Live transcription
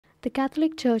The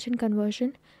Catholic Church and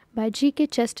Conversion by G.K.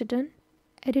 Chesterton,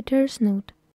 Editor's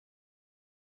Note.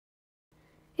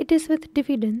 It is with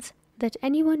diffidence that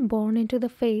anyone born into the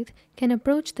faith can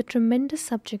approach the tremendous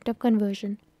subject of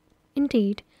conversion.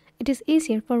 Indeed, it is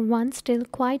easier for one still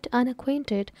quite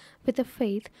unacquainted with the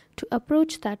faith to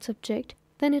approach that subject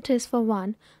than it is for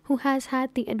one who has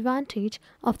had the advantage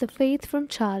of the faith from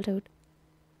childhood.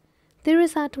 There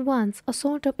is at once a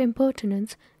sort of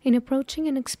impertinence in approaching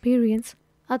an experience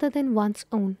other than one's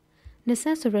own,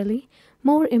 necessarily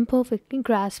more imperfectly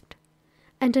grasped,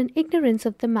 and an ignorance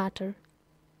of the matter.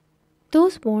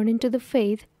 Those born into the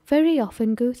faith very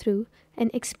often go through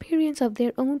an experience of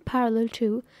their own parallel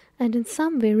to, and in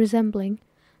some way resembling,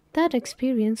 that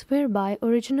experience whereby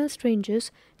original strangers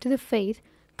to the faith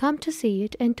come to see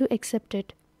it and to accept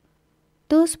it.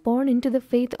 Those born into the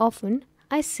faith often,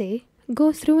 I say,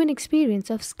 go through an experience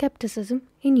of skepticism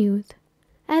in youth.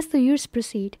 As the years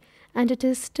proceed, and it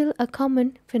is still a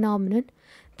common phenomenon,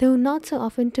 though not so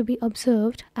often to be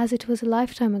observed as it was a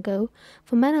lifetime ago,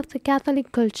 for men of the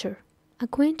Catholic culture,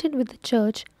 acquainted with the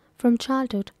Church from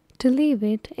childhood, to leave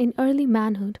it in early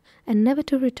manhood and never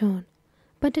to return.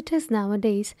 But it is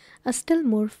nowadays a still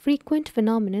more frequent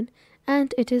phenomenon,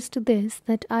 and it is to this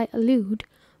that I allude,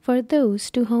 for those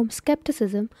to whom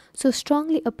skepticism so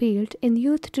strongly appealed in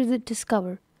youth to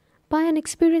discover, by an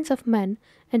experience of men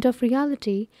and of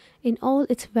reality in all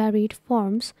its varied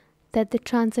forms, that the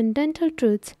transcendental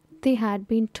truths they had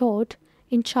been taught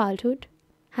in childhood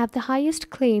have the highest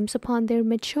claims upon their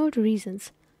matured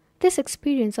reasons. This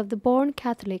experience of the born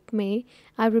Catholic may,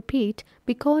 I repeat,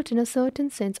 be called in a certain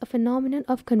sense a phenomenon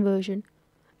of conversion,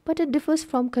 but it differs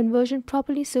from conversion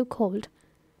properly so called,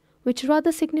 which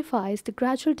rather signifies the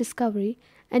gradual discovery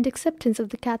and acceptance of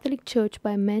the Catholic Church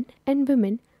by men and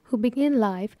women who begin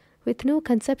life with no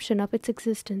conception of its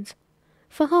existence,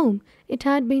 for whom it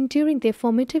had been during their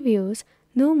formative years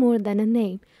no more than a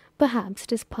name, perhaps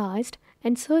despised,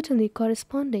 and certainly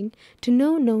corresponding to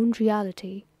no known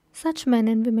reality. Such men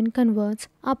and women converts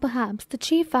are perhaps the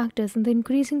chief factors in the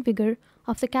increasing vigor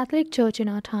of the Catholic Church in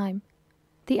our time.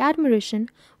 The admiration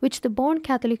which the born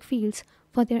Catholic feels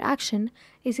for their action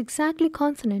is exactly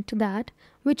consonant to that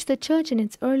which the Church in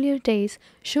its earlier days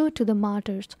showed to the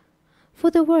martyrs. For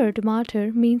the word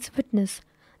martyr means witness.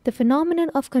 The phenomenon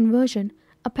of conversion,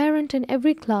 apparent in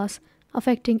every class,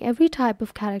 affecting every type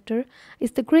of character,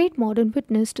 is the great modern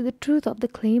witness to the truth of the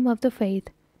claim of the faith,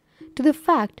 to the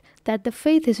fact that the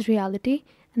faith is reality,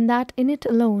 and that in it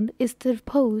alone is the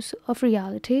repose of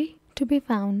reality to be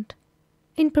found.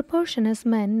 In proportion as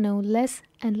men know less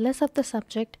and less of the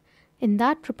subject, in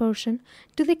that proportion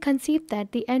do they conceive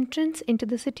that the entrance into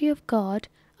the city of God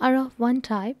are of one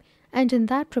type, and in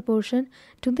that proportion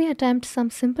do they attempt some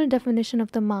simple definition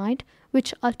of the mind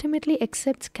which ultimately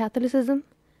accepts Catholicism.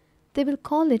 They will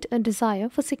call it a desire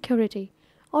for security,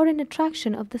 or an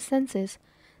attraction of the senses,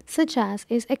 such as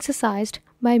is exercised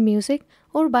by music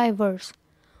or by verse,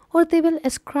 or they will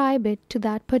ascribe it to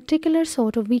that particular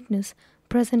sort of weakness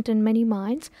present in many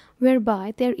minds,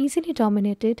 whereby they are easily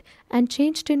dominated and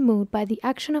changed in mood by the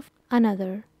action of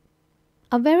another.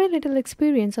 A very little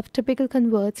experience of typical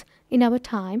converts in our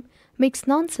time makes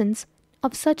nonsense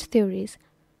of such theories.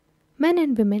 Men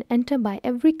and women enter by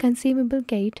every conceivable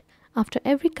gate, after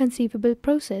every conceivable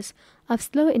process of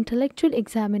slow intellectual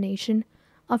examination,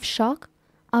 of shock,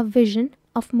 of vision,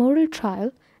 of moral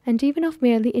trial, and even of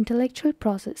merely intellectual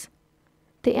process.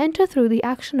 They enter through the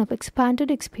action of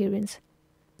expanded experience.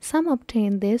 Some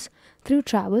obtain this through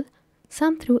travel,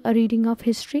 some through a reading of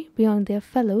history beyond their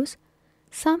fellows,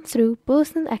 some through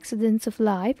personal accidents of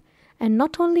life, and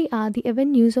not only are the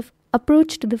avenues of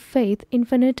approach to the faith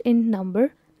infinite in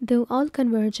number, though all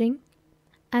converging,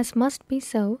 as must be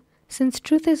so, since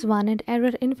truth is one and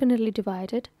error infinitely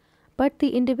divided, but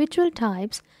the individual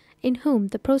types in whom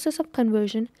the process of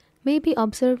conversion may be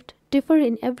observed differ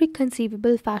in every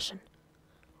conceivable fashion.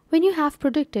 When you have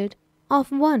predicted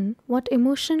of one what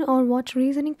emotion or what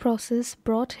reasoning process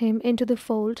brought him into the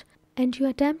fold, and you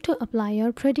attempt to apply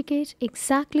your predicate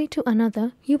exactly to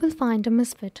another, you will find a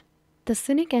misfit. The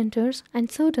cynic enters,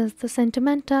 and so does the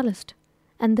sentimentalist,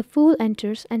 and the fool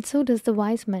enters, and so does the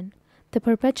wise man, the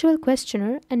perpetual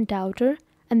questioner and doubter,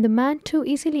 and the man too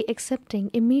easily accepting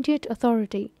immediate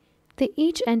authority. They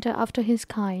each enter after his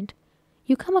kind.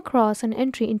 You come across an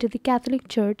entry into the Catholic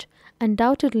Church,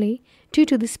 undoubtedly due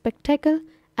to the spectacle,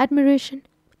 admiration,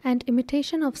 and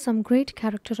imitation of some great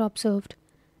character observed.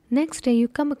 Next day you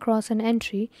come across an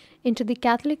entry into the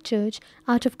Catholic Church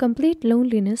out of complete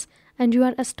loneliness, and you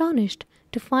are astonished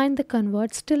to find the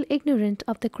convert still ignorant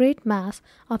of the great mass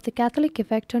of the Catholic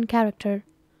effect on character.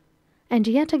 And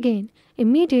yet again,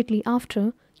 immediately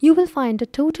after, You will find a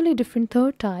totally different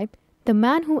third type, the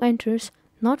man who enters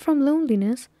not from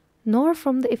loneliness, nor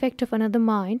from the effect of another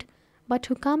mind, but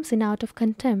who comes in out of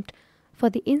contempt for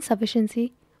the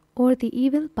insufficiency or the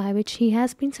evil by which he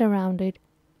has been surrounded.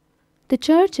 The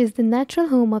church is the natural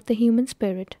home of the human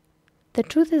spirit. The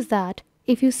truth is that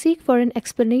if you seek for an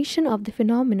explanation of the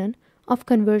phenomenon of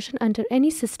conversion under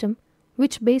any system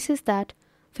which bases that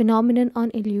phenomenon on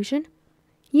illusion,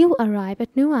 you arrive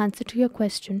at no answer to your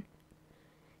question.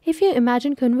 If you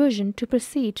imagine conversion to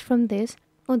proceed from this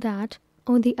or that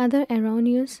or the other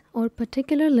erroneous or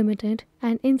particular limited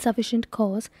and insufficient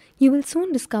cause, you will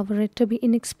soon discover it to be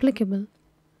inexplicable.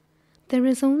 There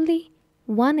is only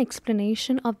one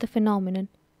explanation of the phenomenon,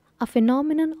 a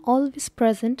phenomenon always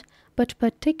present but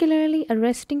particularly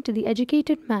arresting to the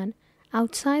educated man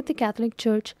outside the Catholic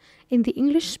Church in the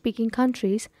English-speaking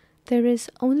countries. There is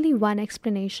only one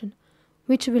explanation,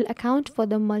 which will account for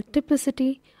the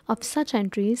multiplicity of such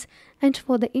entries and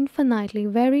for the infinitely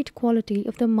varied quality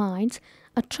of the minds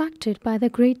attracted by the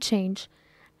great change,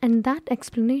 and that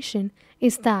explanation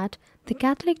is that the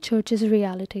Catholic Church is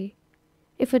reality.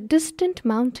 If a distant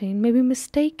mountain may be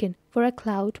mistaken for a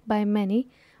cloud by many,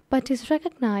 but is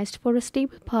recognized for a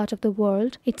stable part of the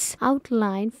world, its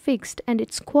outline fixed and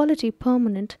its quality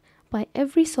permanent by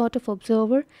every sort of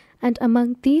observer, and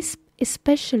among these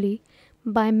especially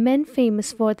by men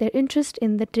famous for their interest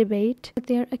in the debate,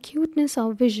 their acuteness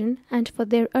of vision, and for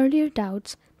their earlier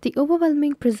doubts, the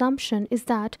overwhelming presumption is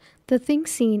that the thing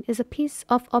seen is a piece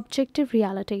of objective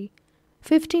reality.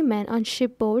 50 men on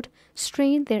shipboard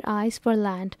strain their eyes for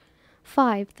land.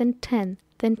 5, then 10,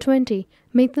 then 20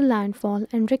 make the landfall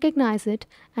and recognize it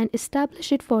and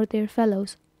establish it for their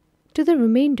fellows. To the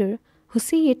remainder, who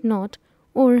see it not,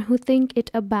 or who think it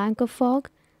a bank of fog,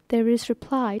 there is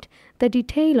replied the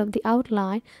detail of the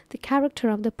outline, the character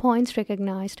of the points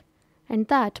recognized, and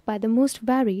that by the most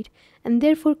varied and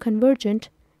therefore convergent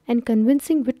and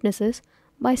convincing witnesses,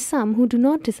 by some who do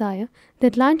not desire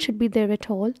that land should be there at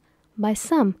all, by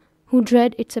some who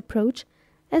dread its approach,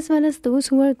 as well as those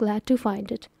who are glad to find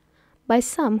it, by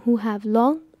some who have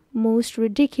long most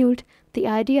ridiculed the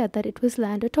idea that it was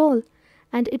land at all,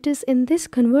 and it is in this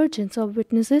convergence of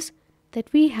witnesses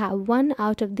that we have one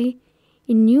out of the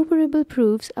innumerable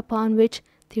proofs upon which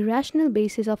the rational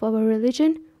basis of our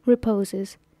religion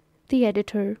reposes. The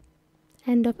Editor.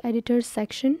 End of editor's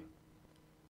section.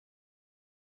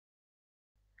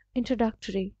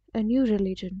 Introductory. A new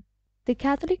religion. The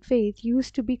Catholic faith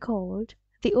used to be called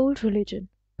the old religion,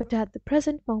 but at the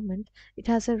present moment it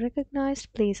has a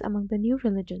recognized place among the new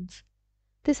religions.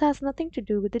 This has nothing to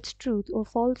do with its truth or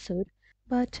falsehood,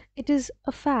 but it is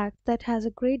a fact that has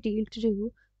a great deal to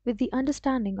do with the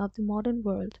understanding of the modern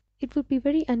world. It would be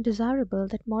very undesirable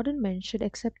that modern men should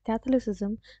accept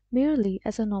Catholicism merely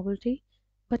as a novelty,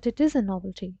 but it is a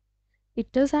novelty.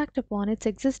 It does act upon its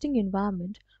existing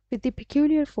environment with the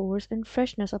peculiar force and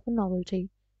freshness of a novelty.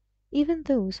 Even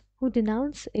those who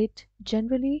denounce it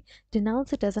generally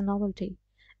denounce it as a novelty,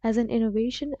 as an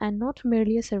innovation and not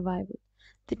merely a survival.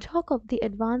 They talk of the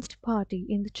advanced party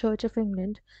in the Church of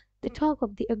England, they talk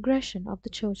of the aggression of the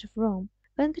Church of Rome.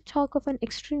 When they talk of an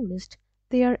extremist,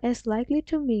 they are as likely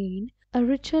to mean a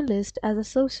ritualist as a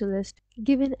socialist.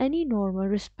 Given any normal,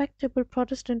 respectable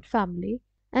Protestant family,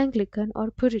 Anglican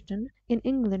or Puritan, in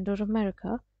England or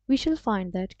America, we shall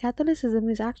find that Catholicism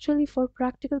is actually for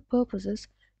practical purposes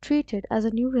treated as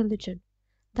a new religion,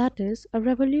 that is, a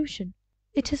revolution.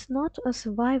 It is not a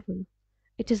survival.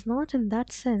 It is not in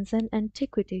that sense an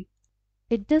antiquity.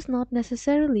 It does not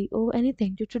necessarily owe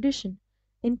anything to tradition.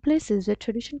 In places where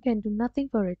tradition can do nothing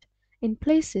for it, in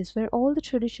places where all the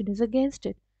tradition is against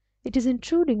it, it is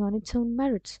intruding on its own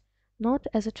merits, not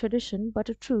as a tradition but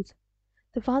a truth.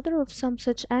 The father of some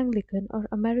such Anglican or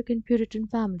American Puritan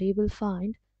family will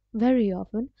find, very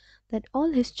often, that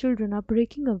all his children are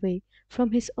breaking away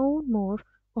from his own more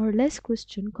or less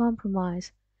Christian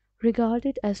compromise,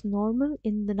 regarded as normal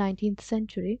in the 19th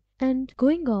century, and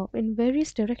going off in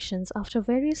various directions after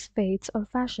various faiths or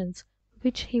fashions,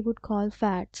 which he would call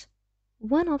fads.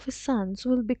 One of his sons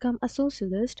will become a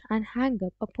socialist and hang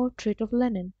up a portrait of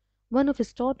Lenin. One of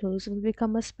his daughters will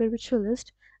become a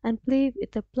spiritualist and play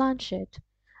with a planchette.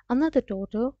 Another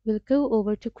daughter will go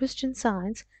over to Christian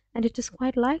Science, and it is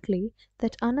quite likely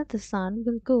that another son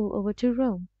will go over to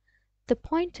Rome. The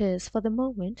point is, for the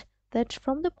moment, that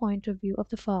from the point of view of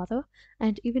the father,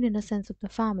 and even in a sense of the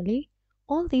family,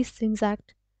 all these things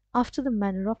act after the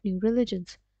manner of new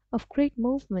religions, of great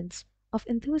movements, of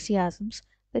enthusiasms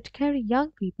that carry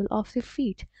young people off their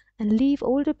feet and leave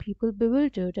older people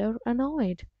bewildered or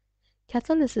annoyed.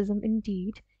 Catholicism,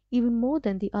 indeed, even more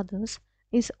than the others,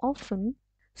 is often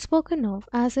spoken of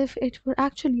as if it were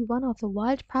actually one of the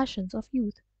wild passions of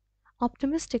youth.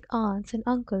 Optimistic aunts and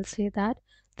uncles say that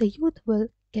the youth will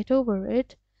get over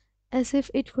it as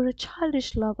if it were a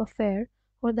childish love affair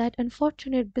or that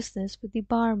unfortunate business with the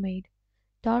barmaid.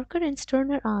 Darker and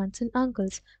sterner aunts and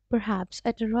uncles, perhaps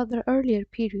at a rather earlier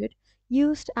period,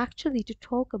 used actually to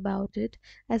talk about it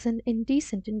as an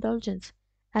indecent indulgence,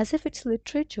 as if its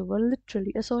literature were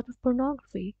literally a sort of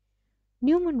pornography.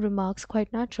 Newman remarks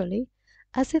quite naturally,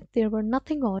 as if there were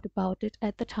nothing odd about it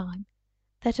at the time,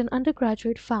 that an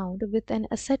undergraduate found with an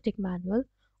ascetic manual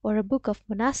or a book of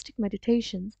monastic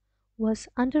meditations was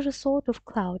under a sort of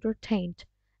cloud or taint,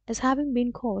 as having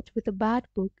been caught with a bad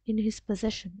book in his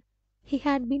possession. He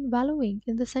had been wallowing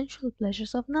in the sensual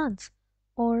pleasures of nuns,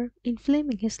 or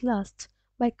inflaming his lusts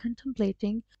by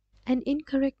contemplating an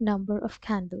incorrect number of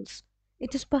candles.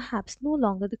 It is perhaps no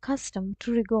longer the custom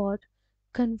to regard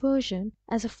conversion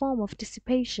as a form of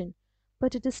dissipation,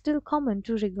 but it is still common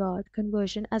to regard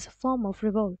conversion as a form of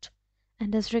revolt,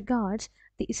 and as regards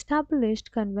the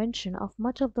established convention of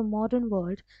much of the modern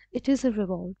world, it is a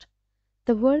revolt.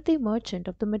 The worthy merchant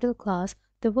of the middle class,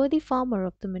 the worthy farmer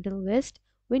of the Middle West,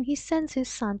 when he sends his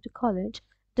son to college,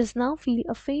 does now feel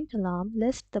a faint alarm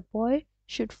lest the boy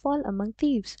should fall among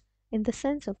thieves, in the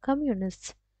sense of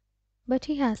communists, but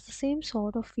he has the same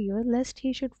sort of fear lest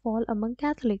he should fall among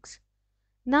Catholics.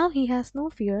 Now he has no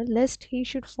fear lest he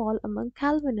should fall among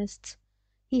Calvinists.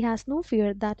 He has no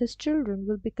fear that his children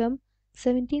will become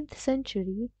 17th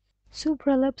century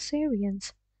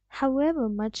supralapsarians. However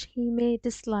much he may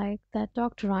dislike that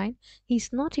doctrine, he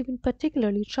is not even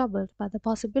particularly troubled by the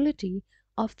possibility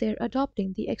of their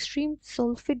adopting the extreme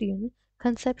Solfidian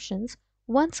conceptions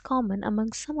once common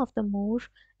among some of the more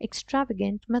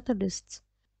extravagant Methodists.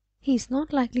 He is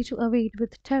not likely to await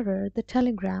with terror the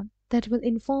telegram that will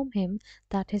inform him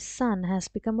that his son has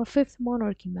become a Fifth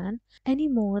Monarchy man, any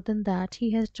more than that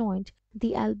he has joined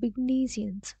the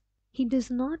Albigensians. He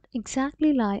does not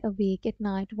exactly lie awake at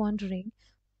night wondering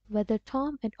whether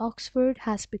Tom at Oxford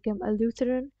has become a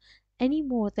Lutheran any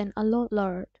more than a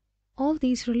Lollard. All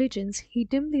these religions he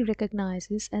dimly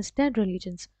recognizes as dead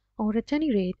religions, or at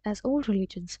any rate as old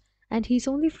religions, and he is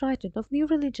only frightened of new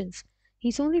religions. He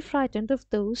is only frightened of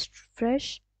those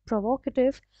fresh,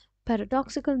 provocative,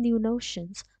 paradoxical new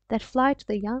notions that fly to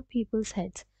the young people's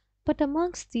heads. But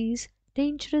amongst these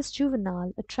dangerous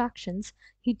juvenile attractions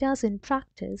he does in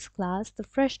practice class the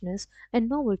freshness and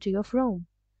novelty of Rome.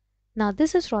 Now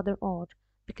this is rather odd,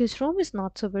 because Rome is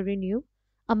not so very new.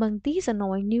 Among these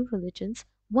annoying new religions,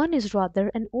 one is rather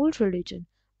an old religion,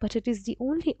 but it is the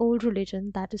only old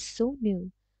religion that is so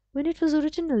new. When it was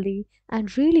originally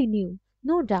and really new,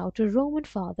 no doubt a Roman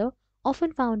father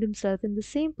often found himself in the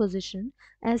same position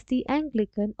as the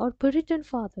Anglican or Puritan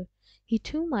father. He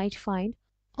too might find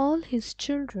all his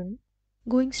children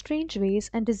going strange ways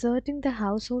and deserting the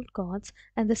household gods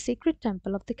and the sacred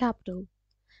temple of the capital.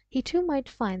 He too might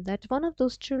find that one of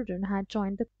those children had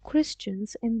joined the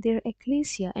Christians in their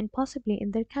ecclesia and possibly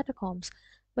in their catacombs,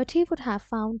 but he would have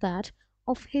found that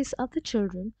of his other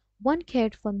children one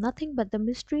cared for nothing but the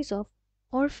mysteries of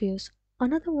Orpheus,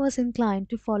 another was inclined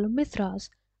to follow Mithras,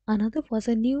 another was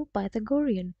a new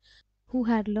Pythagorean who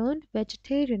had learned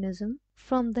vegetarianism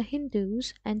from the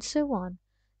Hindus, and so on,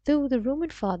 though the Roman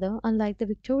father, unlike the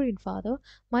Victorian father,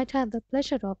 might have the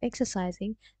pleasure of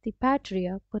exercising the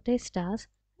patria potestas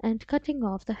and cutting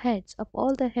off the heads of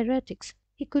all the heretics,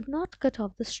 he could not cut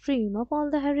off the stream of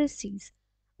all the heresies.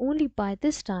 Only by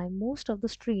this time most of the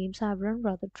streams have run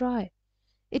rather dry.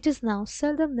 It is now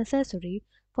seldom necessary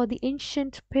for the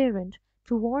ancient parent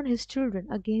to warn his children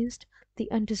against the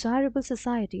undesirable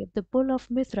society of the bull of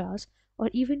Mithras,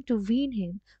 or even to wean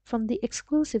him from the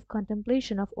exclusive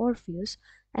contemplation of Orpheus,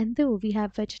 and though we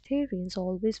have vegetarians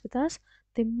always with us,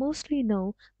 they mostly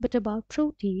know but about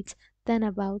proteins than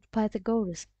about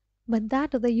Pythagoras. But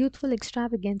that other youthful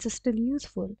extravagance is still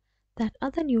youthful. That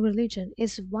other new religion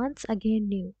is once again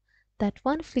new. That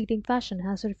one fleeting fashion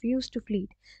has refused to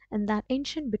fleet, and that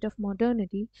ancient bit of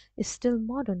modernity is still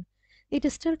modern. It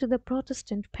is still to the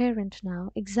Protestant parent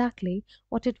now exactly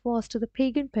what it was to the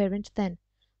pagan parent then.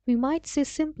 We might say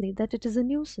simply that it is a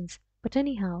nuisance, but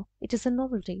anyhow it is a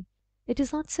novelty. It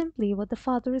is not simply what the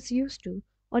father is used to,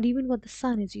 or even what the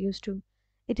son is used to.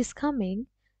 It is coming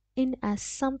in as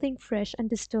something fresh and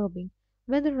disturbing,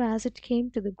 whether as it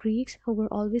came to the Greeks who were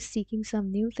always seeking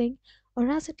some new thing, or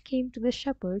as it came to the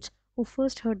shepherds who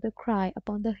first heard the cry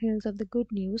upon the hills of the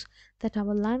good news that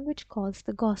our language calls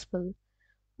the gospel.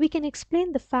 We can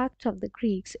explain the fact of the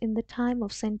Greeks in the time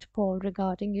of St. Paul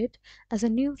regarding it as a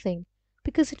new thing,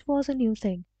 because it was a new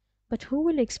thing. But who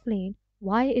will explain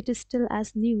why it is still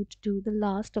as new to the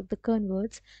last of the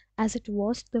converts as it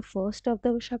was to the first of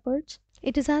the shepherds?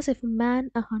 It is as if a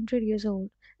man 100 years old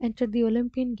entered the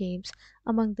Olympian Games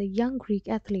among the young Greek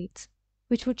athletes,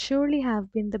 which would surely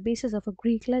have been the basis of a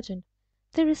Greek legend.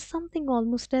 There is something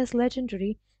almost as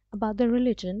legendary about the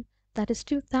religion that is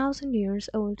 2000 years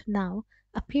old now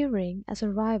appearing as a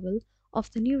rival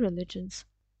of the new religions.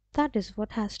 That is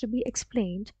what has to be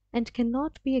explained and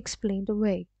cannot be explained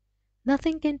away.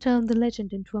 Nothing can turn the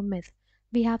legend into a myth.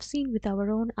 We have seen with our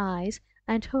own eyes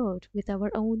and heard with our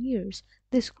own ears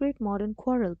this great modern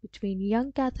quarrel between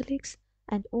young Catholics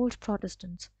and old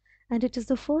Protestants, and it is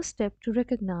the first step to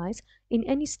recognize in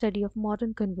any study of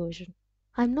modern conversion.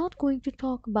 I am not going to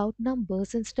talk about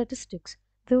numbers and statistics,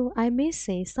 though I may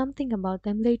say something about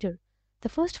them later. The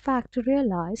first fact to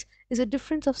realize is a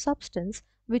difference of substance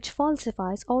which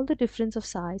falsifies all the difference of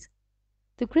size.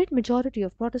 The great majority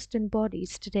of Protestant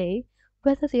bodies today,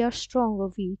 whether they are strong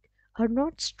or weak, are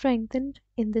not strengthened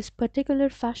in this particular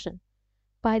fashion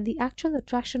by the actual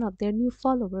attraction of their new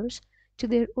followers to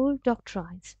their old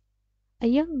doctrines. A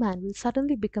young man will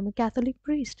suddenly become a Catholic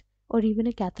priest or even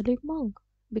a Catholic monk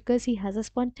because he has a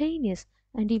spontaneous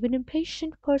and even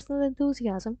impatient personal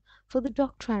enthusiasm for the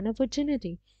doctrine of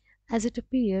virginity as it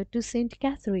appeared to Saint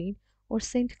Catherine or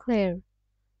Saint Clare.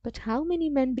 But how many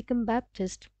men become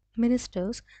Baptist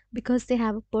ministers because they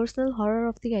have a personal horror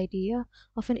of the idea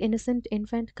of an innocent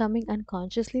infant coming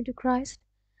unconsciously to Christ?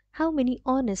 How many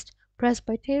honest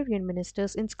Presbyterian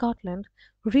ministers in Scotland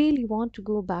really want to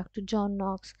go back to John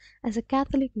Knox as a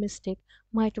Catholic mystic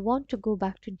might want to go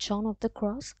back to John of the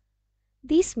Cross?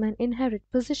 These men inherit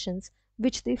positions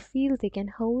which they feel they can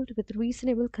hold with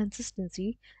reasonable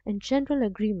consistency and general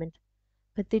agreement,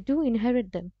 but they do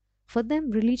inherit them. For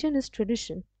them, religion is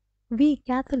tradition. We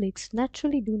Catholics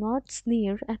naturally do not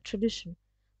sneer at tradition,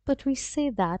 but we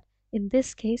say that in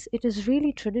this case it is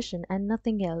really tradition and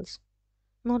nothing else.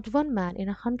 Not one man in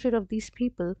 100 of these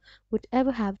people would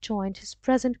ever have joined his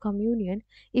present communion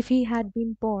if he had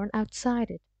been born outside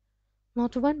it.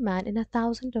 Not one man in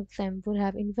 1,000 of them would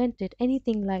have invented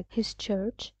anything like his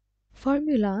church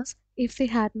formulas if they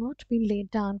had not been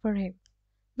laid down for him.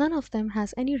 None of them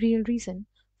has any real reason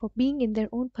for being in their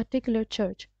own particular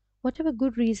church, whatever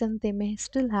good reason they may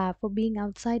still have for being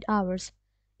outside ours.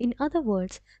 In other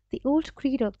words, the old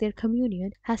creed of their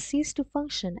communion has ceased to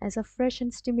function as a fresh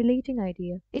and stimulating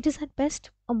idea. It is at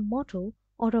best a motto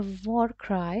or a war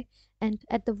cry, and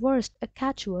at the worst a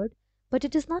catchword, but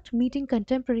it is not meeting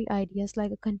contemporary ideas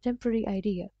like a contemporary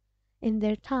idea. In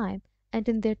their time and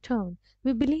in their tone,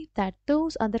 we believe that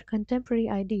those other contemporary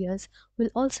ideas will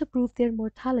also prove their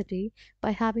mortality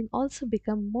by having also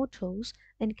become mottos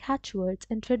and catchwords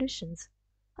and traditions.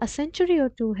 A century or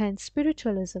two hence,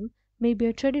 spiritualism may be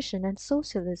a tradition, and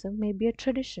socialism may be a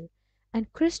tradition,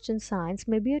 and Christian Science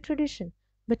may be a tradition,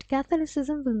 but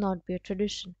Catholicism will not be a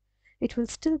tradition. It will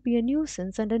still be a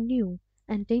nuisance and a new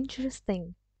and dangerous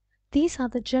thing. These are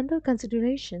the general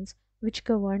considerations which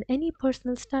govern any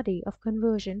personal study of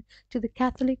conversion to the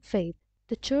Catholic faith.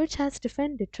 The Church has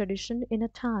defended tradition in a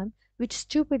time which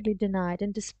stupidly denied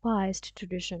and despised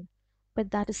tradition,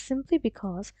 but that is simply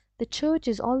because the Church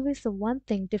is always the one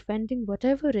thing defending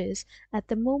whatever is at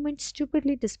the moment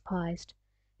stupidly despised.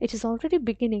 It is already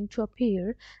beginning to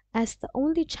appear as the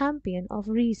only champion of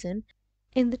reason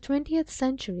in the 20th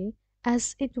century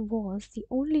as it was the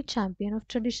only champion of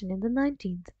tradition in the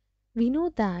 19th. We know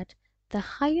that the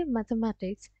higher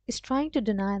mathematics is trying to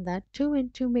deny that 2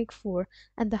 and 2 make 4,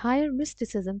 and the higher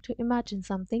mysticism to imagine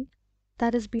something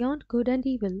that is beyond good and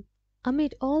evil.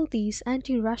 Amid all these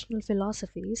anti rational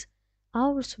philosophies,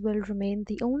 ours will remain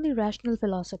the only rational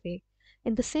philosophy.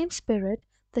 In the same spirit,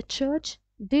 the Church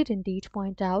did indeed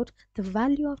point out the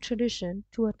value of tradition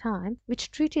to a time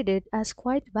which treated it as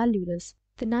quite valueless.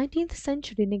 The 19th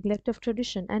century neglect of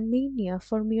tradition and mania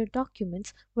for mere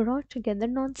documents were altogether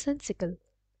nonsensical.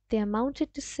 They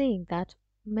amounted to saying that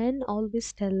men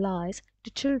always tell lies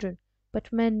to children,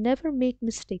 but men never make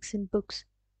mistakes in books.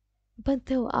 But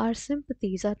though our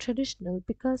sympathies are traditional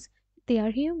because they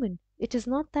are human, it is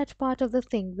not that part of the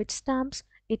thing which stamps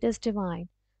it as divine.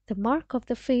 The mark of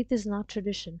the faith is not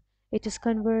tradition, it is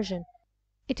conversion.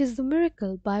 It is the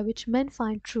miracle by which men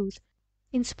find truth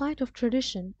in spite of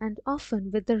tradition and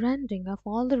often with the rending of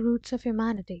all the roots of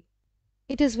humanity.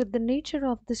 It is with the nature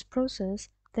of this process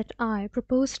that I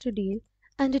propose to deal,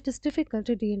 and it is difficult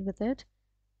to deal with it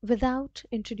without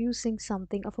introducing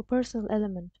something of a personal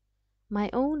element. My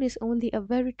own is only a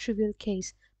very trivial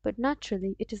case, but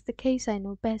naturally it is the case I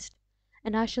know best,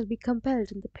 and I shall be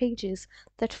compelled in the pages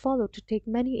that follow to take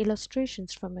many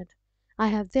illustrations from it. I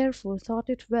have therefore thought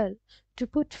it well to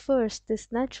put first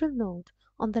this natural note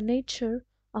on the nature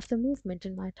of the movement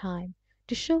in my time,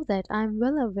 to show that I am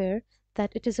well aware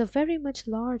that it is a very much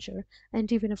larger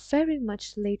and even a very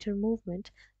much later movement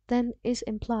than is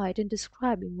implied in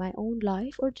describing my own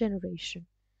life or generation.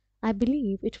 I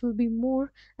believe it will be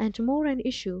more and more an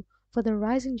issue for the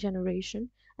rising generation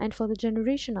and for the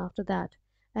generation after that,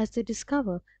 as they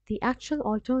discover the actual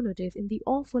alternative in the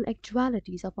awful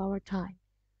actualities of our time.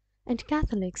 And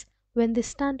Catholics, when they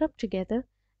stand up together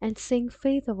and sing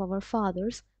Faith of our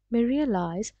Fathers, may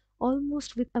realize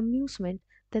almost with amusement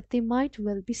that they might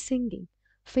well be singing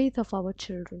Faith of our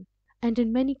children. And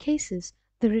in many cases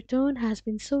the return has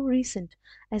been so recent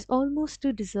as almost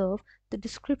to deserve the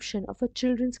description of a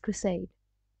children's crusade.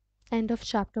 End of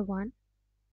chapter 1.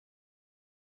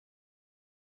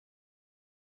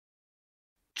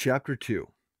 Chapter 2.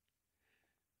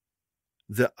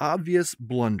 The Obvious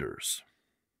Blunders.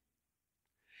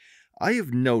 I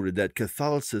have noted that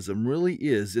Catholicism really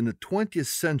is in the 20th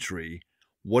century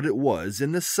what it was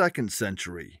in the 2nd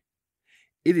century.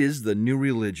 It is the new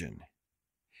religion.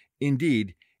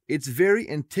 Indeed, its very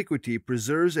antiquity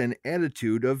preserves an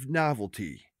attitude of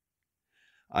novelty.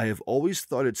 I have always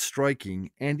thought it striking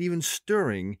and even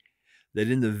stirring that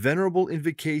in the venerable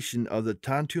invocation of the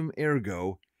Tantum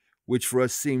Ergo, which for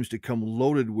us seems to come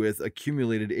loaded with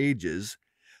accumulated ages,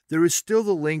 there is still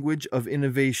the language of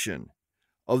innovation,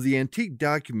 of the antique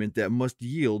document that must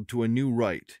yield to a new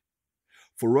rite.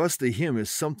 For us the hymn is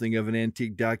something of an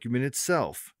antique document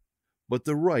itself, but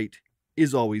the rite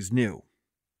is always new.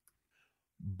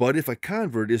 But if a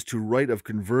convert is to write of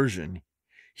conversion,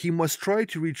 he must try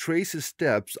to retrace his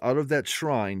steps out of that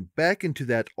shrine back into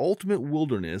that ultimate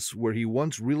wilderness where he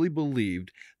once really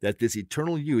believed that this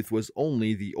eternal youth was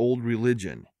only the old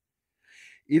religion.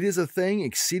 It is a thing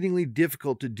exceedingly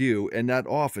difficult to do and not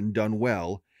often done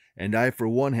well, and I for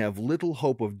one have little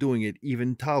hope of doing it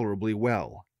even tolerably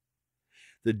well.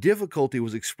 The difficulty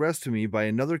was expressed to me by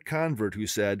another convert who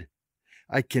said,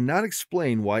 "I cannot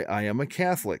explain why I am a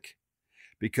Catholic,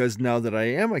 because now that I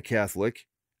am a Catholic,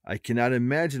 I cannot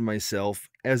imagine myself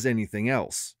as anything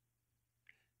else."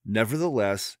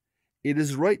 Nevertheless, it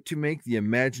is right to make the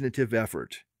imaginative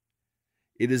effort.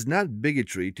 It is not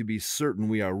bigotry to be certain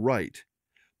we are right,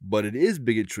 but it is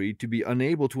bigotry to be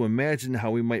unable to imagine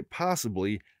how we might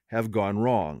possibly have gone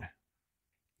wrong.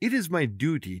 It is my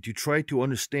duty to try to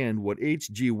understand what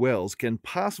H.G. Wells can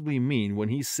possibly mean when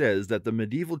he says that the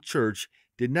medieval church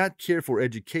did not care for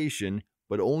education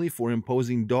but only for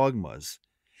imposing dogmas.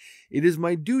 It is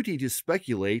my duty to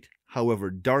speculate, however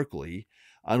darkly,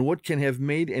 on what can have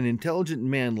made an intelligent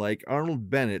man like Arnold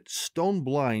Bennett stone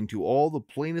blind to all the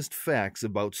plainest facts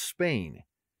about Spain.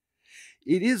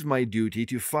 It is my duty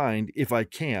to find, if I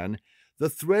can, the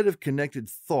thread of connected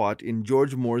thought in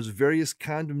George Moore's various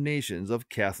condemnations of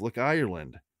Catholic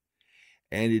Ireland.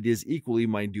 And it is equally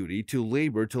my duty to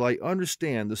labor till I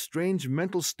understand the strange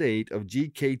mental state of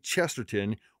G.K.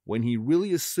 Chesterton when he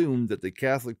really assumed that the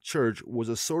Catholic Church was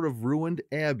a sort of ruined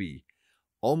abbey,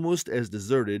 almost as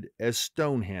deserted as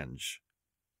Stonehenge.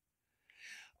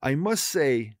 I must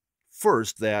say,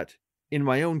 first, that, in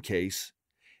my own case,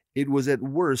 it was at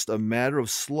worst a matter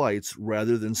of slights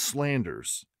rather than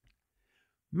slanders.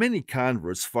 Many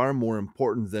converts far more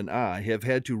important than I have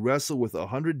had to wrestle with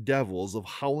 100 devils of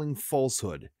howling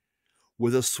falsehood,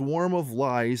 with a swarm of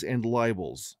lies and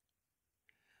libels.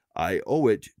 I owe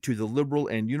it to the liberal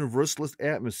and universalist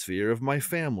atmosphere of my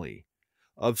family,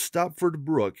 of Stopford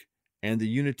Brooke and the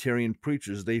Unitarian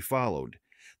preachers they followed,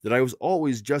 that I was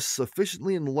always just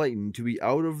sufficiently enlightened to be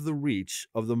out of the reach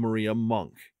of the Maria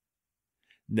monk.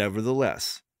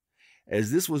 Nevertheless,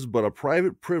 as this was but a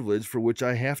private privilege for which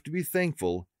I have to be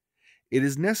thankful, it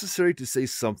is necessary to say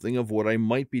something of what I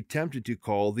might be tempted to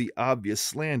call the obvious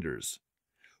slanders,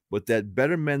 but that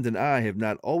better men than I have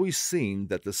not always seen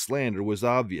that the slander was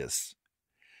obvious.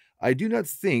 I do not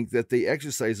think that they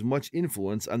exercise much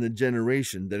influence on the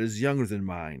generation that is younger than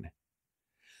mine.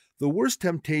 The worst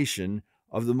temptation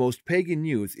of the most pagan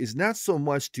youth is not so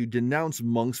much to denounce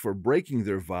monks for breaking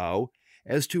their vow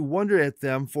as to wonder at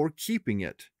them for keeping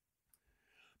it.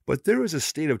 But there is a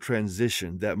state of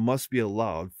transition that must be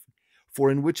allowed, for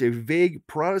in which a vague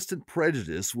Protestant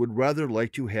prejudice would rather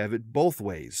like to have it both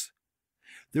ways.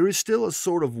 There is still a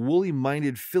sort of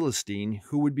woolly-minded Philistine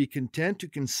who would be content to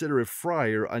consider a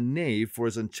friar a knave for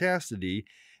his unchastity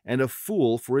and a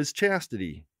fool for his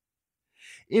chastity.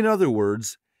 In other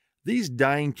words, these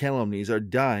dying calumnies are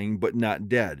dying but not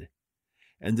dead,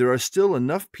 and there are still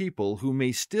enough people who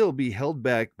may still be held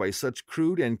back by such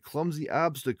crude and clumsy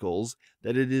obstacles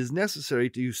that it is necessary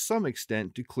to some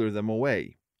extent to clear them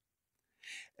away.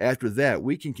 After that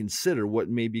we can consider what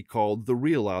may be called the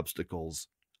real obstacles,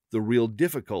 the real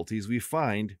difficulties we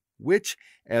find, which,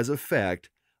 as a fact,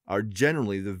 are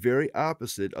generally the very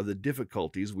opposite of the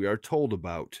difficulties we are told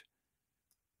about.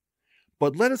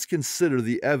 But let us consider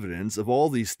the evidence of all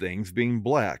these things being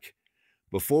black,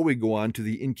 before we go on to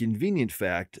the inconvenient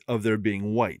fact of their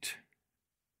being white.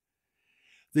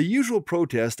 The usual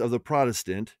protest of the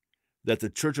Protestant, that the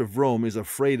Church of Rome is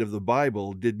afraid of the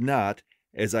Bible, did not,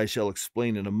 as I shall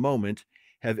explain in a moment,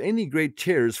 have any great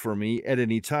terrors for me at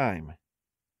any time.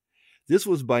 This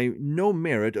was by no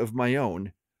merit of my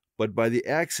own, but by the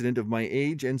accident of my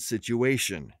age and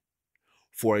situation.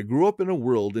 For I grew up in a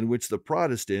world in which the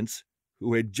Protestants,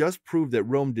 who had just proved that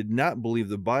Rome did not believe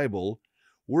the Bible,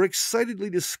 were excitedly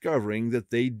discovering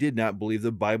that they did not believe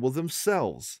the Bible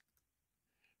themselves.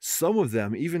 Some of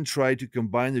them even tried to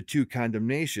combine the two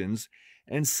condemnations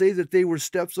and say that they were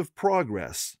steps of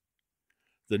progress.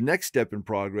 The next step in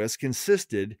progress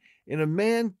consisted in a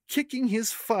man kicking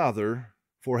his father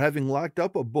for having locked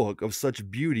up a book of such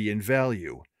beauty and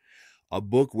value, a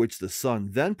book which the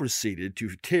son then proceeded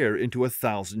to tear into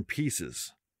 1,000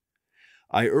 pieces.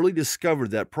 I early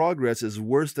discovered that progress is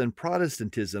worse than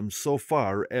Protestantism so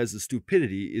far as the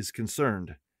stupidity is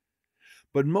concerned.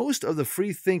 But most of the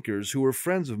free thinkers who were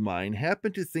friends of mine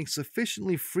happened to think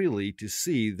sufficiently freely to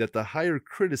see that the higher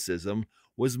criticism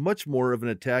was much more of an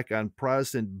attack on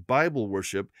Protestant Bible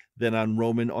worship than on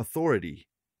Roman authority.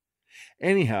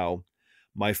 Anyhow,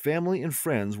 my family and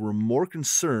friends were more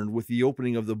concerned with the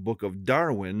opening of the book of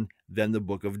Darwin than the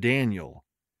book of Daniel,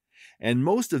 and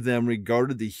most of them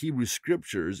regarded the Hebrew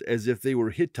Scriptures as if they were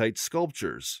Hittite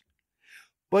sculptures.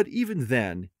 But even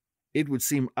then, it would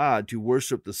seem odd to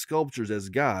worship the sculptures as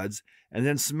gods and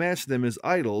then smash them as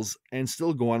idols and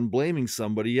still go on blaming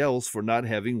somebody else for not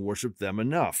having worshipped them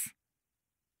enough.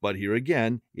 But here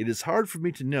again, it is hard for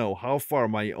me to know how far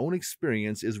my own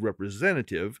experience is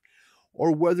representative,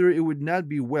 or whether it would not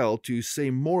be well to say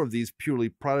more of these purely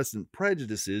Protestant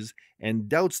prejudices and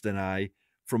doubts than I,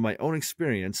 from my own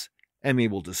experience, am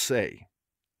able to say.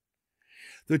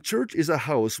 The church is a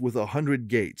house with 100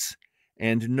 gates,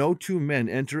 and no two men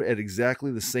enter at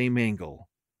exactly the same angle.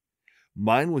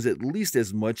 Mine was at least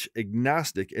as much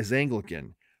agnostic as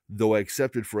Anglican, though I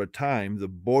accepted for a time the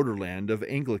borderland of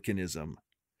Anglicanism,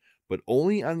 but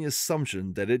only on the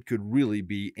assumption that it could really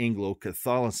be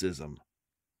Anglo-Catholicism.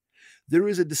 There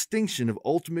is a distinction of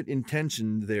ultimate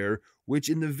intention there which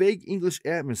in the vague English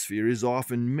atmosphere is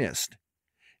often missed.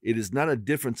 It is not a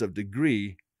difference of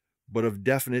degree, but of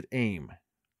definite aim.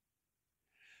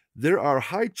 There are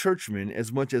high churchmen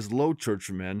as much as low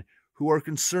churchmen who are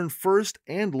concerned first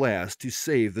and last to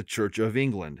save the Church of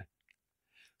England.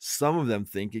 Some of them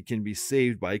think it can be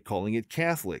saved by calling it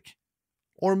Catholic,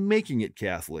 or making it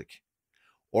Catholic,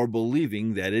 or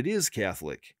believing that it is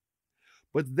Catholic.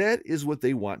 But that is what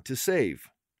they want to save.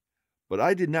 But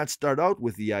I did not start out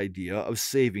with the idea of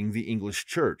saving the English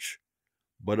Church,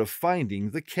 but of finding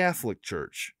the Catholic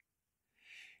Church.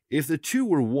 If the two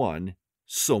were one,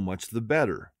 so much the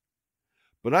better.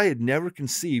 But I had never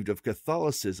conceived of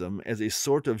Catholicism as a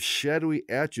sort of shadowy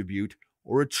attribute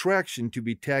or attraction to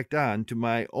be tacked on to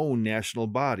my own national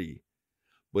body,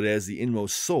 but as the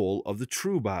inmost soul of the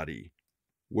true body,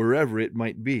 wherever it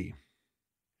might be.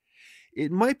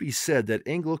 It might be said that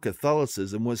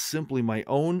Anglo-Catholicism was simply my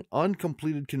own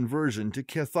uncompleted conversion to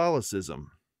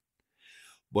Catholicism.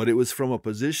 But it was from a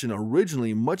position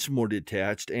originally much more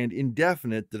detached and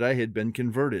indefinite that I had been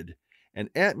converted, an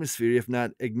atmosphere if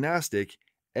not agnostic,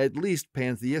 at least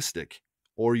pantheistic,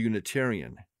 or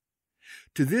Unitarian.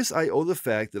 To this I owe the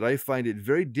fact that I find it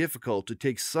very difficult to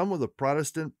take some of the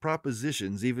Protestant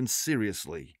propositions even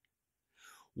seriously.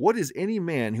 What is any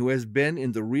man who has been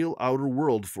in the real outer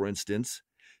world, for instance,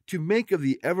 to make of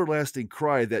the everlasting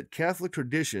cry that Catholic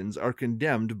traditions are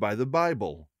condemned by the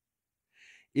Bible?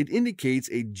 It indicates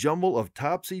a jumble of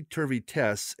topsy-turvy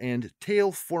tests and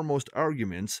tail-foremost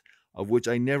arguments of which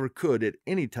I never could at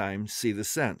any time see the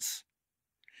sense.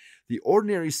 The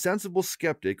ordinary sensible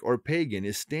skeptic or pagan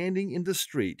is standing in the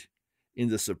street, in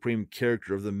the supreme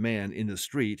character of the man in the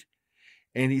street,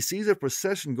 and he sees a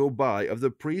procession go by of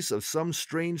the priests of some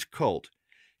strange cult,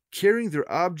 carrying their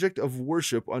object of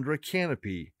worship under a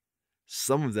canopy,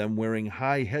 some of them wearing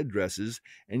high headdresses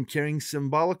and carrying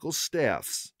symbolical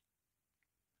staffs,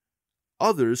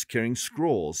 others carrying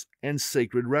scrolls and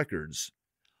sacred records,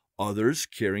 others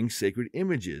carrying sacred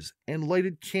images and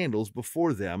lighted candles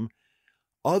before them,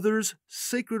 others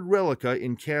sacred relica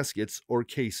in caskets or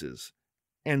cases,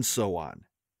 and so on.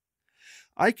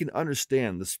 I can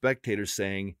understand the spectator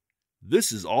saying,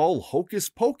 "This is all hocus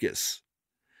pocus."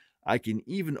 I can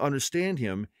even understand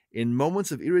him, in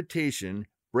moments of irritation,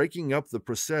 breaking up the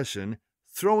procession,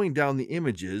 throwing down the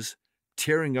images,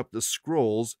 tearing up the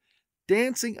scrolls,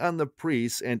 dancing on the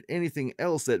priests, and anything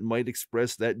else that might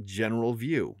express that general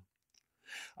view.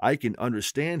 I can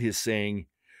understand his saying,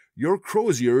 "Your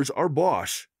croziers are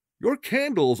bosh. Your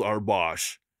candles are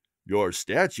bosh. Your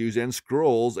statues and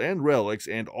scrolls and relics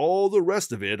and all the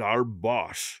rest of it are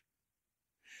bosh."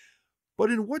 But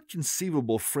in what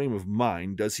conceivable frame of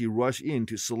mind does he rush in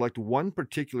to select one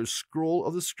particular scroll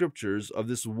of the scriptures of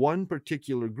this one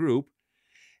particular group,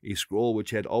 a scroll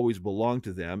which had always belonged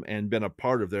to them and been a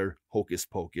part of their hocus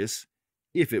pocus,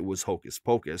 if it was hocus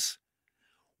pocus?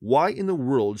 Why in the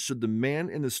world should the man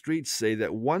in the street say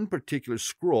that one particular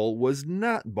scroll was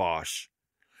not bosh,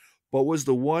 but was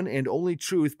the one and only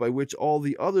truth by which all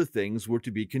the other things were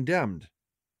to be condemned?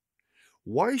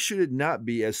 Why should it not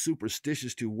be as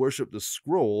superstitious to worship the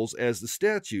scrolls as the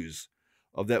statues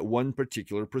of that one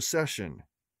particular procession?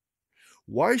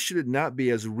 Why should it not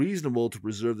be as reasonable to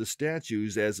preserve the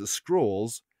statues as the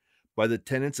scrolls by the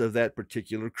tenets of that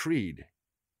particular creed?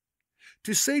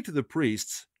 To say to the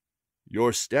priests,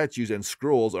 "Your statues and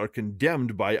scrolls are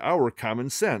condemned by our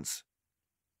common sense,"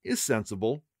 is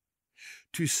sensible.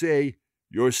 To say,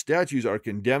 "Your statues are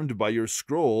condemned by your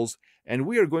scrolls, and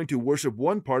we are going to worship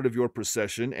one part of your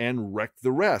procession and wreck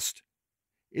the rest,"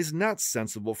 is not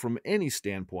sensible from any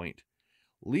standpoint,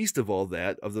 least of all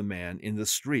that of the man in the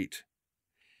street.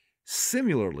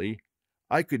 Similarly,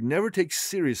 I could never take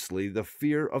seriously the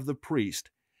fear of the priest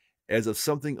as of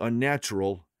something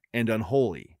unnatural and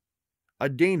unholy, a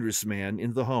dangerous man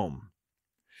in the home.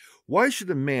 Why should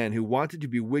a man who wanted to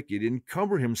be wicked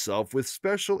encumber himself with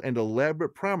special and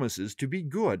elaborate promises to be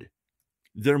good?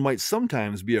 There might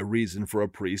sometimes be a reason for a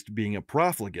priest being a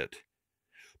profligate,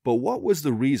 but what was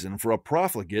the reason for a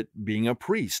profligate being a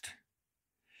priest?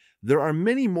 There are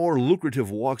many more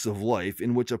lucrative walks of life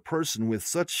in which a person with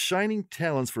such shining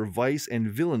talents for vice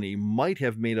and villainy might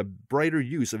have made a brighter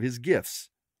use of his gifts.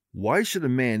 Why should a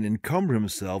man encumber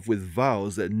himself with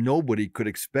vows that nobody could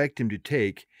expect him to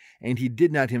take and he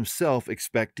did not himself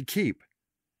expect to keep?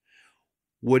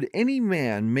 Would any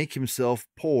man make himself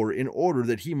poor in order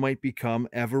that he might become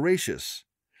avaricious,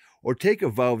 or take a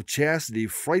vow of chastity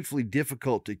frightfully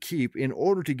difficult to keep in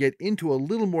order to get into a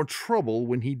little more trouble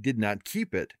when he did not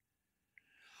keep it?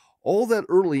 All that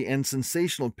early and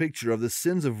sensational picture of the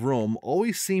sins of Rome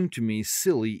always seemed to me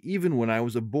silly even when I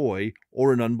was a boy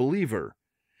or an unbeliever,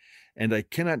 and I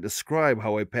cannot describe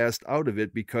how I passed out of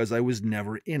it because I was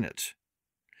never in it.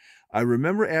 I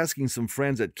remember asking some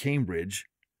friends at Cambridge,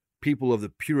 people of the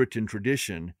Puritan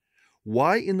tradition,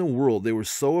 why in the world they were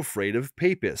so afraid of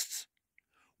papists,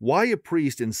 why a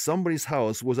priest in somebody's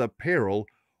house was a peril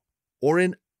or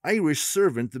an Irish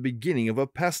servant the beginning of a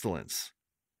pestilence.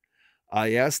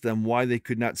 I asked them why they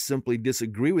could not simply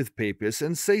disagree with papists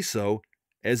and say so,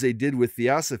 as they did with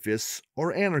theosophists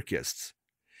or anarchists.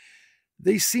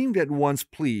 They seemed at once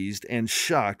pleased and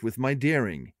shocked with my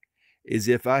daring, as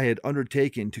if I had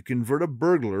undertaken to convert a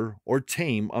burglar or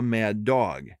tame a mad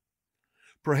dog.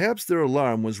 Perhaps their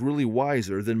alarm was really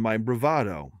wiser than my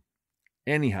bravado.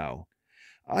 Anyhow,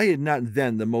 I had not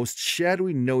then the most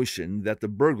shadowy notion that the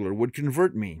burglar would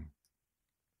convert me.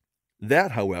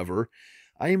 That, however,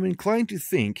 I am inclined to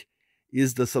think,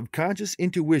 is the subconscious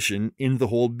intuition in the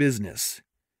whole business.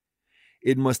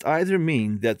 It must either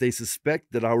mean that they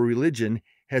suspect that our religion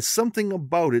has something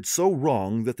about it so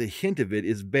wrong that the hint of it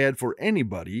is bad for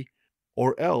anybody,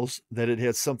 or else that it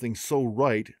has something so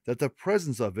right that the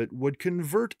presence of it would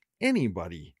convert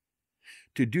anybody.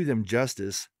 To do them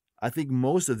justice, I think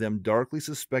most of them darkly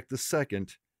suspect the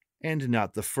second, and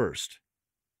not the first.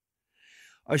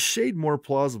 A shade more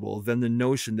plausible than the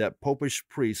notion that popish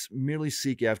priests merely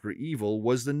seek after evil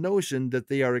was the notion that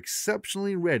they are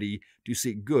exceptionally ready to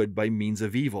seek good by means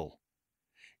of evil.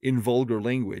 In vulgar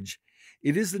language,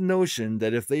 it is the notion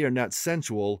that if they are not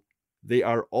sensual, they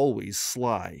are always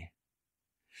sly.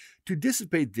 To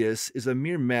dissipate this is a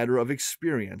mere matter of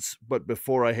experience, but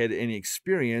before I had any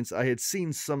experience, I had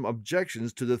seen some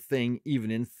objections to the thing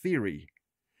even in theory.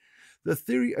 The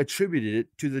theory attributed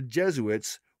to the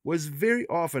Jesuits was very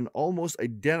often almost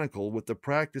identical with the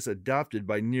practice adopted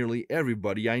by nearly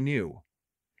everybody I knew.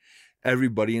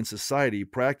 Everybody in society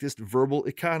practiced verbal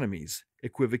economies,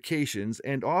 equivocations,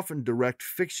 and often direct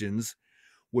fictions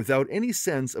without any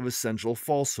sense of essential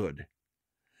falsehood.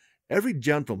 Every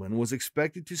gentleman was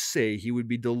expected to say he would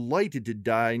be delighted to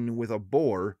dine with a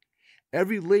bore.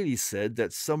 Every lady said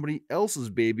that somebody else's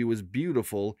baby was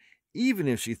beautiful, even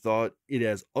if she thought it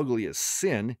as ugly as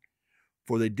sin,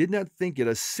 for they did not think it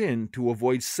a sin to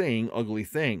avoid saying ugly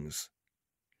things.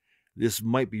 This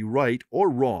might be right or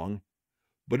wrong,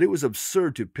 But it was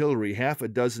absurd to pillory half a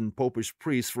dozen popish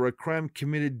priests for a crime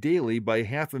committed daily by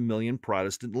 500,000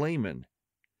 Protestant laymen.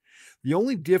 The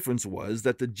only difference was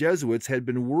that the Jesuits had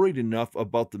been worried enough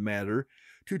about the matter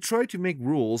to try to make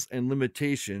rules and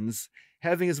limitations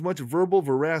having as much verbal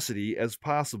veracity as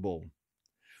possible,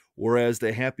 whereas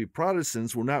the happy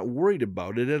Protestants were not worried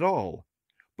about it at all,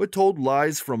 but told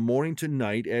lies from morning to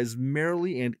night as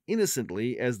merrily and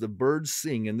innocently as the birds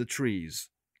sing in the trees.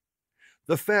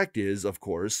 The fact is, of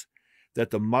course, that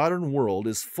the modern world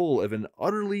is full of an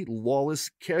utterly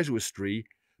lawless casuistry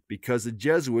because the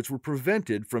Jesuits were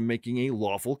prevented from making a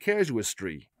lawful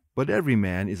casuistry. But every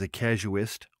man is a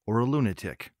casuist or a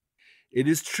lunatic. It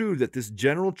is true that this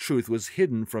general truth was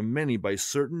hidden from many by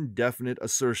certain definite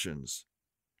assertions.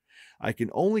 I can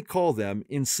only call them,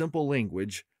 in simple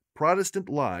language, Protestant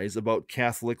lies about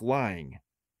Catholic lying.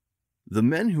 The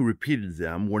men who repeated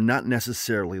them were not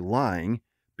necessarily lying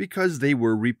because they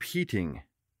were repeating,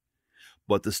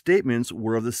 but the statements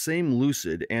were of the same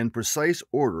lucid and precise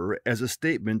order as a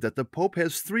statement that the Pope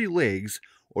has 3 legs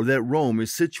or that Rome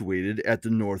is situated at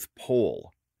the North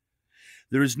Pole.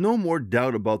 There is no more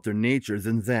doubt about their nature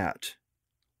than that.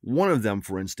 One of them,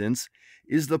 for instance,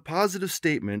 is the positive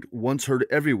statement, once heard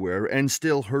everywhere and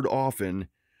still heard often: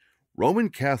 Roman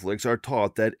Catholics are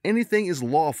taught that anything is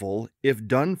lawful if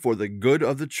done for the good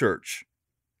of the Church.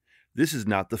 This is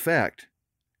not the fact,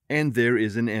 and there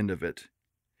is an end of it.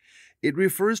 It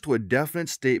refers to a definite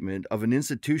statement of an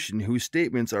institution whose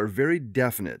statements are very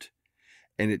definite,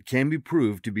 and it can be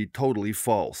proved to be totally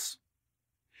false.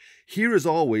 Here, as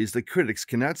always, the critics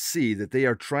cannot see that they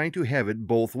are trying to have it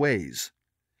both ways.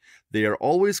 They are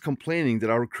always complaining that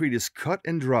our creed is cut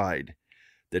and dried,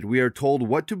 that we are told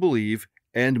what to believe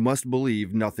and must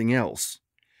believe nothing else,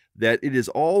 that it is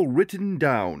all written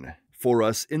down for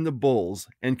us in the bulls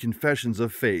and confessions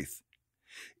of faith.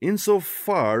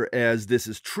 Insofar as this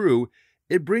is true,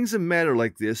 it brings a matter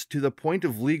like this to the point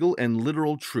of legal and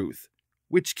literal truth,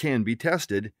 which can be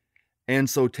tested, and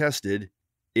so tested,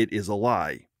 it is a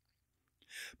lie.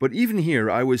 But even here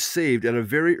I was saved at a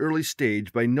very early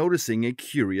stage by noticing a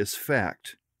curious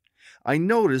fact. I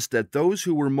noticed that those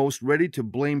who were most ready to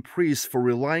blame priests for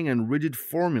relying on rigid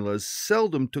formulas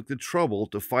seldom took the trouble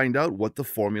to find out what the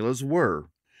formulas were.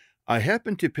 I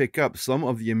happened to pick up some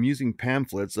of the amusing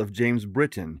pamphlets of James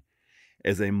Britton,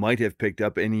 as I might have picked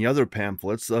up any other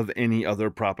pamphlets of any other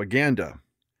propaganda.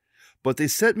 But they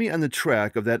set me on the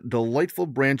track of that delightful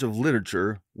branch of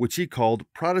literature which he called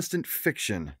Protestant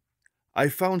fiction. I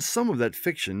found some of that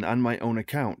fiction on my own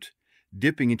account,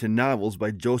 dipping into novels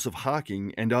by Joseph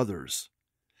Hocking and others.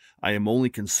 I am only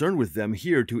concerned with them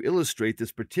here to illustrate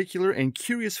this particular and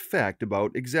curious fact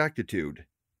about exactitude.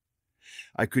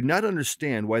 I could not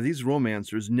understand why these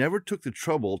romancers never took the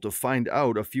trouble to find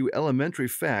out a few elementary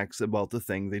facts about the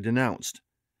thing they denounced.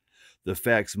 The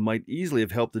facts might easily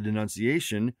have helped the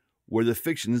denunciation where the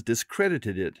fictions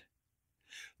discredited it.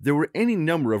 There were any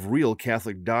number of real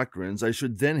Catholic doctrines I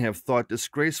should then have thought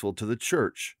disgraceful to the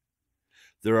Church.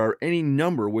 There are any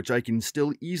number which I can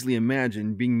still easily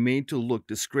imagine being made to look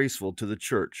disgraceful to the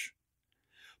Church.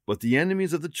 But the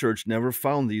enemies of the Church never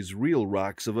found these real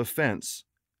rocks of offense.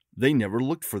 They never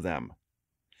looked for them.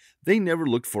 They never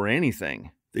looked for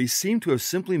anything. They seem to have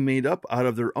simply made up out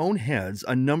of their own heads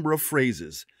a number of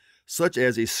phrases, such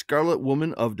as a scarlet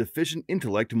woman of deficient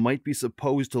intellect might be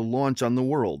supposed to launch on the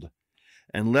world,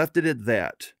 and left it at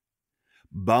that.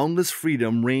 Boundless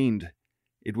freedom reigned.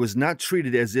 It was not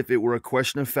treated as if it were a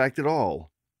question of fact at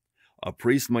all. A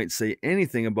priest might say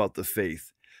anything about the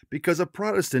faith, because a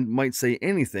Protestant might say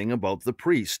anything about the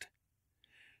priest.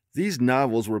 These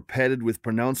novels were padded with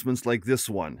pronouncements like this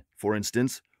one, for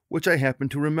instance, which I happen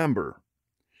to remember.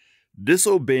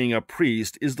 Disobeying a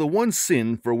priest is the one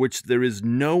sin for which there is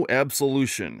no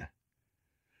absolution.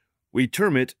 We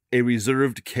term it a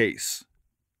reserved case.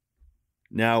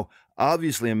 Now,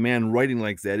 obviously a man writing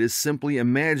like that is simply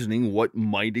imagining what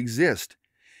might exist.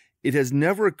 It has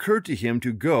never occurred to him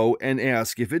to go and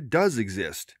ask if it does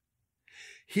exist.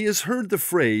 He has heard the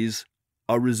phrase,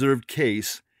 a reserved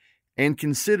case, and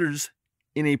considers,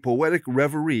 in a poetic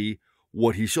reverie,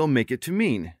 what he shall make it to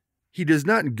mean. He does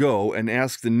not go and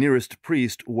ask the nearest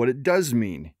priest what it does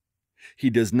mean. He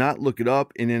does not look it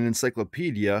up in an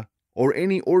encyclopedia or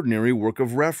any ordinary work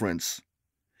of reference.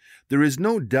 There is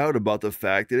no doubt about the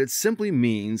fact that it simply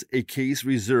means a case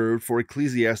reserved for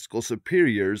ecclesiastical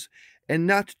superiors and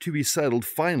not to be settled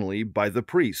finally by the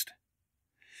priest.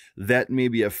 That may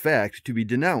be a fact to be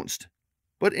denounced,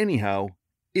 but anyhow,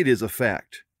 it is a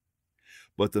fact.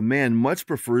 But the man much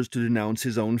prefers to denounce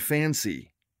his own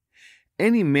fancy.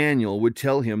 Any manual would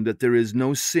tell him that there is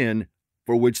no sin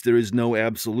for which there is no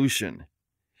absolution.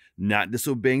 not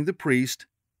disobeying the priest,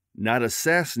 not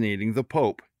assassinating the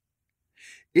Pope.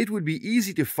 It would be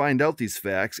easy to find out these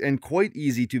facts and quite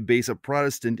easy to base a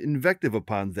Protestant invective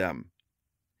upon them.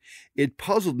 It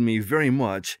puzzled me very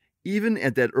much, even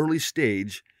at that early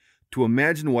stage, to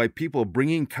imagine why people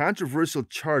bringing controversial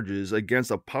charges against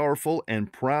a powerful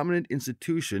and prominent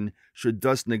institution should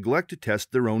thus neglect to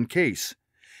test their own case,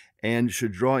 and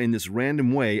should draw in this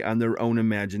random way on their own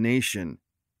imagination.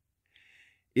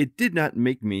 It did not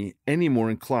make me any more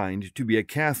inclined to be a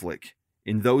Catholic.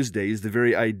 In those days, the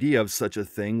very idea of such a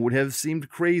thing would have seemed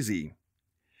crazy.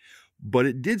 But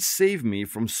it did save me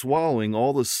from swallowing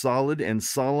all the solid and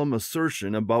solemn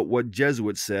assertion about what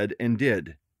Jesuits said and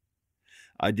did.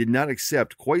 I did not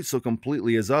accept quite so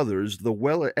completely as others the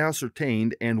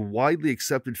well-ascertained and widely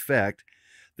accepted fact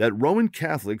that Roman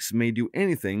Catholics may do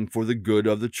anything for the good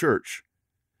of the Church,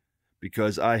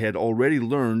 because I had already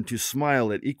learned to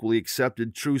smile at equally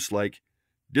accepted truths like,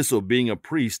 disobeying a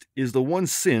priest is the one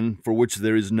sin for which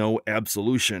there is no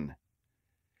absolution.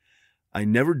 I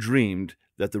never dreamed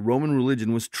that the Roman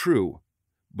religion was true,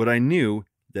 but I knew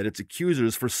that its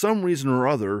accusers, for some reason or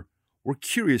other, were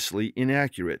curiously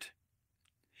inaccurate.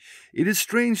 It is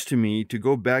strange to me to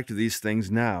go back to these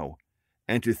things now,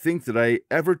 and to think that I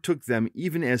ever took them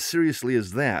even as seriously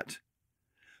as that.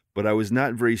 But I was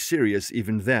not very serious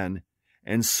even then,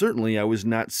 and certainly I was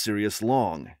not serious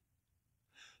long.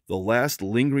 The last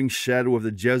lingering shadow of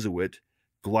the Jesuit,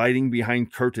 gliding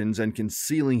behind curtains and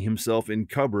concealing himself in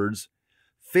cupboards,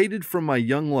 faded from my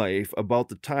young life about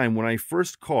the time when I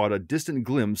first caught a distant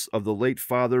glimpse of the late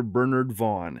Father Bernard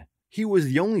Vaughan. He was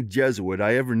the only Jesuit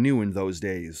I ever knew in those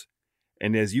days,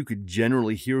 and as you could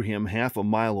generally hear him half a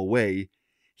mile away,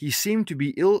 he seemed to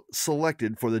be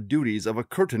ill-selected for the duties of a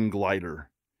curtain glider.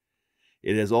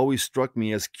 It has always struck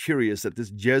me as curious that this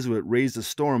Jesuit raised a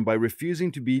storm by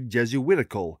refusing to be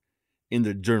Jesuitical, in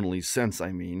the journalese sense,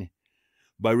 I mean,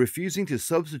 by refusing to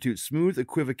substitute smooth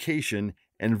equivocation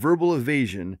and verbal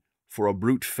evasion for a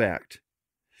brute fact.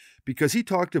 Because he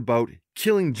talked about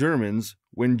killing Germans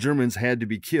when Germans had to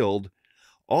be killed,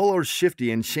 all our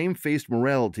shifty and shamefaced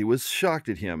morality was shocked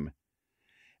at him,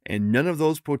 and none of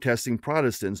those protesting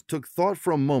Protestants took thought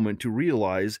for a moment to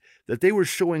realize that they were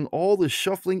showing all the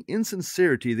shuffling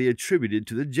insincerity they attributed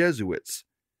to the Jesuits,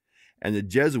 and the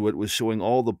Jesuit was showing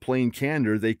all the plain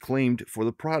candor they claimed for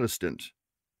the Protestant.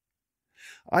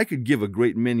 I could give a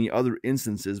great many other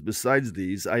instances besides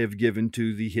these I have given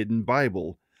to the hidden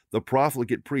Bible, the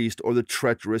profligate priest, or the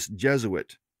treacherous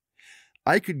Jesuit.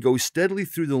 I could go steadily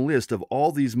through the list of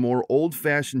all these more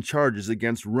old-fashioned charges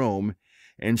against Rome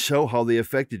and show how they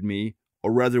affected me,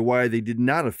 or rather why they did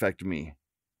not affect me.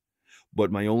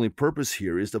 But my only purpose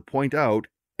here is to point out,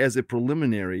 as a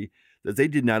preliminary, that they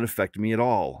did not affect me at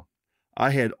all.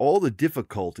 I had all the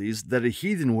difficulties that a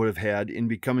heathen would have had in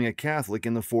becoming a Catholic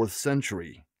in the 4th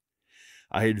century.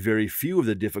 I had very few of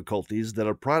the difficulties that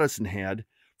a Protestant had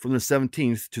from the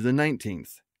 17th to the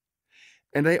 19th.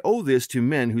 And I owe this to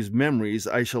men whose memories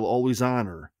I shall always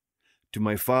honor, to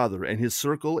my father and his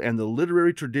circle and the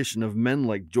literary tradition of men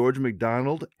like George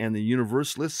MacDonald and the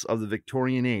Universalists of the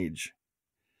Victorian age.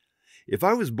 If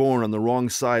I was born on the wrong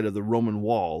side of the Roman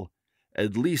wall,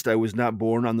 at least I was not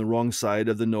born on the wrong side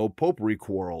of the no-popery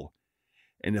quarrel,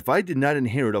 and if I did not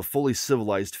inherit a fully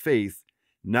civilized faith,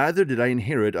 neither did I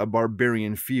inherit a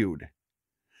barbarian feud.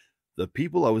 The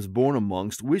people I was born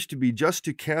amongst wished to be just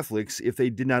to Catholics if they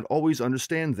did not always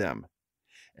understand them,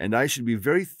 and I should be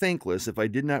very thankless if I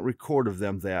did not record of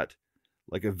them that,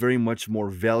 like a very much more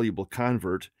valuable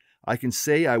convert, I can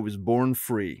say I was born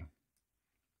free.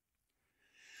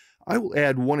 I will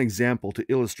add one example to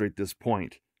illustrate this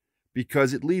point,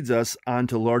 because it leads us on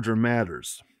to larger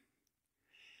matters.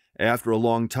 After a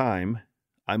long time,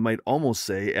 I might almost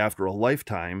say after a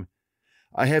lifetime,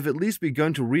 I have at least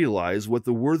begun to realize what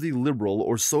the worthy liberal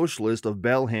or socialist of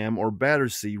Balham or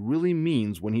Battersea really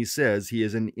means when he says he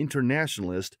is an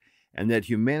internationalist and that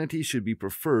humanity should be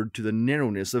preferred to the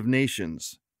narrowness of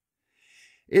nations.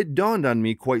 It dawned on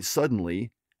me quite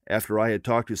suddenly, after I had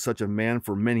talked to such a man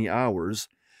for many hours,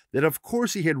 that of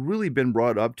course he had really been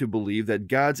brought up to believe that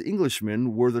God's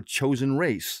Englishmen were the chosen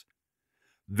race.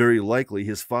 Very likely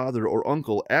his father or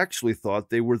uncle actually thought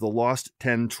they were the lost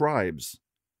 10 tribes.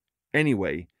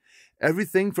 Anyway,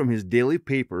 everything from his daily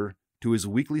paper to his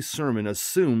weekly sermon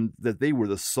assumed that they were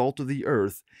the salt of the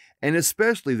earth, and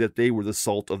especially that they were the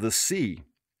salt of the sea.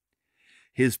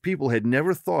 His people had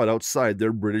never thought outside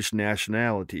their British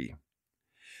nationality.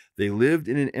 They lived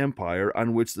in an empire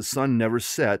on which the sun never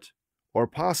set, or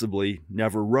possibly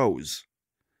never rose.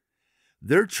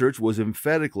 Their church was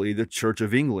emphatically the Church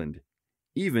of England,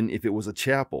 even if it was a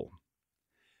chapel.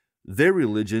 Their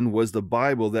religion was the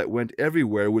Bible that went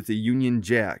everywhere with the Union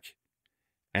Jack.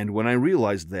 And when I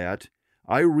realized that,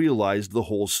 I realized the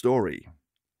whole story.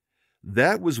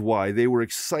 That was why they were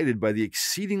excited by the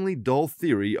exceedingly dull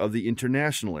theory of the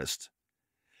Internationalist.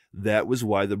 That was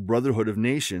why the Brotherhood of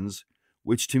Nations,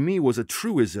 which to me was a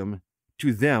truism,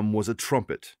 to them was a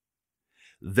trumpet.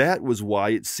 That was why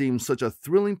it seemed such a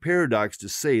thrilling paradox to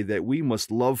say that we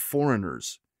must love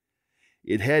foreigners.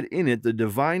 It had in it the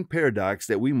divine paradox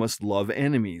that we must love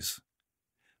enemies.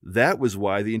 That was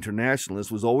why the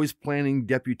Internationalist was always planning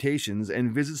deputations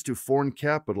and visits to foreign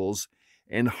capitals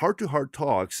and heart-to-heart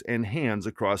talks and hands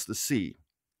across the sea.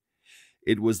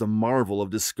 It was the marvel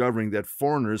of discovering that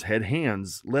foreigners had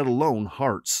hands, let alone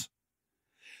hearts.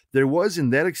 There was in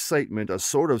that excitement a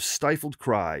sort of stifled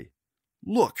cry.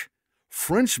 Look,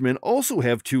 Frenchmen also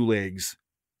have 2 legs.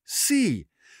 See,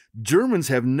 Germans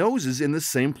have noses in the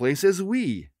same place as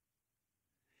we.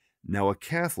 Now a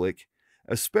Catholic,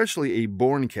 especially a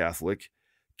born Catholic,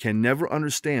 can never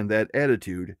understand that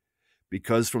attitude,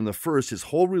 because from the first his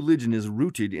whole religion is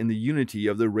rooted in the unity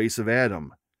of the race of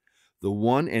Adam, the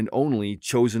one and only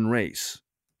chosen race.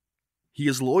 He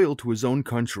is loyal to his own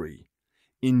country.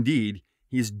 Indeed,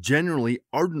 he is generally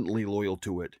ardently loyal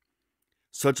to it,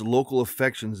 such local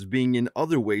affections being in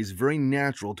other ways very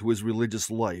natural to his religious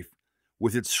life,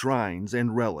 with its shrines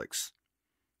and relics.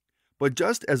 But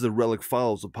just as the relic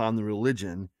follows upon the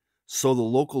religion, so the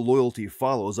local loyalty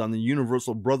follows on the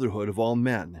universal brotherhood of all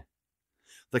men.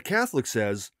 The Catholic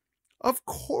says, of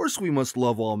course we must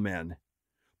love all men.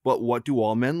 But what do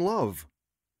all men love?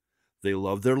 They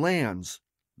love their lands,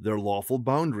 their lawful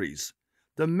boundaries,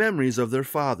 the memories of their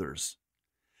fathers.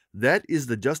 That is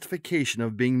the justification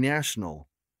of being national,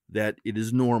 that it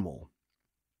is normal.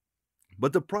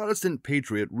 But the Protestant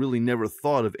patriot really never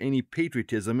thought of any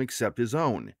patriotism except his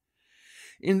own.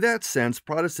 In that sense,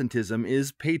 Protestantism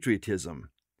is patriotism.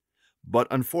 But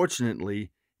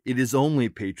unfortunately, it is only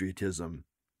patriotism.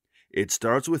 It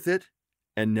starts with it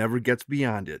and never gets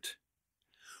beyond it.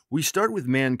 We start with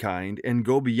mankind and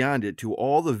go beyond it to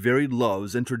all the varied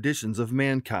loves and traditions of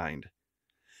mankind.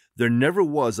 There never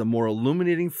was a more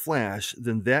illuminating flash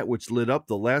than that which lit up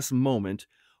the last moment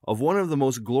of one of the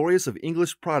most glorious of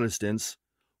English Protestants,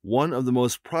 one of the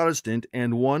most Protestant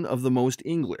and one of the most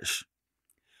English.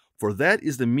 For that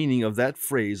is the meaning of that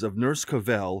phrase of Nurse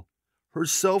Cavell,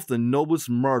 herself the noblest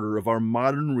martyr of our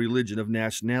modern religion of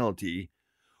nationality,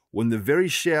 when the very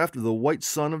shaft of the white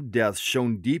sun of death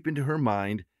shone deep into her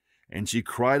mind, and she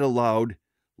cried aloud,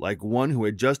 like one who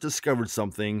had just discovered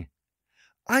something,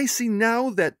 I see now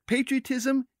that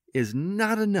patriotism is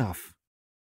not enough.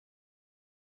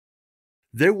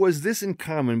 There was this in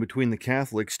common between the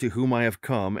Catholics to whom I have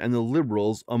come and the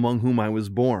liberals among whom I was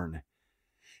born.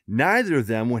 Neither of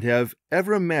them would have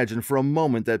ever imagined for a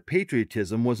moment that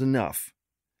patriotism was enough.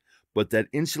 But that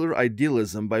insular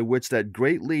idealism by which that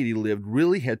great lady lived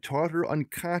really had taught her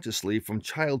unconsciously from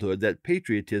childhood that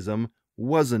patriotism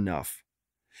was enough.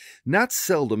 Not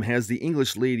seldom has the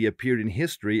English lady appeared in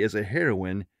history as a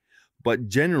heroine, but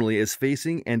generally as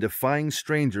facing and defying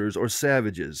strangers or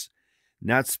savages,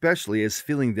 not specially as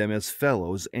feeling them as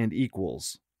fellows and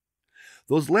equals.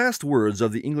 Those last words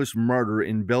of the English martyr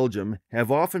in Belgium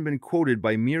have often been quoted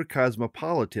by mere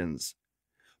cosmopolitans,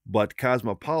 but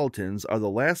cosmopolitans are the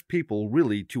last people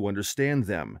really to understand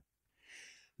them.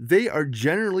 They are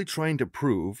generally trying to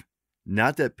prove,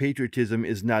 not that patriotism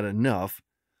is not enough,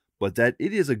 but that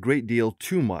it is a great deal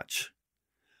too much.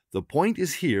 The point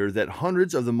is here that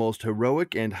hundreds of the most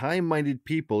heroic and high-minded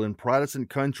people in Protestant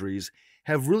countries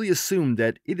have really assumed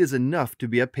that it is enough to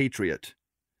be a patriot.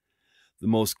 The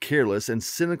most careless and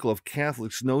cynical of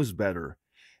Catholics knows better,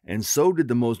 and so did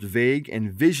the most vague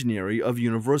and visionary of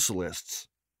Universalists.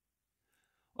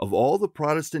 Of all the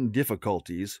Protestant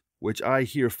difficulties, which I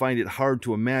here find it hard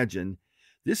to imagine,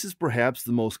 this is perhaps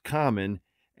the most common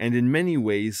and in many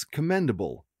ways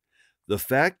commendable. The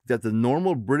fact that the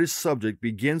normal British subject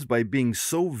begins by being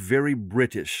so very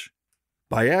British.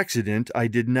 By accident, I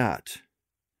did not.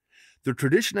 The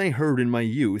tradition I heard in my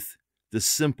youth, the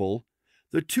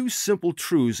two simple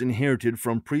truths inherited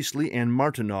from Priestley and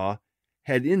Martineau,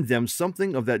 had in them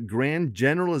something of that grand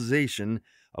generalization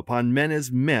upon men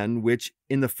as men which,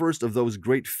 in the first of those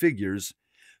great figures,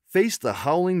 faced the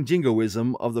howling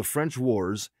jingoism of the French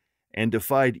wars and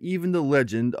defied even the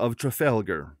legend of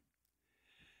Trafalgar.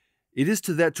 It is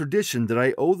to that tradition that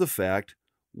I owe the fact,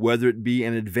 whether it be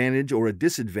an advantage or a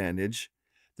disadvantage,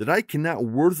 that I cannot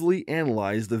worthily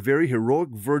analyze the very heroic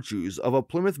virtues of a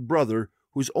Plymouth brother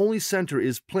whose only center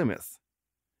is Plymouth.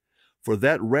 For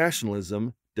that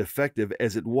rationalism, defective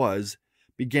as it was,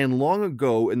 began long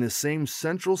ago in the same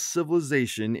central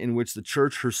civilization in which the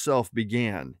Church herself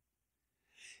began.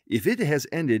 If it has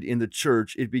ended in the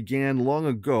Church, it began long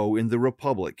ago in the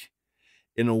Republic,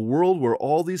 in a world where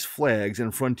all these flags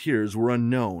and frontiers were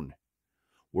unknown,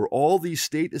 where all these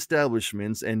state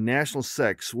establishments and national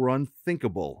sects were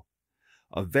unthinkable,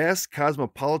 a vast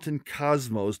cosmopolitan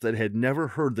cosmos that had never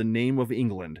heard the name of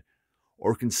England,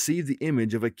 or conceived the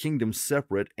image of a kingdom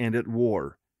separate and at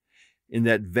war, in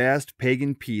that vast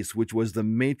pagan peace which was the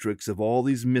matrix of all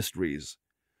these mysteries,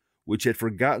 which had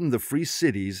forgotten the free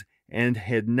cities and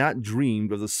had not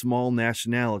dreamed of the small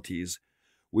nationalities,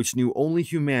 which knew only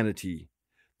humanity,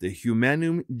 the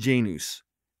humanum genus,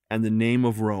 and the name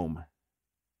of Rome.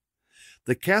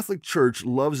 The Catholic Church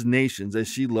loves nations as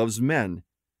she loves men,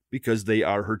 because they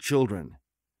are her children.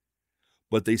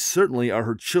 But they certainly are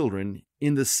her children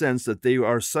in the sense that they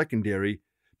are secondary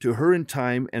to her in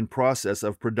time and process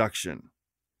of production.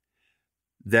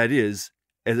 That is,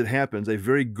 as it happens, a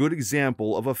very good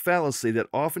example of a fallacy that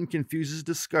often confuses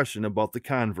discussion about the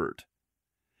convert.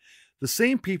 The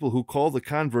same people who call the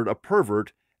convert a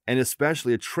pervert, and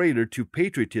especially a traitor to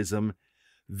patriotism,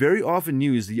 very often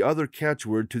use the other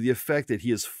catchword to the effect that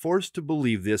he is forced to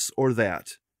believe this or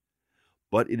that.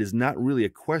 But it is not really a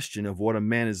question of what a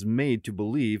man is made to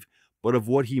believe, but of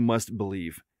what he must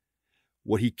believe,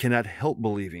 what he cannot help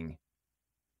believing.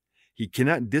 He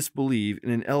cannot disbelieve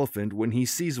in an elephant when he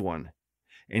sees one,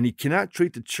 and he cannot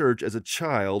treat the Church as a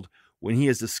child when he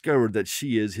has discovered that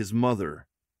she is his mother.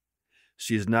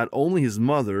 She is not only his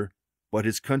mother, but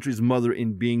his country's mother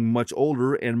in being much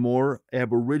older and more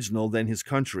aboriginal than his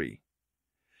country.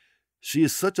 She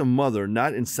is such a mother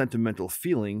not in sentimental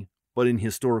feeling, but in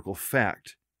historical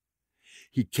fact.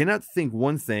 He cannot think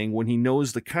one thing when he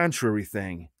knows the contrary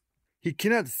thing. He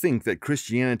cannot think that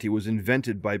Christianity was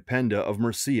invented by Penda of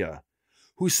Mercia,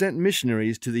 who sent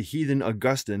missionaries to the heathen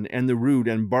Augustine and the rude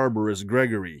and barbarous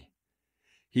Gregory.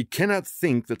 He cannot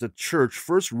think that the Church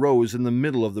first rose in the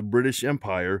middle of the British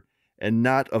Empire and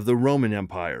not of the Roman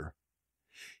Empire.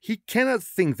 He cannot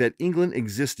think that England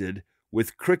existed,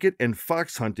 with cricket and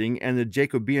fox hunting and the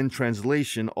Jacobean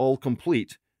translation all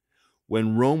complete,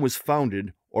 when Rome was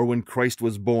founded or when Christ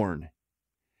was born.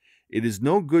 It is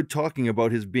no good talking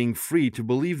about his being free to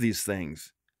believe these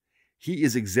things. He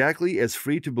is exactly as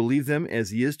free to believe them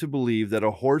as he is to believe that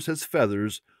a horse has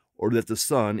feathers or that the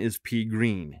sun is pea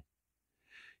green.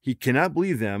 He cannot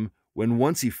believe them when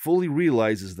once he fully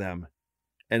realizes them,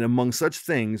 and among such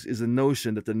things is the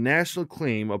notion that the national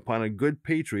claim upon a good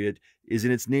patriot is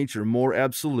in its nature more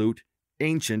absolute,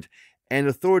 ancient, and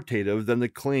authoritative than the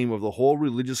claim of the whole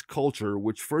religious culture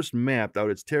which first mapped out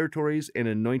its territories and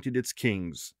anointed its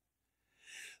kings.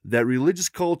 That religious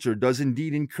culture does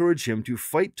indeed encourage him to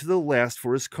fight to the last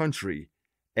for his country,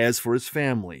 as for his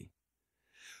family.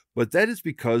 But that is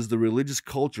because the religious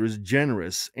culture is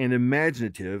generous and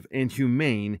imaginative and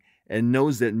humane and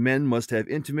knows that men must have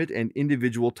intimate and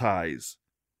individual ties.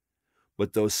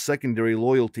 But those secondary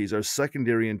loyalties are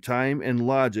secondary in time and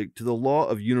logic to the law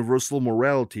of universal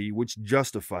morality which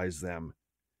justifies them.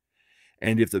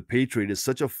 And if the patriot is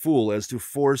such a fool as to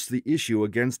force the issue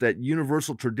against that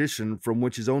universal tradition from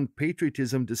which his own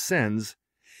patriotism descends,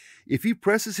 if he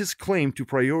presses his claim to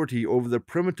priority over the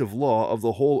primitive law of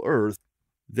the whole earth,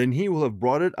 then he will have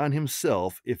brought it on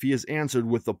himself if he is answered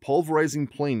with the pulverizing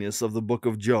plainness of the book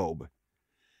of Job.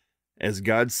 As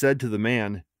God said to the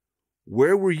man,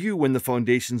 "Where were you when the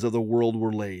foundations of the world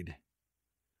were laid?"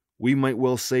 We might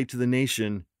well say to the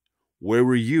nation, "Where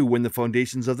were you when the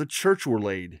foundations of the church were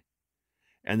laid?"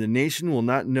 And the nation will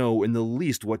not know in the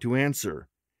least what to answer,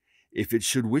 if it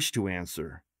should wish to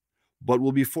answer, but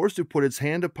will be forced to put its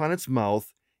hand upon its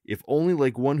mouth, if only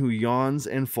like one who yawns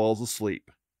and falls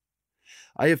asleep.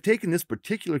 I have taken this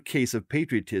particular case of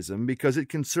patriotism because it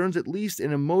concerns at least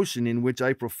an emotion in which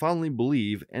I profoundly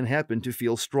believe and happen to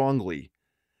feel strongly.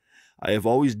 I have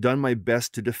always done my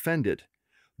best to defend it,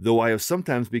 though I have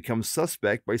sometimes become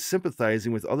suspect by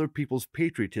sympathizing with other people's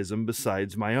patriotism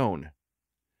besides my own.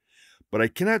 But I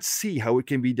cannot see how it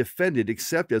can be defended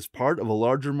except as part of a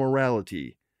larger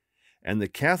morality, and the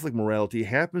Catholic morality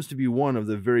happens to be one of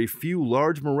the very few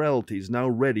large moralities now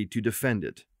ready to defend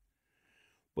it.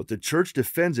 But the Church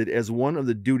defends it as one of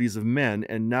the duties of men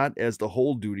and not as the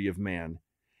whole duty of man,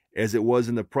 as it was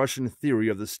in the Prussian theory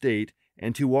of the state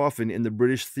and too often in the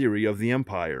British theory of the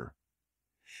empire.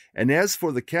 And as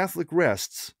for the Catholic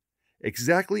rests,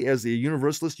 exactly as the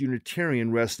Universalist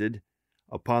Unitarian rested,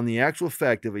 upon the actual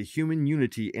fact of a human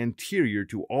unity anterior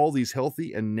to all these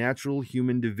healthy and natural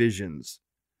human divisions.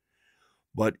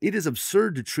 But it is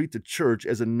absurd to treat the Church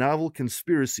as a novel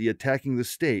conspiracy attacking the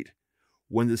state,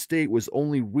 when the state was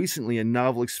only recently a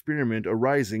novel experiment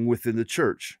arising within the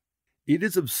Church. It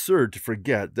is absurd to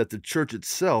forget that the Church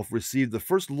itself received the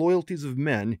first loyalties of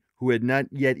men who had not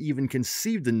yet even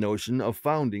conceived the notion of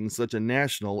founding such a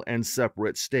national and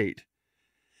separate state.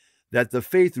 That the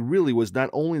faith really was not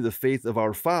only the faith of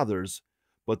our fathers,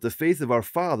 but the faith of our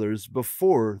fathers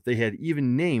before they had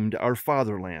even named our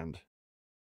fatherland.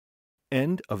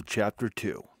 End of chapter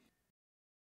 2.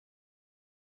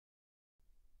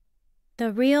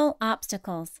 The real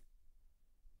obstacles.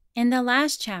 In the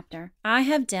last chapter, I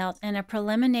have dealt in a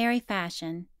preliminary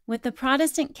fashion with the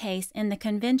Protestant case in the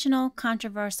conventional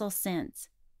controversial sense.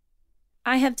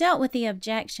 I have dealt with the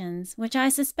objections which I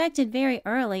suspected very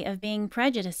early of being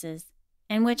prejudices,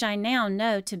 and which I now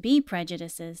know to be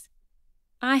prejudices.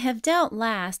 I have dealt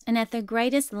last and at the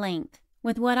greatest length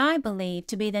with what I believe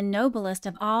to be the noblest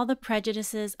of all the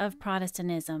prejudices of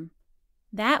Protestantism,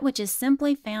 that which is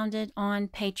simply founded on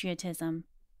patriotism.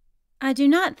 I do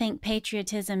not think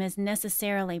patriotism is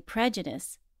necessarily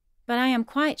prejudice, but I am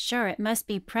quite sure it must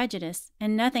be prejudice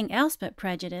and nothing else but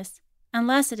prejudice,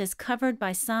 unless it is covered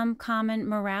by some common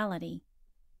morality.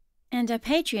 And a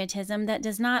patriotism that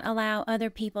does not allow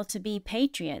other people to be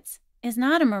patriots is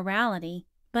not a morality,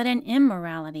 but an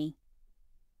immorality.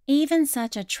 Even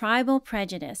such a tribal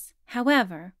prejudice,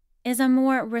 however, is a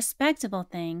more respectable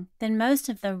thing than most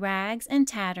of the rags and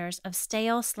tatters of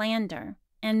stale slander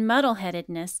and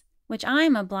muddle-headedness which I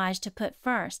am obliged to put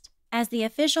first as the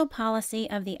official policy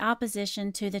of the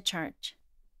opposition to the Church.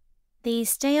 These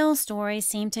stale stories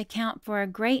seem to count for a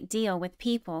great deal with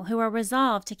people who are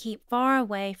resolved to keep far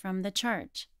away from the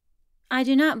Church. I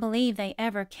do not believe they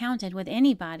ever counted with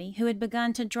anybody who had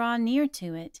begun to draw near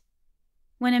to it.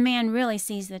 When a man really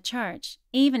sees the Church,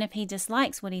 even if he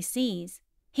dislikes what he sees,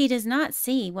 he does not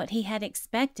see what he had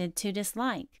expected to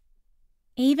dislike.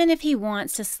 Even if he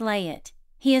wants to slay it,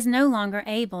 he is no longer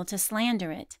able to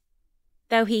slander it.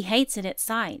 Though he hates it at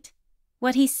sight,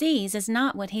 what he sees is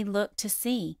not what he looked to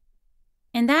see.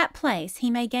 In that place he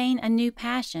may gain a new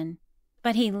passion,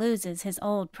 but he loses his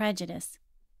old prejudice.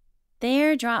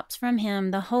 There drops from him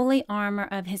the holy armor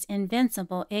of his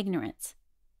invincible ignorance.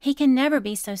 He can never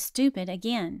be so stupid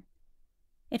again.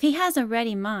 If he has a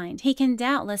ready mind, he can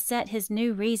doubtless set his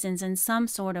new reasons in some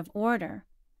sort of order,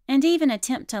 and even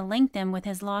attempt to link them with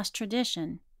his lost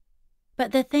tradition.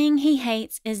 But the thing he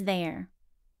hates is there,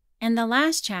 and the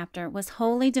last chapter was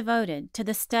wholly devoted to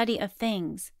the study of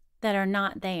things that are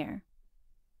not there.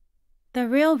 The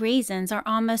real reasons are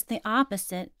almost the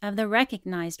opposite of the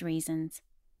recognized reasons.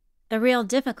 The real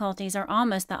difficulties are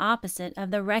almost the opposite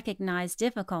of the recognized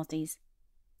difficulties.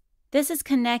 This is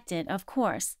connected, of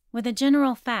course, with a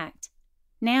general fact,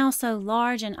 now so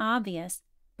large and obvious,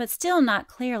 but still not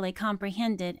clearly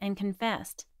comprehended and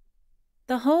confessed.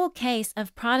 The whole case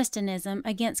of Protestantism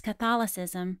against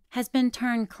Catholicism has been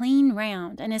turned clean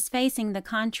round and is facing the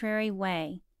contrary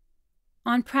way.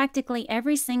 On practically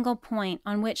every single point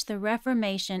on which the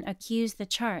Reformation accused the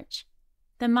Church,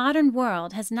 the modern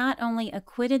world has not only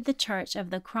acquitted the Church of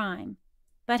the crime,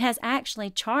 but has actually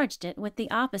charged it with the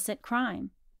opposite crime.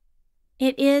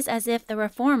 It is as if the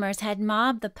Reformers had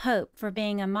mobbed the Pope for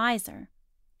being a miser,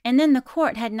 and then the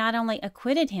court had not only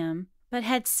acquitted him, but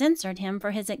had censured him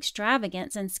for his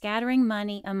extravagance in scattering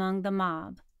money among the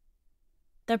mob.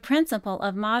 The principle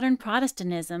of modern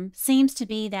Protestantism seems to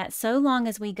be that so long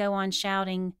as we go on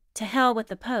shouting, "To hell with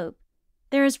the Pope,"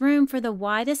 there is room for the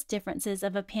widest differences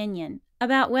of opinion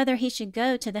about whether he should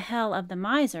go to the hell of the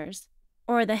misers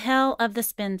or the hell of the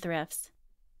spendthrifts.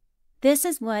 This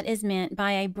is what is meant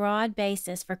by a broad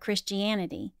basis for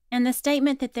Christianity, and the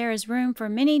statement that there is room for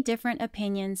many different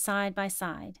opinions side by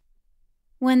side.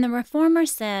 When the Reformer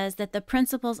says that the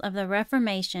principles of the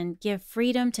Reformation give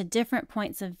freedom to different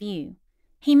points of view,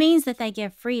 he means that they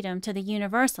give freedom to the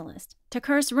Universalist to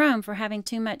curse Rome for having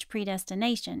too much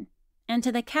predestination, and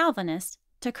to the Calvinist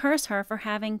to curse her for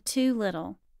having too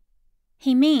little.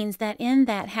 He means that in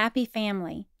that happy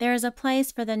family there is a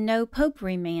place for the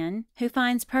no-popery man who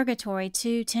finds purgatory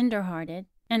too tender-hearted,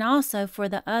 and also for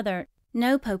the other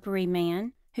no-popery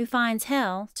man who finds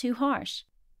hell too harsh.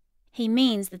 He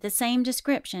means that the same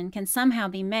description can somehow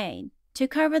be made to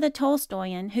cover the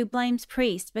Tolstoyan who blames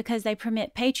priests because they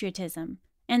permit patriotism,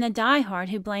 and the diehard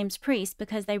who blames priests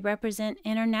because they represent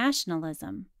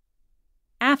internationalism.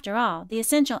 After all, the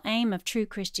essential aim of true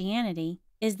Christianity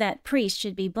is that priests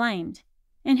should be blamed.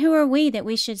 And who are we that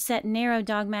we should set narrow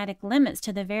dogmatic limits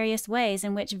to the various ways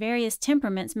in which various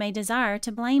temperaments may desire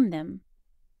to blame them?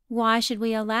 Why should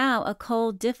we allow a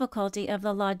cold difficulty of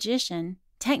the logician,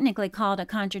 technically called a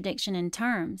contradiction in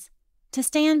terms, to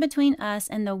stand between us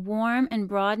and the warm and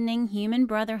broadening human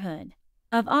brotherhood?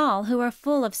 of all who are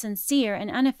full of sincere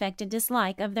and unaffected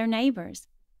dislike of their neighbors.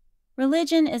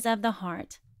 Religion is of the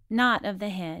heart, not of the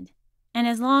head, and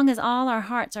as long as all our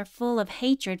hearts are full of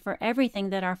hatred for everything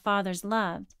that our fathers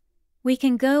loved, we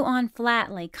can go on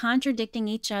flatly contradicting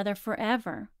each other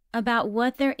forever about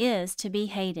what there is to be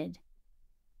hated.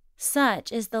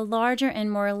 Such is the larger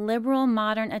and more liberal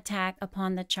modern attack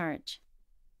upon the Church.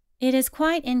 It is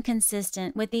quite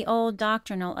inconsistent with the old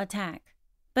doctrinal attack,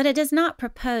 but it does not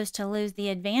propose to lose the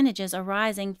advantages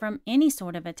arising from any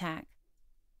sort of attack.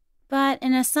 But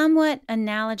in a somewhat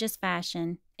analogous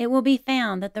fashion, it will be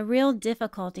found that the real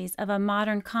difficulties of a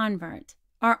modern convert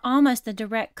are almost the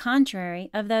direct contrary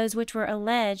of those which were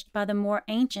alleged by the more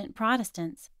ancient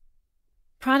Protestants.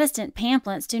 Protestant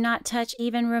pamphlets do not touch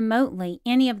even remotely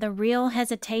any of the real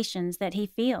hesitations that he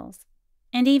feels,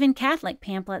 and even Catholic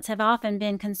pamphlets have often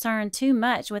been concerned too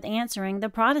much with answering the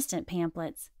Protestant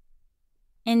pamphlets.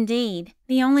 Indeed,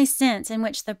 the only sense in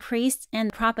which the priests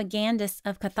and propagandists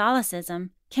of Catholicism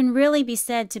can really be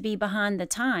said to be behind the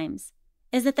times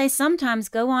is that they sometimes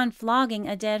go on flogging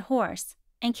a dead horse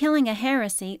and killing a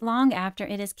heresy long after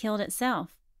it has killed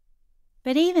itself.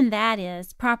 But even that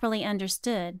is, properly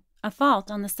understood, a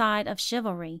fault on the side of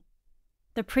chivalry.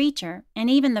 The preacher, and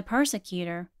even the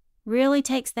persecutor, really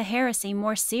takes the heresy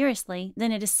more seriously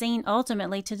than it is seen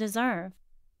ultimately to deserve.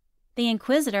 The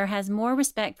inquisitor has more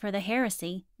respect for the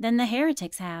heresy than the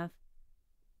heretics have.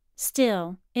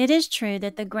 Still, it is true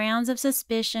that the grounds of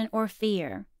suspicion or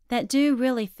fear that do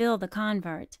really fill the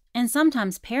convert, and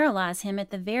sometimes paralyze him at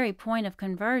the very point of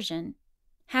conversion,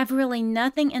 have really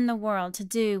nothing in the world to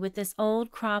do with this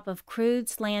old crop of crude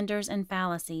slanders and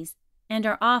fallacies, and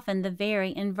are often the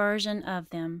very inversion of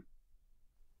them.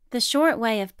 The short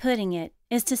way of putting it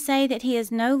is to say that he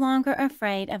is no longer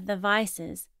afraid of the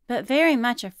vices, but very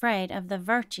much afraid of the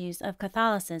virtues of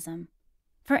Catholicism.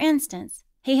 For instance,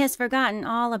 he has forgotten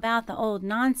all about the old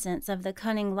nonsense of the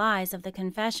cunning lies of the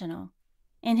confessional,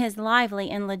 in his lively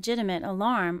and legitimate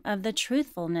alarm of the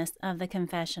truthfulness of the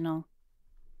confessional.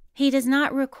 He does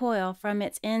not recoil from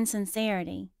its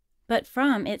insincerity, but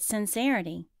from its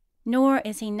sincerity, nor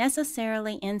is he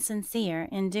necessarily insincere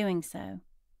in doing so.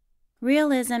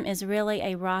 Realism is really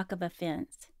a rock of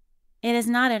offense. It is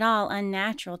not at all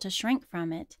unnatural to shrink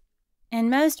from it, and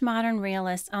most modern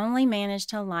realists only manage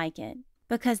to like it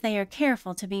because they are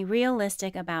careful to be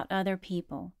realistic about other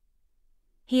people.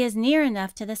 He is near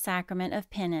enough to the sacrament of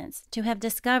penance to have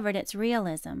discovered its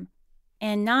realism,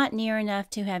 and not near enough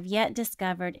to have yet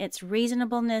discovered its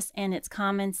reasonableness and its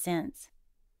common sense.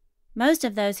 Most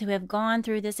of those who have gone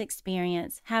through this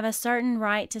experience have a certain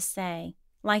right to say,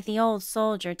 like the old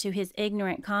soldier to his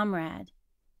ignorant comrade,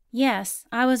 "Yes,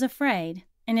 I was afraid,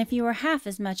 and if you were half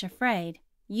as much afraid,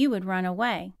 you would run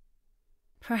away."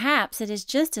 Perhaps it is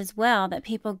just as well that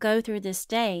people go through this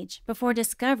stage before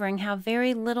discovering how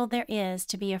very little there is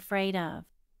to be afraid of.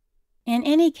 In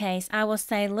any case, I will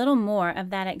say little more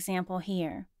of that example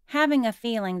here, having a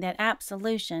feeling that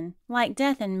absolution, like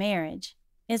death in marriage,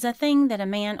 is a thing that a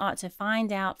man ought to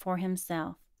find out for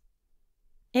himself.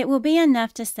 It will be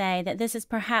enough to say that this is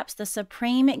perhaps the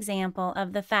supreme example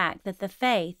of the fact that the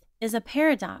faith is a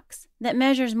paradox that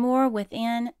measures more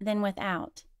within than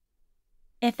without.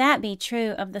 If that be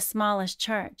true of the smallest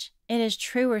church, it is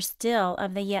truer still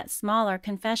of the yet smaller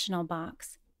confessional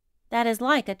box, that is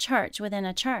like a church within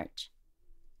a church.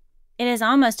 It is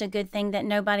almost a good thing that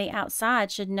nobody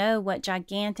outside should know what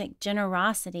gigantic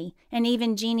generosity and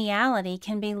even geniality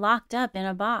can be locked up in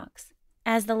a box,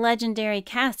 as the legendary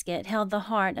casket held the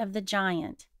heart of the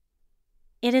giant.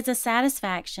 It is a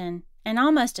satisfaction, and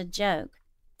almost a joke,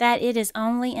 that it is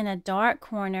only in a dark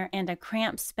corner and a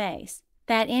cramped space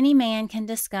that any man can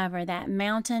discover that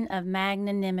mountain of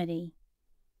magnanimity.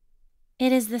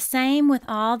 It is the same with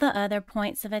all the other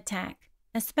points of attack,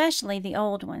 especially the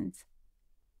old ones.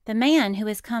 The man who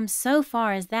has come so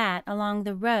far as that along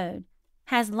the road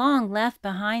has long left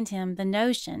behind him the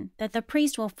notion that the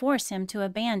priest will force him to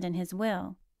abandon his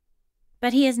will.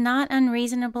 But he is not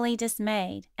unreasonably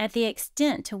dismayed at the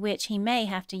extent to which he may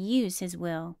have to use his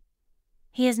will.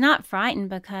 He is not frightened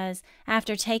because,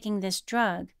 after taking this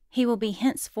drug, he will be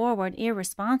henceforward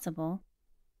irresponsible.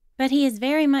 But he is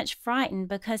very much frightened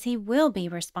because he will be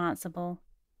responsible.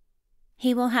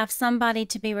 He will have somebody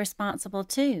to be responsible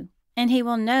to, and he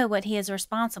will know what he is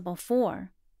responsible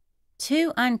for.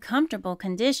 Two uncomfortable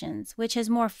conditions which his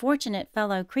more fortunate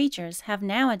fellow creatures have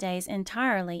nowadays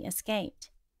entirely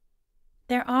escaped.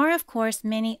 There are, of course,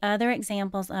 many other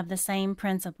examples of the same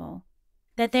principle,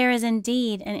 that there is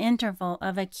indeed an interval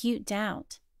of acute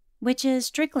doubt, which is,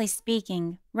 strictly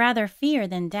speaking, rather fear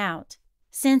than doubt,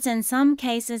 since in some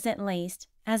cases at least,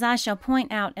 as I shall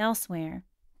point out elsewhere,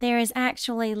 there is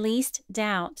actually least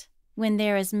doubt when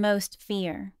there is most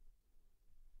fear.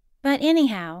 But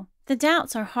anyhow, the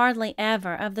doubts are hardly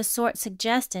ever of the sort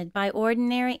suggested by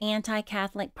ordinary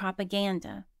anti-Catholic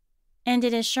propaganda, and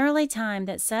it is surely time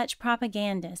that such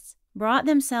propagandists brought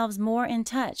themselves more in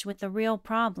touch with the real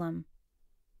problem.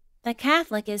 The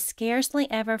Catholic is scarcely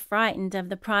ever frightened of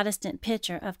the Protestant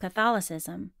picture of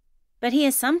Catholicism, but he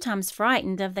is sometimes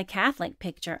frightened of the Catholic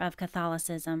picture of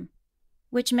Catholicism,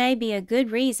 which may be a good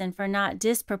reason for not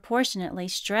disproportionately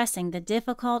stressing the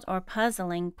difficult or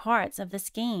puzzling parts of the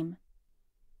scheme.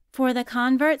 For the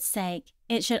convert's sake,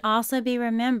 it should also be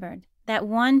remembered that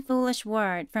one foolish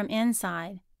word from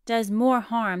inside does more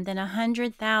harm than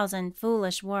 100,000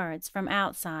 foolish words from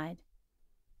outside.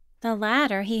 The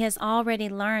latter he has already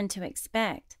learned to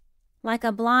expect, like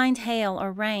a blind hail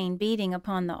or rain beating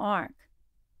upon the ark.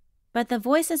 But the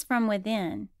voices from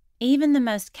within, even the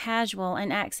most casual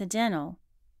and accidental,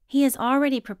 he is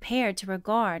already prepared to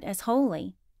regard as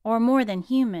holy or more than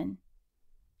human.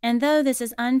 And though this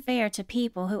is unfair to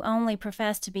people who only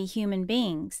profess to be human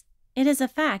beings, it is a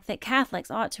fact that Catholics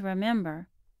ought to remember.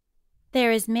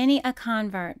 There is many a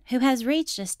convert who has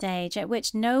reached a stage at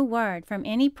which no word from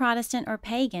any Protestant or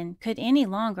pagan could any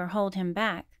longer hold him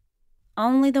back.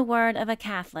 Only the word of a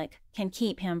Catholic can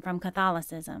keep him from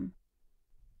Catholicism.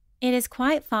 It is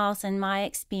quite false in my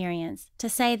experience to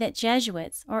say that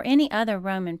Jesuits or any other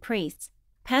Roman priests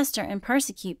pester and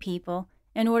persecute people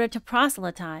in order to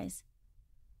proselytize.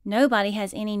 Nobody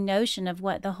has any notion of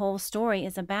what the whole story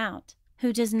is about,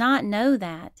 who does not know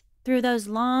that, through those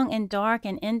long and dark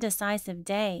and indecisive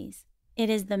days, it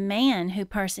is the man who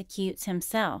persecutes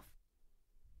himself.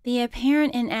 The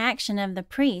apparent inaction of the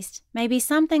priest may be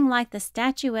something like the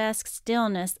statuesque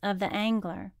stillness of the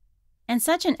angler, and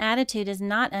such an attitude is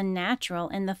not unnatural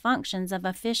in the functions of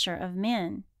a fisher of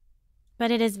men. But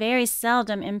it is very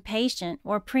seldom impatient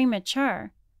or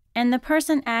premature, and the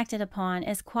person acted upon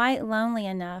is quite lonely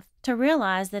enough to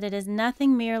realize that it is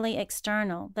nothing merely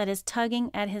external that is tugging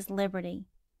at his liberty.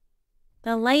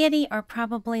 The laity are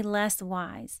probably less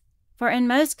wise, for in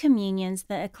most communions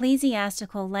the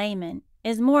ecclesiastical layman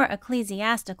is more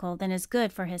ecclesiastical than is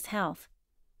good for his health,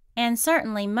 and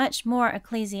certainly much more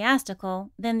ecclesiastical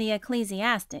than the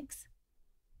ecclesiastics.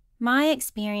 My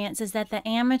experience is that the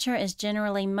amateur is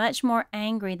generally much more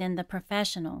angry than the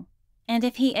professional, and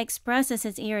if he expresses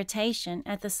his irritation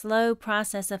at the slow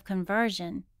process of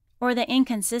conversion or the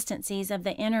inconsistencies of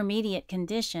the intermediate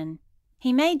condition,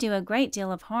 he may do a great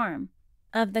deal of harm,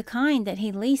 of the kind that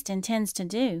he least intends to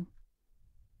do.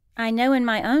 I know in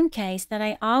my own case that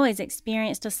I always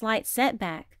experienced a slight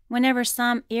setback whenever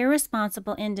some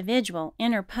irresponsible individual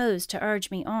interposed to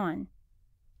urge me on.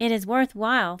 It is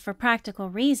worthwhile, for practical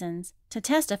reasons, to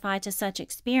testify to such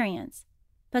experience,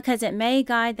 because it may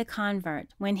guide the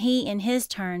convert when he in his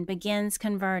turn begins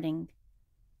converting.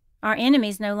 Our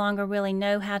enemies no longer really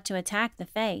know how to attack the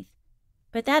faith,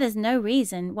 but that is no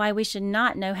reason why we should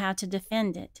not know how to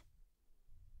defend it.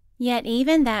 Yet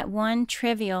even that one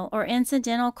trivial or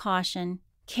incidental caution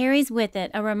carries with it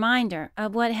a reminder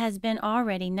of what has been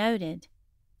already noted.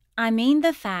 I mean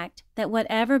the fact that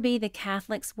whatever be the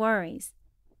Catholic's worries,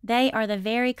 they are the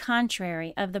very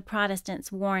contrary of the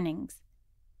Protestant's warnings.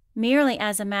 Merely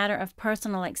as a matter of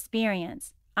personal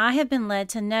experience, I have been led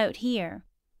to note here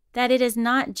that it is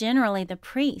not generally the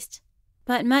priest,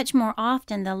 but much more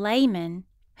often the layman,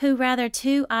 who rather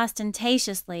too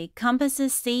ostentatiously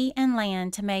compasses sea and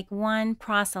land to make one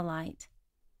proselyte.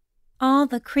 All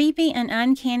the creepy and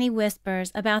uncanny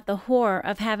whispers about the horror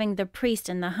of having the priest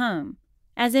in the home,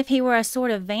 as if he were a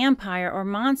sort of vampire or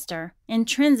monster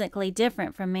intrinsically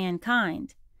different from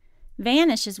mankind,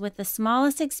 vanishes with the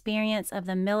smallest experience of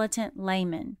the militant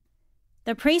layman.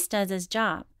 The priest does his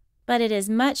job, but it is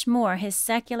much more his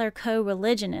secular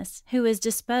co-religionist who is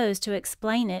disposed to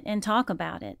explain it and talk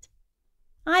about it.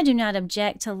 I do not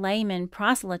object to laymen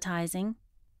proselytizing,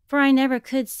 for I never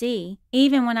could see,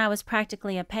 even when I was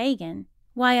practically a pagan,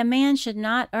 why a man should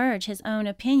not urge his own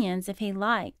opinions if he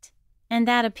liked, and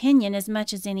that opinion as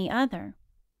much as any other.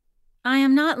 I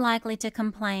am not likely to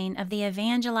complain of the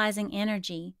evangelizing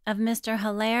energy of Mr.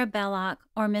 Hilaire Belloc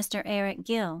or Mr. Eric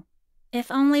Gill, if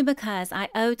only because I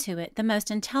owe to it the most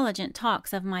intelligent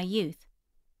talks of my youth.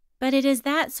 But it is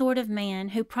that sort of man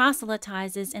who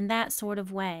proselytizes in that sort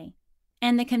of way,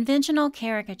 and the conventional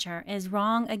caricature is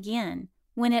wrong again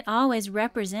when it always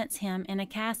represents him in a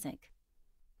cassock.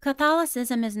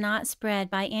 Catholicism is not spread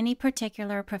by any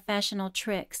particular professional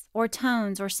tricks or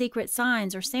tones or secret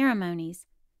signs or ceremonies.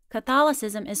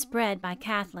 Catholicism is spread by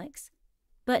Catholics,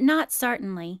 but not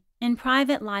certainly, in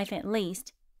private life at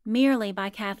least, merely by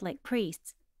Catholic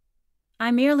priests. I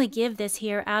merely give this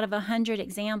here out of 100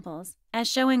 examples, as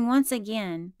showing once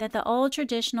again that the old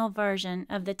traditional version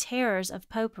of the terrors of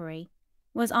popery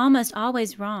was almost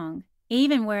always wrong,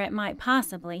 even where it might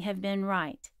possibly have been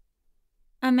right.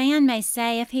 A man may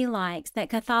say, if he likes,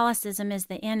 that Catholicism is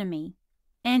the enemy,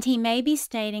 and he may be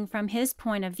stating from his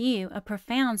point of view a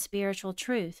profound spiritual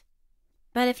truth.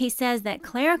 But if he says that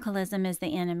clericalism is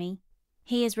the enemy,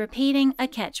 he is repeating a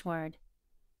catchword.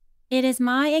 It is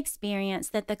my experience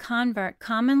that the convert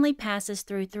commonly passes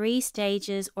through 3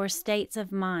 stages or states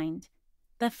of mind.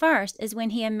 The first is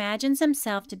when he imagines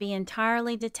himself to be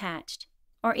entirely detached,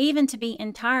 or even to be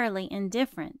entirely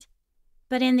indifferent,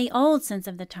 but in the old sense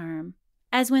of the term,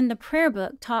 as when the prayer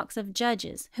book talks of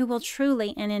judges who will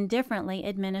truly and indifferently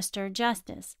administer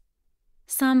justice.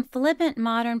 Some flippant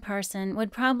modern person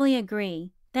would probably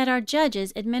agree that our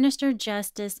judges administer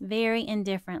justice very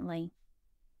indifferently.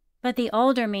 But the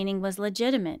older meaning was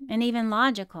legitimate and even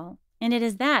logical, and it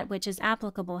is that which is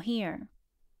applicable here.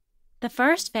 The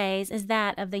first phase is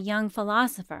that of the young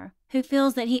philosopher who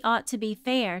feels that he ought to be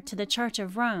fair to the Church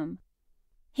of Rome.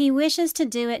 He wishes to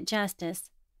do it justice,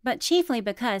 but chiefly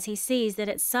because he sees that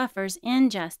it suffers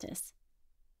injustice.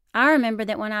 I remember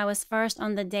that when I was first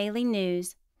on the Daily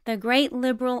News, the great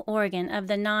liberal organ of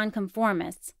the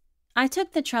nonconformists, I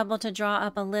took the trouble to draw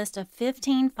up a list of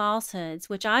 15 falsehoods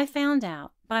which I found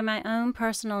out by my own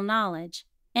personal knowledge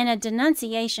in a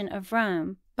denunciation of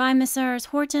Rome by Messrs.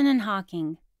 Horton and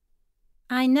Hocking.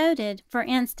 I noted, for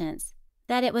instance,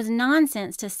 that it was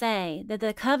nonsense to say that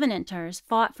the Covenanters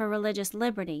fought for religious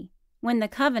liberty when the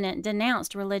Covenant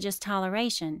denounced religious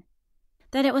toleration,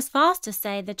 that it was false to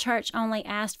say the Church only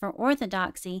asked for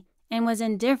orthodoxy and was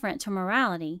indifferent to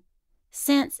morality,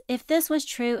 since if this was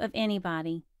true of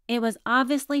anybody, it was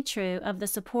obviously true of the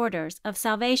supporters of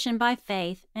salvation by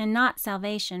faith and not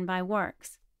salvation by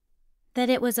works. That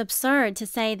it was absurd to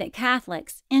say that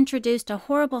Catholics introduced a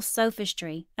horrible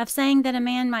sophistry of saying that a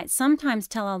man might sometimes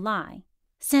tell a lie,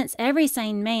 since every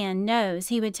sane man knows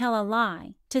he would tell a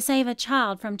lie to save a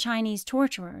child from Chinese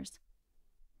torturers.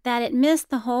 That it missed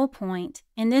the whole point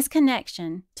in this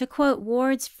connection to quote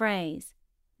Ward's phrase,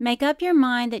 "Make up your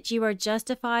mind that you are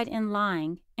justified in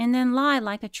lying, and then lie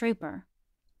like a trooper."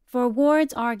 For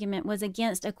Ward's argument was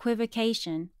against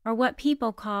equivocation, or what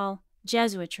people call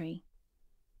Jesuitry.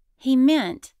 He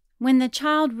meant, when the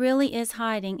child really is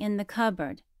hiding in the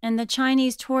cupboard and the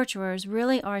Chinese torturers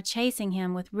really are chasing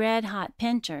him with red-hot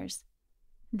pincers,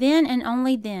 then and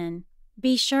only then,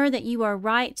 be sure that you are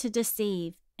right to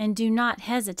deceive and do not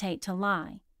hesitate to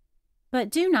lie.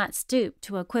 But do not stoop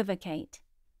to equivocate.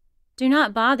 Do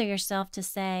not bother yourself to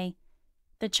say,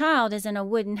 "The child is in a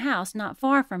wooden house not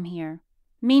far from here,"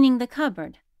 meaning the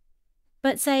cupboard.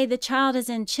 But say the child is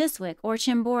in Chiswick or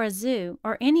Chimbora Zoo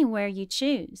or anywhere you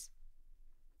choose.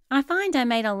 I find I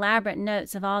made elaborate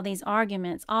notes of all these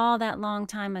arguments all that long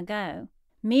time ago,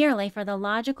 merely for the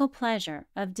logical pleasure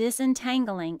of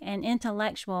disentangling an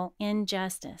intellectual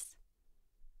injustice.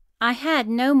 I had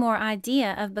no more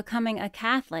idea of becoming a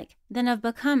Catholic than of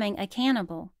becoming a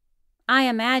cannibal. I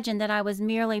imagined that I was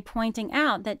merely pointing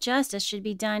out that justice should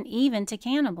be done even to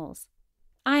cannibals.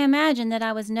 I imagined that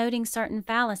I was noting certain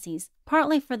fallacies,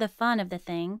 partly for the fun of the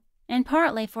thing, and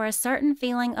partly for a certain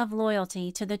feeling of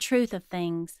loyalty to the truth of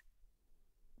things.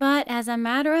 But as a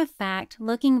matter of fact,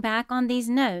 looking back on these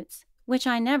notes, which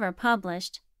I never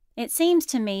published, it seems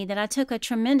to me that I took a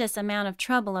tremendous amount of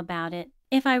trouble about it,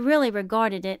 if I really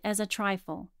regarded it as a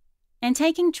trifle. And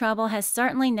taking trouble has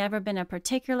certainly never been a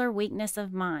particular weakness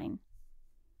of mine.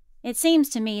 It seems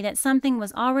to me that something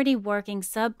was already working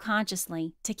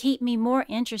subconsciously to keep me more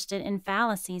interested in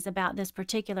fallacies about this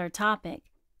particular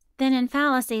topic than in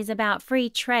fallacies about free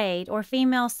trade or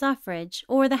female suffrage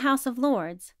or the House of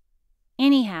Lords.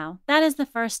 Anyhow, that is the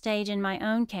first stage in my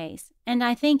own case, and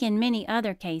I think in many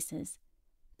other cases.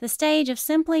 The stage of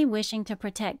simply wishing to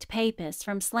protect papists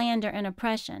from slander and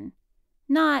oppression,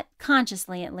 not,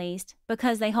 consciously at least,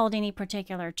 because they hold any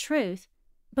particular truth,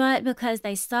 but because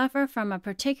they suffer from a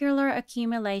particular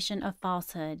accumulation of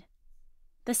falsehood.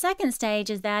 The second stage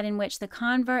is that in which the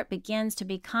convert begins to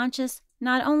be conscious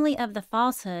not only of the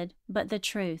falsehood, but the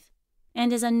truth,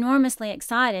 and is enormously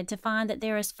excited to find that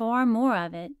there is far more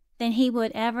of it than he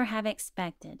would ever have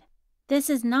expected. This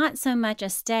is not so much a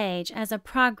stage as a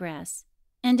progress,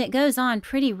 and it goes on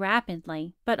pretty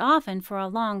rapidly, but often for a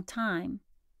long time.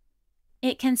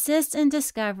 It consists in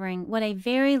discovering what a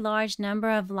very large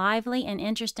number of lively and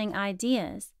interesting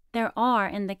ideas there are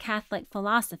in the Catholic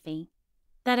philosophy,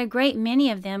 that a great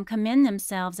many of them commend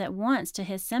themselves at once to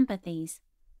his sympathies,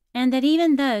 and that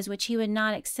even those which he would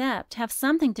not accept have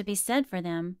something to be said for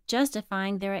them,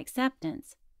 justifying their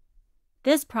acceptance.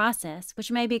 This process,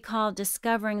 which may be called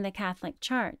discovering the Catholic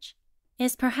Church,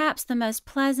 is perhaps the most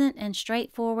pleasant and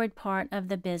straightforward part of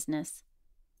the business,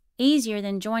 easier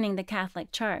than joining the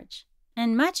Catholic Church,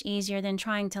 and much easier than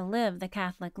trying to live the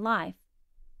Catholic life.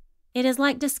 It is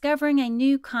like discovering a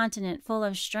new continent full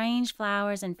of strange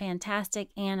flowers and fantastic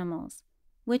animals,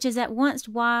 which is at once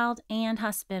wild and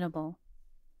hospitable.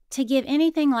 To give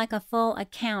anything like a full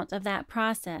account of that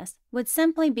process would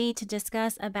simply be to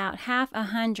discuss about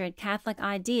 100 Catholic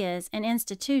ideas and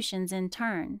institutions in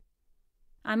turn.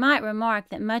 I might remark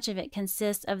that much of it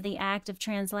consists of the act of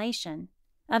translation,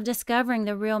 of discovering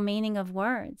the real meaning of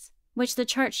words, which the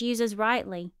Church uses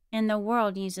rightly and the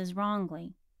world uses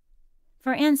wrongly.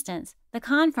 For instance, the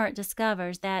convert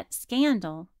discovers that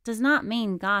scandal does not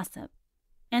mean gossip,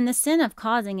 and the sin of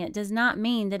causing it does not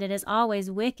mean that it is always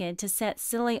wicked to set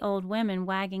silly old women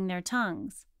wagging their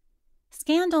tongues.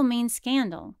 Scandal means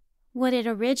scandal, what it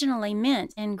originally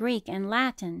meant in Greek and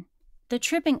Latin, the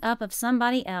tripping up of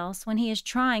somebody else when he is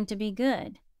trying to be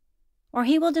good. Or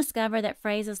he will discover that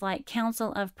phrases like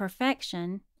counsel of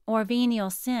perfection or venial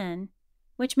sin,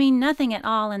 which mean nothing at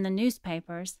all in the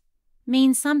newspapers,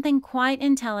 mean something quite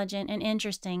intelligent and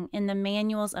interesting in the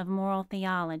manuals of moral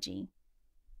theology.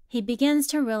 He begins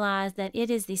to realize that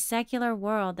it is the secular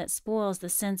world that spoils the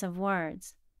sense of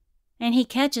words, and he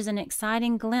catches an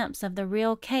exciting glimpse of the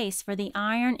real case for the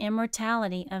iron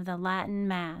immortality of the Latin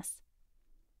Mass.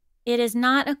 It is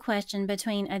not a question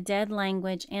between a dead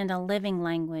language and a living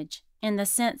language, in the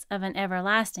sense of an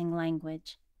everlasting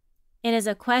language. It is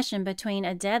a question between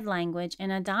a dead language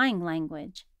and a dying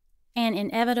language, an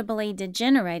inevitably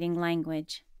degenerating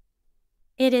language.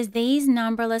 It is these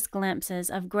numberless glimpses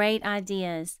of great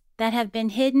ideas that have been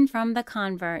hidden from the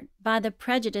convert by the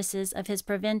prejudices of his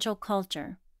provincial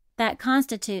culture that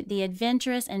constitute the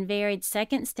adventurous and varied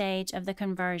second stage of the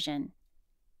conversion.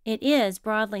 It is,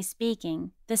 broadly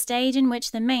speaking, the stage in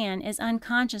which the man is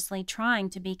unconsciously trying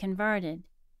to be converted,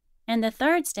 and the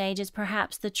third stage is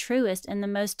perhaps the truest and the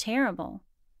most terrible.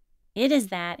 It is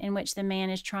that in which the man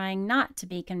is trying not to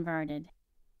be converted.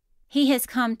 He has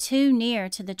come too near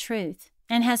to the truth,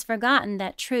 and has forgotten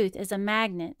that truth is a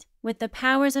magnet with the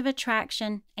powers of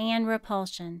attraction and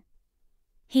repulsion.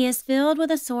 He is filled with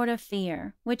a sort of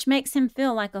fear, which makes him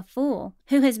feel like a fool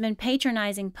who has been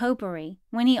patronizing popery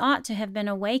when he ought to have been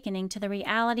awakening to the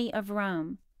reality of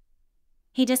Rome.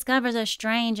 He discovers a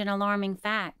strange and alarming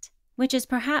fact, which is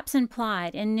perhaps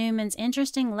implied in Newman's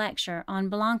interesting lecture on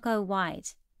Blanco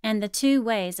White and the 2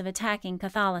 ways of attacking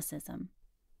Catholicism.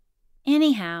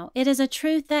 Anyhow, it is a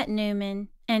truth that Newman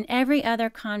and every other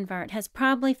convert has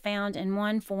probably found in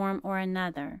one form or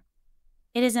another.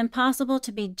 It is impossible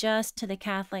to be just to the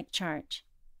Catholic Church.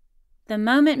 The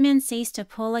moment men cease to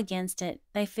pull against it,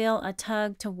 they feel a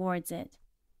tug towards it.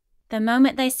 The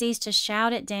moment they cease to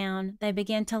shout it down, they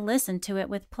begin to listen to it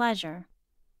with pleasure.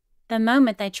 The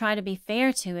moment they try to be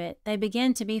fair to it, they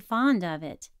begin to be fond of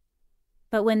it.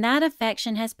 But when that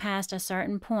affection has passed a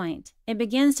certain point, it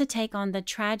begins to take on the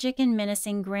tragic and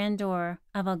menacing grandeur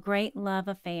of a great love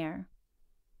affair.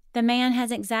 The man has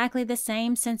exactly the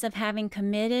same sense of having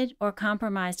committed or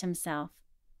compromised himself,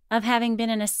 of having been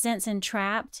in a sense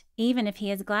entrapped, even if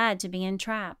he is glad to be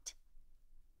entrapped.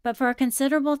 But for a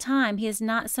considerable time he is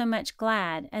not so much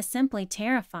glad as simply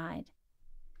terrified.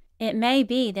 It may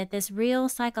be that this real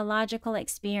psychological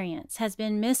experience has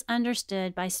been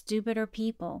misunderstood by stupider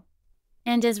people,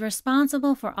 and is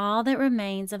responsible for all that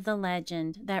remains of the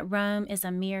legend that Rome is a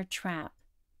mere trap.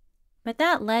 But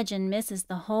that legend misses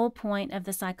the whole point of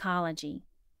the psychology.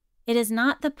 It is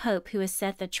not the Pope who has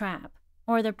set the trap,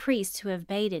 or the priests who have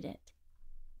baited it.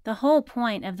 The whole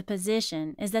point of the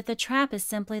position is that the trap is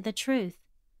simply the truth.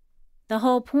 The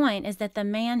whole point is that the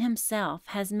man himself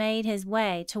has made his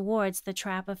way towards the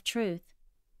trap of truth,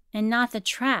 and not the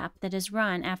trap that is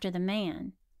run after the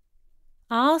man.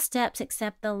 All steps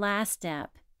except the last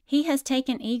step he has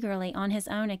taken eagerly on his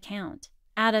own account,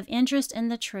 out of interest in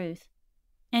the truth,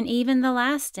 and even the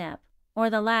last step, or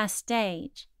the last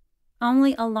stage,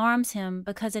 only alarms him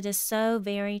because it is so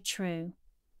very true.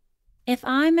 If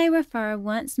I may refer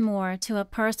once more to a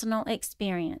personal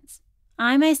experience,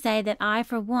 I may say that I,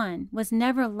 for one, was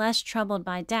never less troubled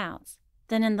by doubts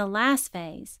than in the last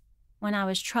phase, when I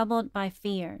was troubled by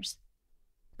fears.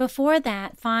 Before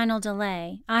that final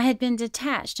delay, I had been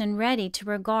detached and ready to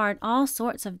regard all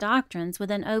sorts of doctrines with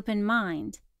an open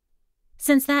mind.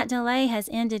 Since that delay has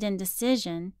ended in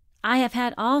decision, I have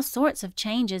had all sorts of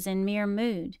changes in mere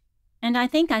mood, and I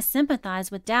think I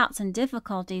sympathize with doubts and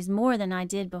difficulties more than I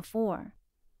did before.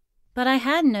 But I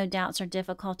had no doubts or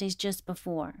difficulties just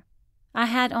before. I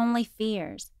had only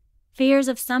fears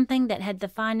of something that had the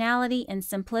finality and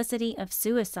simplicity of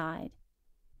suicide,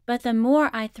 But the more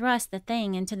I thrust the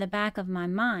thing into the back of my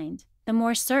mind, the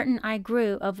more certain I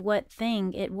grew of what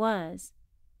thing it was.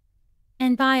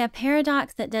 And by a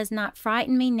paradox that does not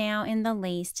frighten me now in the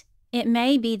least, it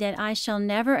may be that I shall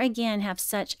never again have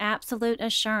such absolute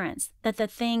assurance that the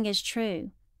thing is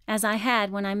true, as I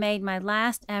had when I made my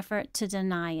last effort to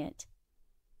deny it.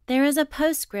 There is a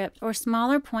postscript or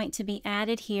smaller point to be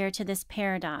added here to this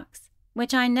paradox,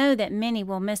 which I know that many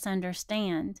will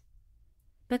misunderstand.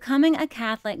 Becoming a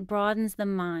Catholic broadens the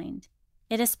mind.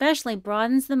 It especially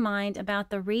broadens the mind about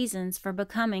the reasons for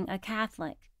becoming a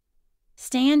Catholic.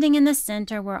 Standing in the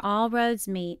center where all roads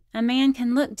meet, a man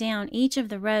can look down each of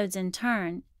the roads in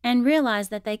turn and realize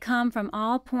that they come from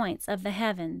all points of the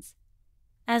heavens.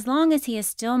 As long as he is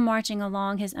still marching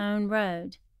along his own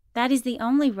road, that is the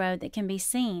only road that can be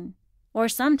seen, or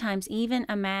sometimes even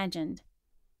imagined.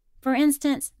 For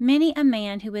instance, many a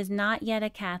man who is not yet a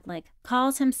Catholic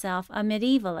calls himself a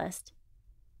medievalist.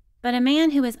 But a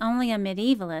man who is only a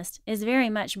medievalist is very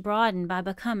much broadened by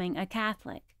becoming a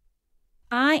Catholic.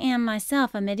 I am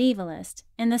myself a medievalist,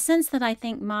 in the sense that I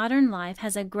think modern life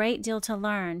has a great deal to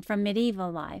learn from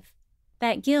medieval life,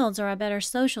 that guilds are a better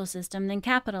social system than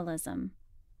capitalism,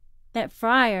 that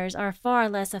friars are far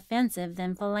less offensive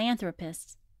than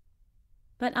philanthropists.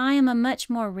 But I am a much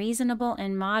more reasonable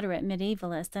and moderate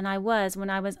medievalist than I was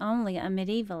when I was only a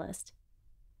medievalist.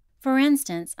 For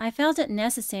instance, I felt it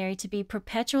necessary to be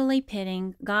perpetually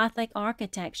pitting Gothic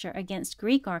architecture against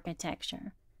Greek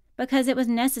architecture, because it was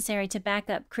necessary to back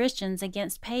up Christians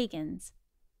against pagans.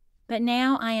 But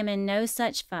now I am in no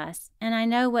such fuss, and I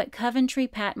know what Coventry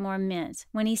Patmore meant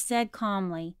when he said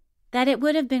calmly that it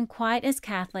would have been quite as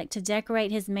Catholic to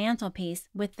decorate his mantelpiece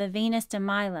with the Venus de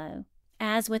Milo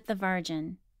as with the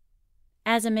Virgin.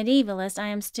 As a medievalist, I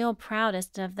am still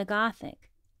proudest of the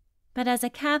Gothic, but as a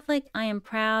Catholic, I am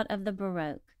proud of the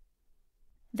Baroque.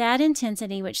 That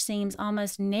intensity which seems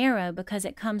almost narrow because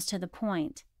it comes to the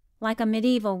point, like a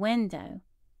medieval window,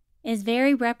 is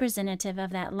very representative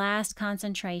of that last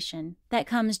concentration that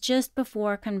comes just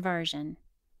before conversion.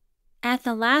 At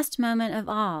the last moment of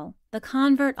all, the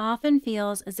convert often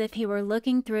feels as if he were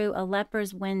looking through a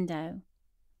leper's window.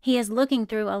 He is looking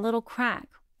through a little crack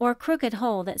or crooked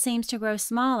hole that seems to grow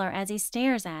smaller as he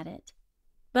stares at it,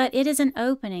 but it is an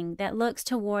opening that looks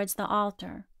towards the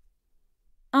altar.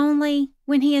 Only,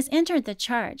 when he has entered the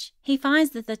church, he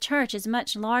finds that the church is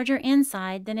much larger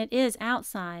inside than it is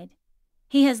outside.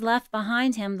 He has left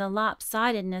behind him the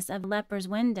lopsidedness of lepers'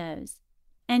 windows,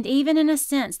 and even in a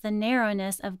sense the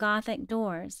narrowness of Gothic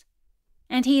doors,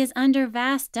 and he is under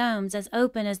vast domes as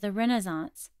open as the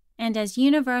Renaissance, and as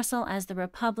universal as the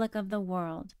Republic of the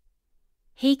world.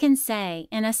 He can say,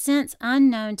 in a sense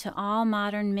unknown to all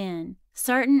modern men,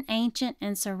 certain ancient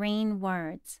and serene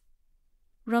words.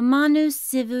 Romanus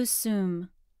civus sum.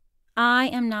 I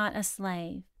am not a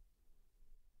slave.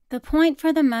 The point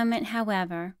for the moment,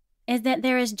 however, is that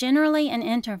there is generally an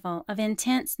interval of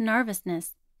intense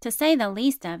nervousness, to say the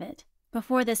least of it,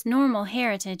 before this normal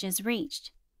heritage is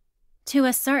reached. To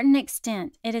a certain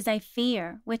extent, it is a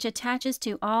fear which attaches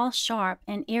to all sharp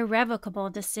and irrevocable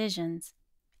decisions.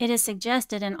 It is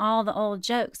suggested in all the old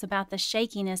jokes about the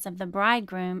shakiness of the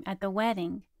bridegroom at the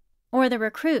wedding, or the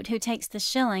recruit who takes the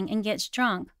shilling and gets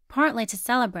drunk, partly to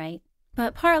celebrate,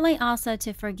 but partly also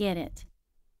to forget it.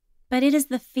 But it is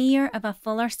the fear of a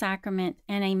fuller sacrament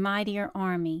and a mightier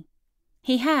army.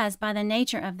 He has, by the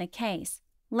nature of the case,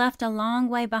 left a long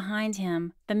way behind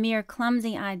him the mere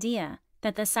clumsy idea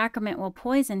that the sacrament will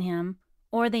poison him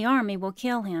or the army will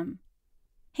kill him.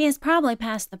 He has probably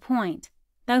passed the point,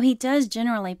 though he does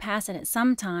generally pass it at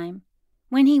some time,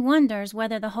 when he wonders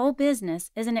whether the whole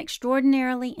business is an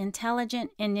extraordinarily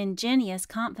intelligent and ingenious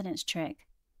confidence trick.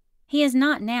 He is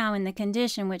not now in the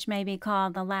condition which may be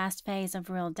called the last phase of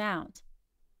real doubt.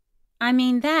 I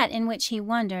mean that in which he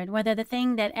wondered whether the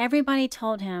thing that everybody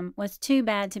told him was too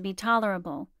bad to be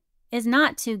tolerable is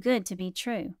not too good to be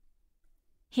true.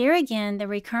 Here again the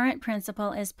recurrent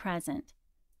principle is present,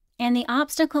 and the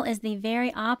obstacle is the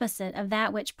very opposite of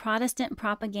that which Protestant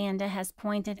propaganda has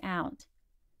pointed out.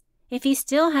 If he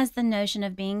still has the notion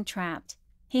of being trapped,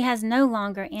 he has no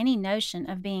longer any notion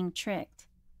of being tricked.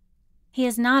 He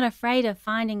is not afraid of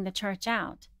finding the church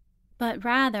out, but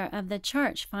rather of the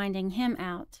church finding him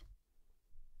out.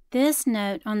 This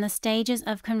note on the stages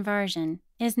of conversion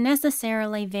is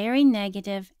necessarily very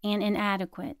negative and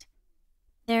inadequate.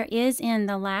 There is in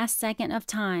the last second of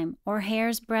time, or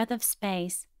hair's breadth of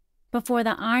space, before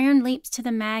the iron leaps to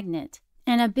the magnet,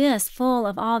 an abyss full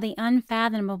of all the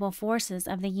unfathomable forces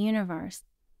of the universe.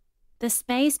 The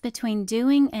space between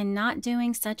doing and not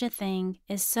doing such a thing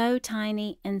is so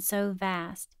tiny and so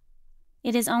vast.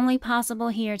 It is only possible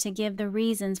here to give the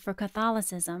reasons for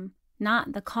Catholicism,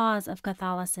 not the cause of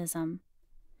Catholicism.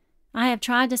 I have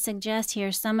tried to suggest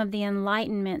here some of the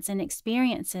enlightenments and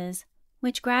experiences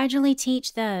which gradually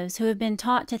teach those who have been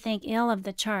taught to think ill of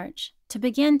the Church to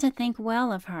begin to think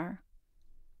well of her.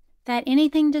 That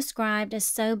anything described as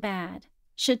so bad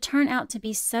should turn out to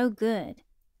be so good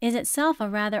is itself a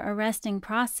rather arresting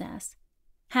process,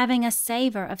 having a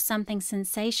savor of something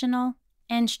sensational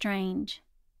and strange.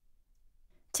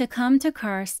 To come to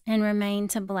curse and remain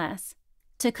to bless,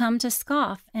 to come to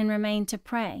scoff and remain to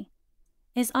pray,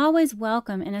 is always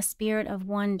welcome in a spirit of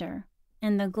wonder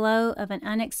and the glow of an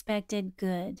unexpected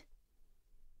good.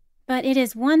 But it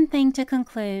is one thing to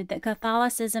conclude that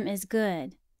Catholicism is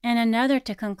good, and another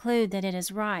to conclude that it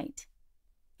is right.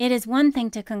 It is one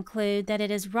thing to conclude that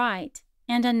it is right,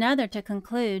 and another to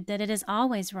conclude that it is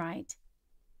always right.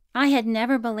 I had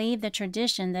never believed the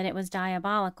tradition that it was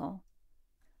diabolical.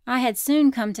 I had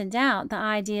soon come to doubt the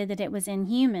idea that it was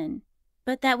inhuman,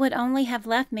 but that would only have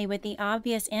left me with the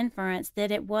obvious inference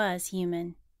that it was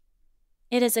human.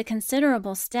 It is a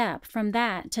considerable step from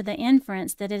that to the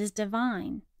inference that it is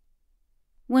divine.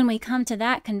 When we come to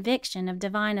that conviction of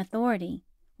divine authority,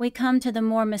 we come to the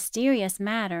more mysterious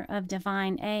matter of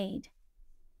divine aid.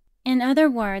 In other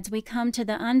words, we come to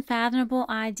the unfathomable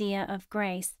idea of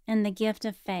grace and the gift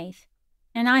of faith,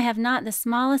 and I have not the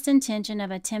smallest intention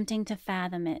of attempting to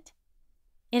fathom it.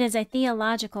 It is a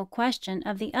theological question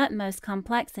of the utmost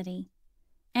complexity,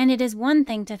 and it is one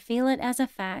thing to feel it as a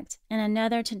fact and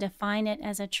another to define it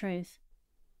as a truth.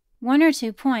 One or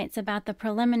two points about the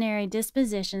preliminary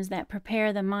dispositions that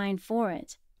prepare the mind for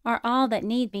it are all that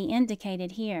need be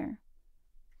indicated here.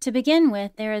 To begin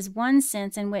with, there is one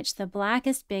sense in which the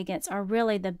blackest bigots are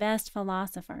really the best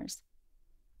philosophers.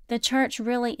 The Church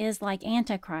really is like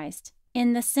Antichrist,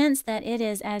 in the sense that it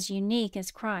is as unique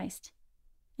as Christ.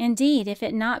 Indeed, if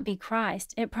it not be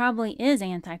Christ, it probably is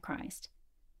Antichrist.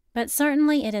 But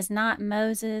certainly it is not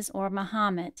Moses or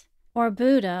Muhammad, or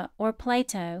Buddha or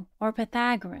Plato or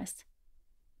Pythagoras.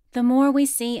 The more we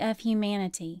see of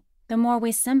humanity, the more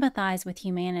we sympathize with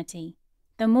humanity,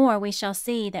 the more we shall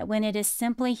see that when it is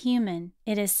simply human,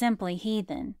 it is simply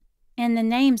heathen, and the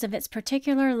names of its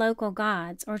particular local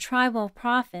gods or tribal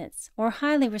prophets or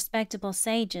highly respectable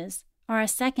sages are a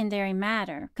secondary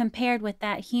matter compared with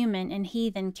that human and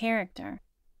heathen character.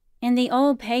 In the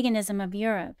old paganism of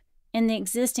Europe, in the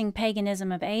existing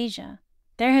paganism of Asia,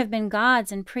 there have been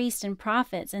gods and priests and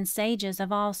prophets and sages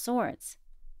of all sorts,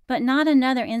 but not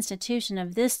another institution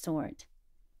of this sort.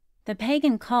 The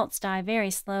pagan cults die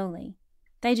very slowly.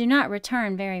 They do not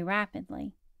return very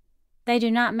rapidly. They do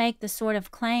not make the sort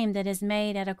of claim that is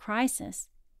made at a crisis,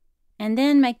 and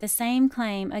then make the same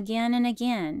claim again and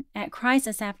again at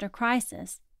crisis after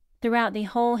crisis throughout the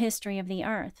whole history of the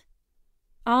earth.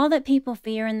 All that people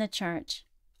fear in the Church,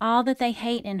 all that they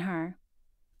hate in her,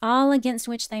 all against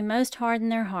which they most harden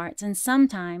their hearts and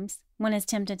sometimes, one is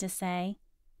tempted to say,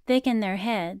 thicken their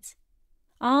heads,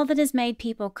 all that has made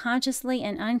people consciously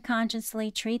and unconsciously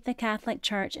treat the Catholic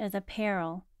Church as a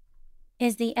peril,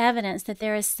 is the evidence that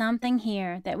there is something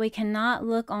here that we cannot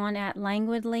look on at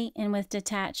languidly and with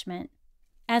detachment,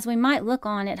 as we might look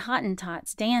on at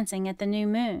Hottentots dancing at the new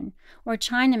moon, or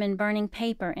Chinamen burning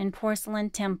paper in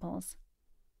porcelain temples.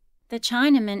 The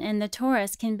Chinaman and the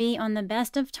tourist can be on the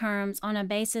best of terms on a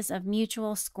basis of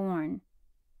mutual scorn.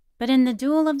 But in the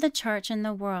duel of the Church and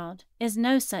the world is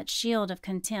no such shield of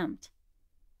contempt.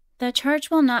 The Church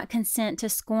will not consent to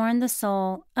scorn the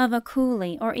soul of a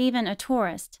coolie or even a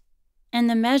tourist, and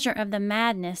the measure of the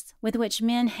madness with which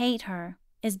men hate her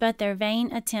is but their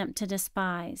vain attempt to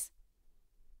despise.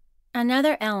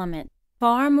 Another element,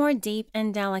 far more deep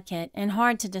and delicate and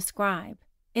hard to describe,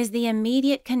 is the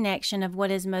immediate connection of what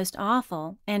is most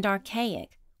awful and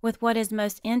archaic with what is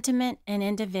most intimate and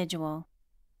individual.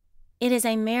 It is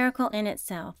a miracle in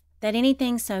itself that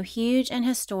anything so huge and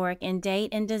historic in date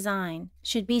and design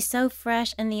should be so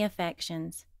fresh in the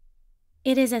affections.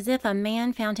 It is as if a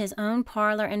man found his own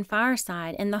parlor and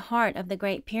fireside in the heart of the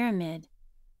Great Pyramid.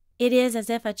 It is as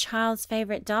if a child's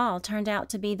favorite doll turned out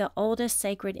to be the oldest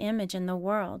sacred image in the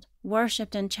world,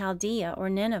 worshipped in Chaldea or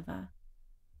Nineveh.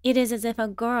 It is as if a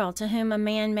girl to whom a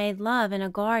man made love in a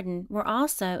garden were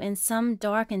also, in some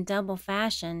dark and double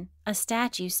fashion, a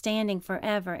statue standing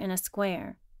forever in a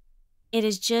square. It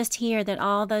is just here that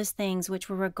all those things which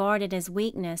were regarded as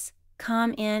weakness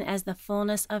come in as the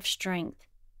fullness of strength.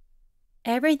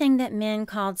 Everything that men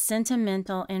called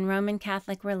sentimental in Roman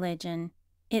Catholic religion,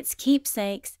 its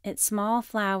keepsakes, its small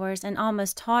flowers and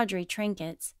almost tawdry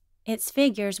trinkets, its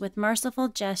figures with merciful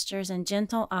gestures and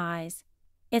gentle eyes,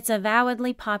 its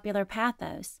avowedly popular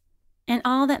pathos, and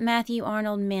all that Matthew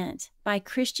Arnold meant by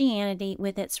Christianity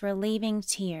with its relieving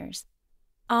tears.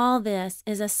 All this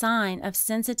is a sign of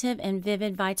sensitive and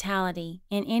vivid vitality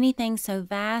in anything so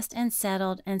vast and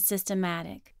settled and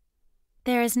systematic.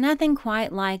 There is nothing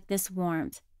quite like this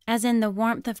warmth, as in the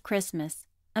warmth of Christmas,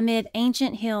 amid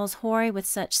ancient hills hoary with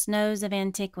such snows of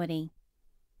antiquity.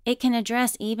 It can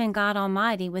address even God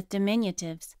Almighty with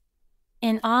diminutives.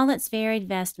 In all its varied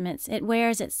vestments, it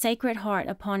wears its sacred heart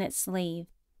upon its sleeve.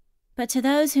 But to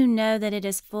those who know that it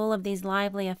is full of these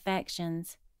lively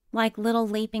affections, like little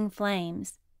leaping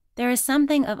flames, there is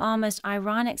something of almost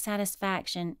ironic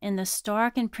satisfaction in the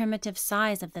stark and primitive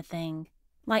size of the thing,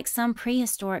 like some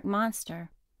prehistoric monster,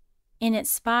 in its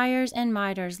spires and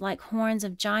mitres like horns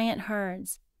of giant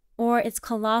herds, or its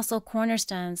colossal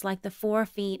cornerstones like the 4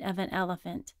 feet of an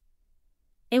elephant.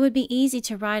 It would be easy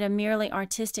to write a merely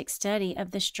artistic study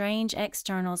of the strange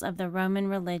externals of the Roman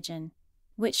religion,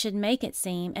 which should make it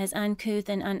seem as uncouth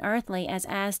and unearthly as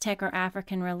Aztec or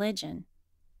African religion.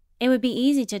 It would be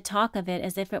easy to talk of it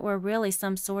as if it were really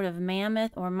some sort of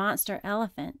mammoth or monster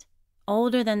elephant,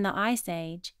 older than the Ice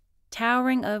Age,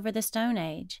 towering over the Stone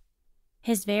Age.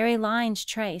 His very lines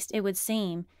traced, it would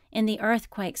seem, in the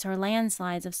earthquakes or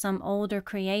landslides of some older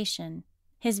creation,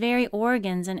 his very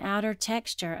organs and outer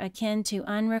texture akin to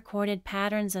unrecorded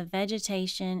patterns of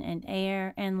vegetation and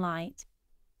air and light,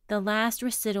 the last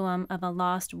residuum of a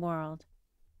lost world.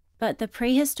 But the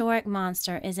prehistoric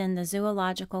monster is in the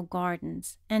zoological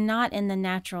gardens and not in the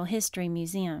Natural History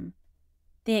Museum.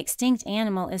 The extinct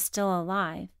animal is still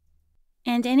alive,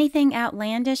 and anything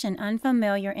outlandish and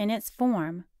unfamiliar in its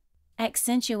form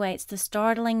accentuates the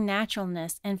startling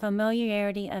naturalness and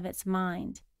familiarity of its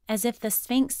mind, as if the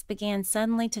Sphinx began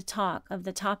suddenly to talk of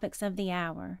the topics of the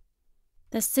hour.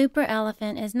 The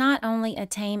super-elephant is not only a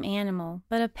tame animal,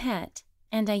 but a pet,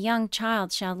 and a young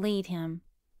child shall lead him.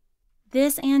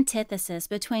 This antithesis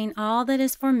between all that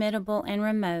is formidable and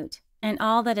remote, and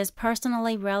all that is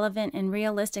personally relevant and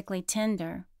realistically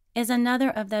tender, is another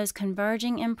of those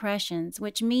converging impressions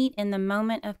which meet in the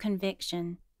moment of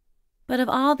conviction. But of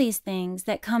all these things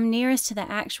that come nearest to the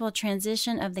actual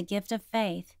transition of the gift of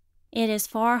faith, it is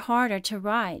far harder to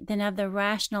write than of the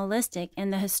rationalistic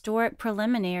and the historic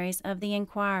preliminaries of the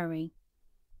inquiry.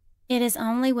 It is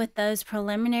only with those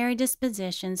preliminary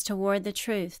dispositions toward the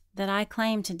truth that I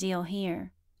claim to deal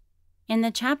here. In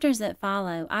the chapters that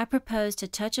follow, I propose to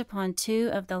touch upon 2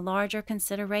 of the larger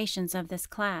considerations of this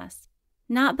class,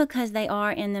 not because they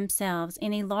are in themselves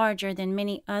any larger than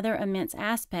many other immense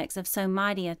aspects of so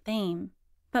mighty a theme,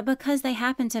 but because they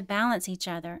happen to balance each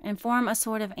other and form a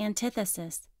sort of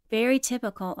antithesis, very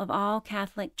typical of all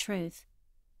Catholic truth.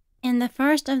 In the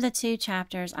first of the 2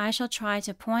 chapters, I shall try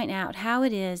to point out how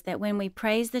it is that when we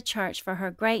praise the Church for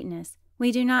her greatness,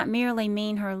 we do not merely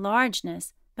mean her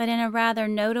largeness, but in a rather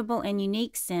notable and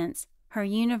unique sense, her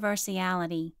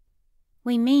universality.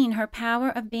 We mean her power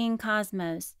of being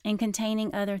cosmos and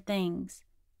containing other things.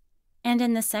 And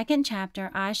in the 2nd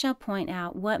chapter, I shall point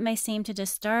out what may seem to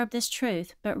disturb this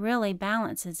truth, but really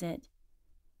balances it.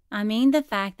 I mean the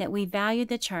fact that we value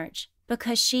the Church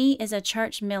because she is a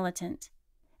Church militant,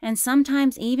 and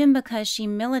sometimes even because she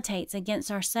militates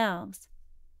against ourselves.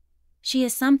 She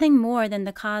is something more than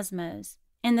the cosmos,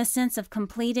 in the sense of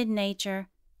completed nature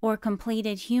or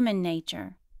completed human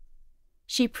nature.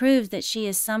 She proves that she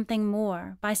is something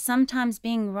more by sometimes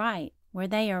being right where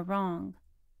they are wrong.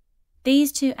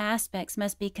 These 2 aspects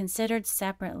must be considered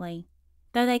separately,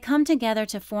 though they come together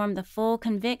to form the full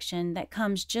conviction that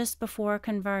comes just before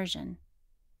conversion.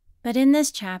 But in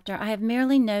this chapter I have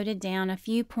merely noted down a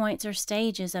few points or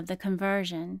stages of the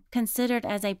conversion, considered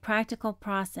as a practical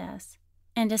process,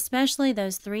 and especially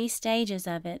those 3 stages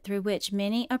of it through which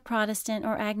many a Protestant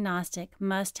or agnostic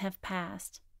must have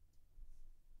passed.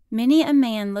 Many a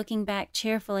man looking back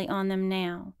cheerfully on them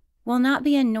now will not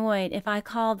be annoyed if I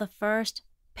call the first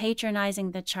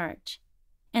patronizing the Church,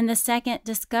 and the second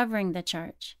discovering the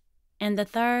Church, and the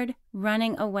third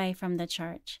running away from the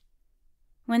Church.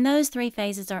 When those 3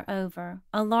 phases are over,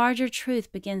 a larger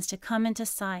truth begins to come into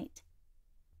sight.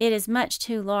 It is much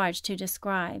too large to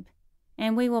describe,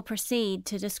 and we will proceed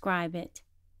to describe it.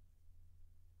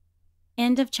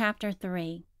 End of chapter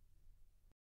 3.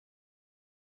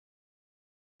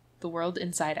 The World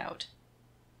Inside Out.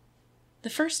 The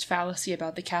first fallacy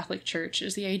about the Catholic Church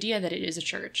is the idea that it is a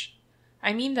church.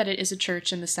 I mean that it is a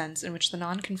church in the sense in which the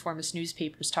nonconformist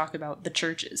newspapers talk about the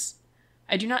churches.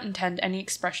 I do not intend any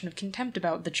expression of contempt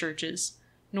about the churches,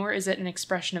 nor is it an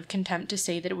expression of contempt to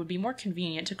say that it would be more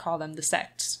convenient to call them the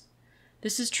sects.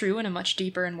 This is true in a much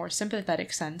deeper and more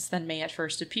sympathetic sense than may at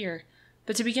first appear,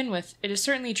 but to begin with, it is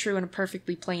certainly true in a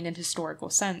perfectly plain and historical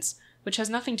sense, which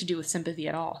has nothing to do with sympathy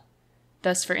at all.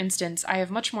 Thus, for instance, I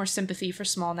have much more sympathy for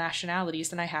small nationalities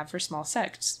than I have for small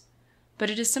sects. But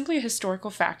it is simply a historical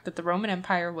fact that the Roman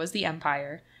Empire was the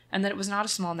empire, and that it was not a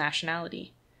small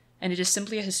nationality. And it is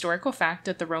simply a historical fact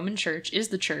that the Roman Church is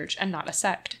the Church and not a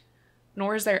sect.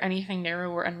 Nor is there anything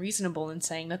narrow or unreasonable in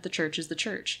saying that the Church is the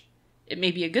Church. It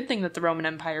may be a good thing that the Roman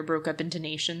Empire broke up into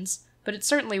nations, but it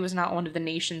certainly was not one of the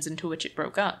nations into which it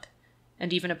broke up.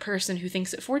 And even a person who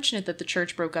thinks it fortunate that the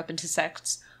Church broke up into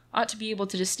sects ought to be able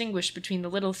to distinguish between the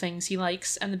little things he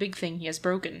likes and the big thing he has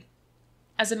broken.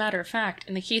 As a matter of fact,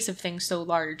 in the case of things so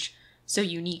large, so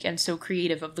unique and so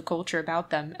creative of the culture about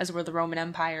them as were the Roman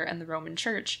Empire and the Roman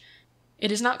Church,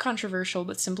 it is not controversial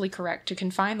but simply correct to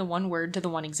confine the one word to the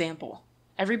one example.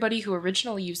 Everybody who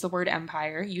originally used the word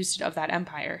empire used it of that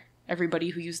empire. Everybody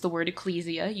who used the word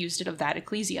ecclesia used it of that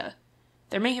ecclesia.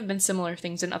 There may have been similar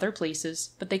things in other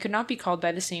places, but they could not be called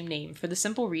by the same name for the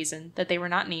simple reason that they were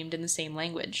not named in the same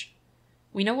language.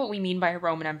 We know what we mean by a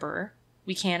Roman emperor.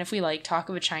 We can, if we like, talk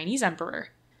of a Chinese emperor.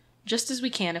 Just as we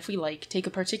can, if we like, take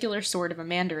a particular sort of a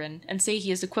mandarin and say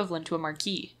he is equivalent to a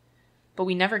marquis. But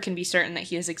we never can be certain that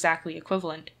he is exactly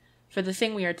equivalent, for the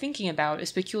thing we are thinking about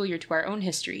is peculiar to our own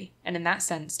history, and in that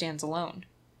sense stands alone.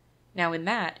 Now in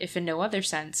that, if in no other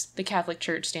sense, the Catholic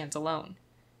Church stands alone.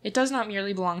 It does not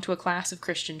merely belong to a class of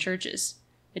Christian churches.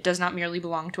 It does not merely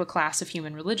belong to a class of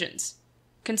human religions.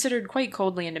 Considered quite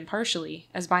coldly and impartially,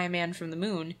 as by a man from the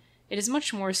moon, it is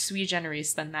much more sui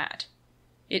generis than that.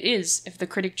 It is, if the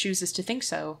critic chooses to think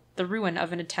so, the ruin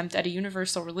of an attempt at a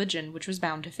universal religion which was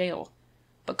bound to fail.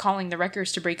 But calling the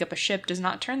wreckers to break up a ship does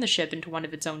not turn the ship into one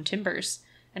of its own timbers,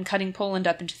 and cutting Poland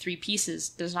up into 3 pieces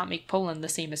does not make Poland the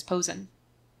same as Posen.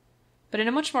 But in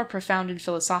a much more profound and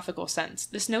philosophical sense,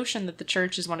 this notion that the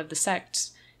Church is one of the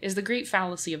sects is the great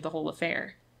fallacy of the whole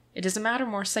affair. It is a matter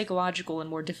more psychological and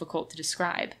more difficult to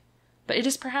describe. But it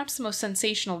is perhaps the most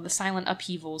sensational of the silent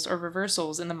upheavals or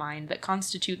reversals in the mind that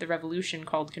constitute the revolution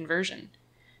called conversion.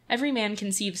 Every man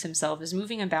conceives himself as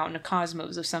moving about in a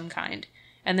cosmos of some kind,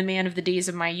 and the man of the days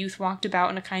of my youth walked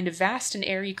about in a kind of vast and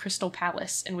airy crystal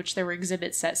palace in which there were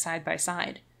exhibits set side by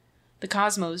side. The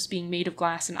cosmos, being made of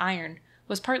glass and iron,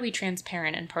 was partly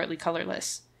transparent and partly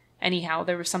colorless. Anyhow,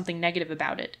 there was something negative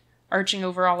about it. Arching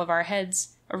over all of our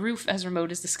heads, a roof as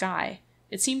remote as the sky,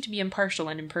 it seemed to be impartial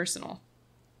and impersonal.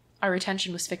 Our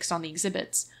attention was fixed on the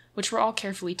exhibits, which were all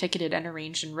carefully ticketed and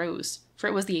arranged in rows, for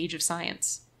it was the age of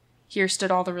science. Here stood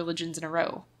all the religions in a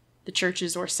row, the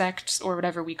churches or sects or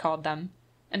whatever we called them,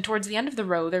 and towards the end of the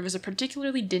row there was a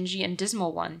particularly dingy and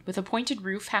dismal one with a pointed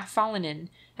roof half fallen in,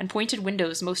 and pointed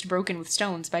windows most broken with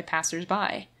stones by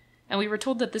passers-by, and we were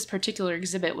told that this particular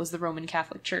exhibit was the Roman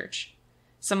Catholic Church.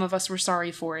 Some of us were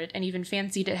sorry for it, and even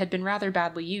fancied it had been rather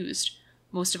badly used.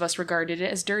 Most of us regarded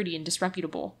it as dirty and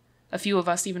disreputable. A few of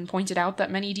us even pointed out that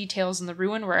many details in the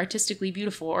ruin were artistically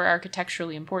beautiful or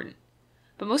architecturally important.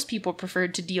 But most people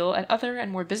preferred to deal at other and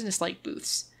more businesslike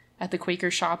booths, at the Quaker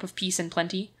shop of Peace and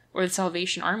Plenty, or the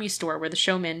Salvation Army store where the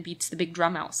showman beats the big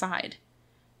drum outside.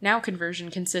 Now conversion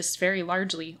consists very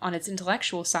largely, on its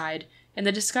intellectual side, in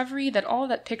the discovery that all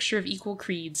that picture of equal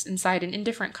creeds inside an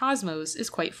indifferent cosmos is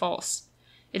quite false.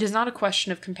 It is not a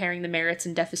question of comparing the merits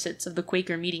and deficits of the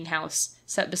Quaker meeting house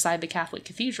set beside the Catholic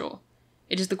cathedral.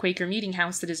 It is the Quaker meeting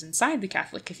house that is inside the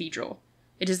Catholic cathedral.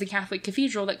 It is the Catholic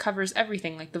cathedral that covers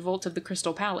everything like the vault of the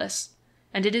Crystal Palace.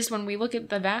 And it is when we look at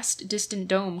the vast distant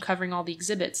dome covering all the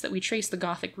exhibits that we trace the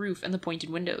Gothic roof and the pointed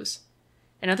windows.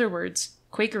 In other words,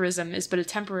 Quakerism is but a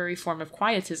temporary form of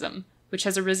Quietism, which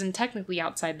has arisen technically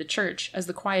outside the Church, as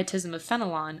the Quietism of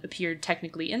Fenelon appeared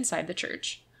technically inside the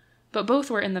Church. But both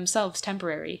were in themselves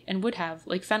temporary, and would have,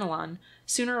 like Fenelon,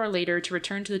 sooner or later to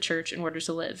return to the Church in order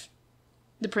to live.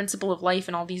 The principle of life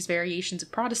in all these variations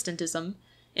of Protestantism,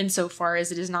 insofar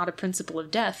as it is not a principle of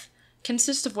death,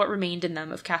 consists of what remained in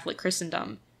them of Catholic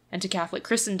Christendom, and to Catholic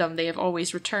Christendom they have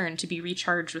always returned to be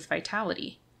recharged with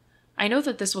vitality. I know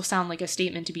that this will sound like a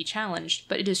statement to be challenged,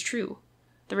 but it is true.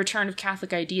 The return of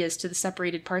Catholic ideas to the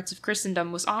separated parts of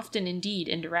Christendom was often indeed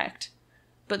indirect.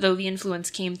 But though the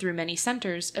influence came through many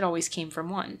centers, it always came from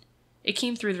one. It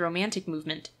came through the Romantic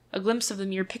movement, a glimpse of the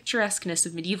mere picturesqueness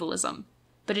of medievalism.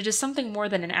 But it is something more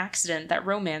than an accident that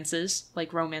romances,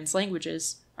 like Romance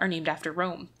languages, are named after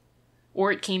Rome.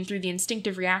 Or it came through the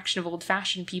instinctive reaction of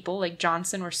old-fashioned people like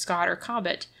Johnson or Scott or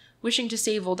Cobbett, wishing to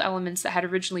save old elements that had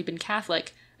originally been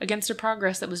Catholic against a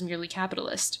progress that was merely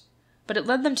capitalist. But it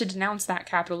led them to denounce that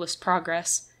capitalist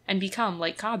progress and become,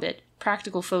 like Cobbett,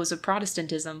 practical foes of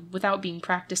Protestantism without being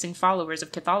practicing followers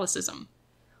of Catholicism.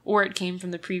 Or it came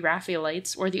from the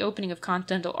pre-Raphaelites or the opening of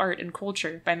continental art and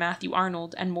culture by Matthew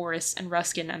Arnold and Morris and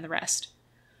Ruskin and the rest.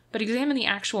 But examine the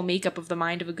actual makeup of the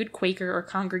mind of a good Quaker or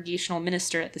Congregational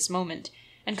minister at this moment,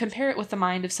 and compare it with the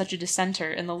mind of such a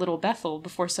dissenter in the little Bethel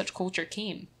before such culture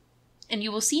came. And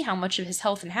you will see how much of his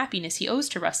health and happiness he owes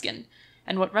to Ruskin,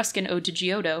 and what Ruskin owed to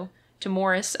Giotto, to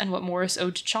Morris, and what Morris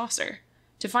owed to Chaucer,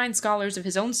 to fine scholars of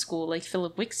his own school like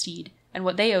Philip Wicksteed, and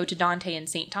what they owe to Dante and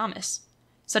St. Thomas.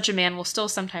 Such a man will still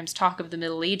sometimes talk of the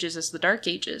Middle Ages as the Dark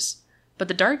Ages, but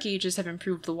the Dark Ages have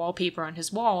improved the wallpaper on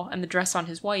his wall, and the dress on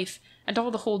his wife, and all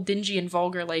the whole dingy and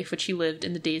vulgar life which he lived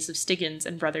in the days of Stiggins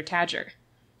and Brother Tadger,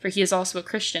 for he is also a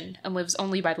Christian, and lives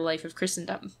only by the life of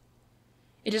Christendom.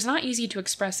 It is not easy to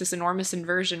express this enormous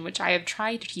inversion which I have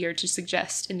tried here to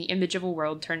suggest in the image of a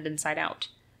world turned inside out.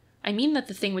 I mean that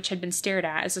the thing which had been stared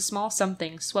at as a small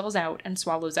something swells out and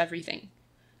swallows everything.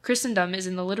 Christendom is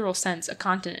in the literal sense a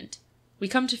continent. We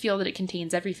come to feel that it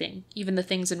contains everything, even the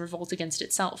things in revolt against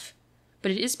itself.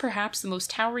 But it is perhaps the most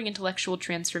towering intellectual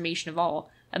transformation of all,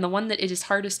 and the one that it is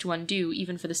hardest to undo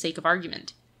even for the sake of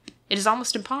argument. It is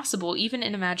almost impossible even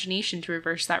in imagination to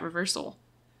reverse that reversal.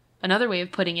 Another way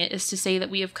of putting it is to say that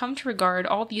we have come to regard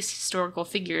all these historical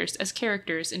figures as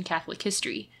characters in Catholic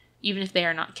history, even if they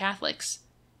are not Catholics.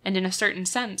 And in a certain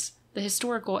sense, the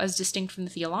historical as distinct from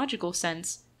the theological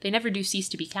sense, they never do cease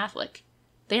to be Catholic.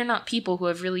 They are not people who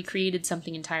have really created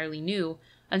something entirely new,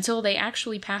 until they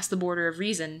actually pass the border of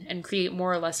reason and create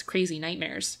more or less crazy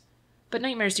nightmares. But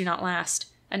nightmares do not last,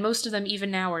 and most of them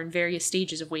even now are in various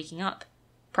stages of waking up.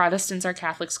 Protestants are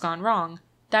Catholics gone wrong.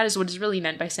 That is what is really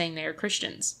meant by saying they are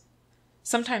Christians.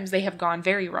 Sometimes they have gone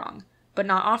very wrong, but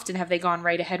not often have they gone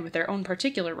right ahead with their own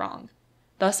particular wrong.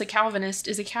 Thus, a Calvinist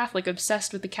is a Catholic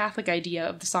obsessed with the Catholic idea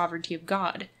of the sovereignty of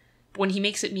God. But when he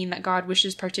makes it mean that God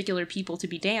wishes particular people to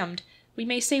be damned, we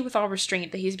may say with all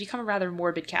restraint that he has become a rather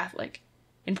morbid Catholic.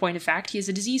 In point of fact, he is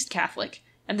a diseased Catholic,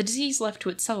 and the disease left to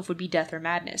itself would be death or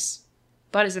madness.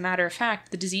 But as a matter of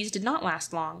fact, the disease did not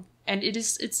last long, and it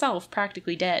is itself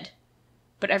practically dead.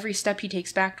 But every step he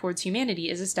takes back towards humanity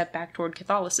is a step back toward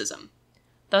Catholicism.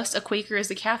 Thus, a Quaker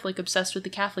is a Catholic obsessed with the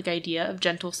Catholic idea of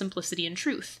gentle simplicity and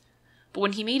truth. But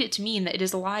when he made it to mean that it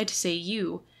is a lie to say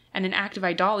you, and an act of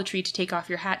idolatry to take off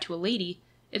your hat to a lady,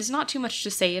 it is not too much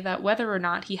to say that whether or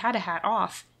not he had a hat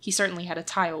off, he certainly had a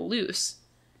tile loose.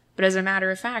 But as a matter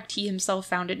of fact, he himself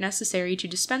found it necessary to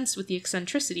dispense with the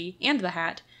eccentricity and the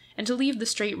hat, and to leave the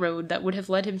straight road that would have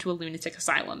led him to a lunatic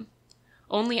asylum.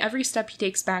 Only every step he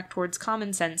takes back towards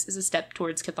common sense is a step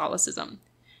towards Catholicism.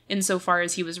 Insofar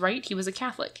as he was right, he was a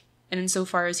Catholic, and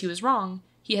insofar as he was wrong,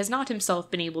 he has not himself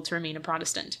been able to remain a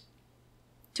Protestant.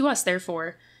 To us,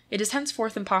 therefore, it is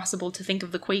henceforth impossible to think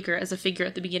of the Quaker as a figure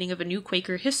at the beginning of a new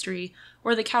Quaker history,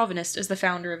 or the Calvinist as the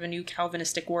founder of a new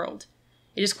Calvinistic world.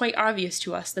 It is quite obvious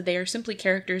to us that they are simply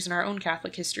characters in our own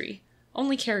Catholic history,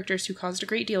 only characters who caused a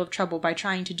great deal of trouble by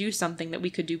trying to do something that we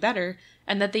could do better,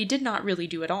 and that they did not really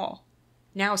do at all.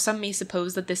 Now some may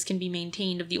suppose that this can be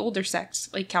maintained of the older sects,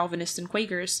 like Calvinists and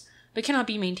Quakers, but cannot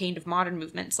be maintained of modern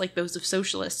movements like those of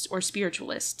socialists or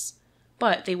spiritualists.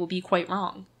 But they will be quite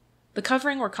wrong. The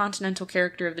covering or continental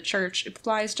character of the Church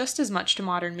applies just as much to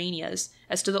modern manias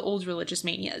as to the old religious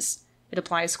manias. It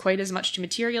applies quite as much to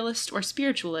materialists or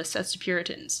spiritualists as to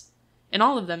Puritans. In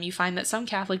all of them you find that some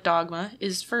Catholic dogma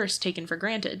is first taken for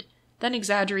granted, then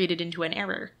exaggerated into an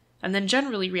error, and then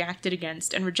generally reacted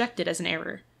against and rejected as an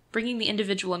error, bringing the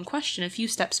individual in question a few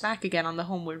steps back again on the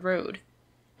homeward road.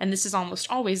 And this is almost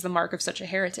always the mark of such a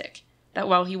heretic, that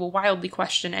while he will wildly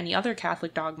question any other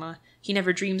Catholic dogma, he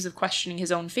never dreams of questioning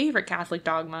his own favorite Catholic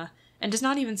dogma, and does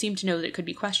not even seem to know that it could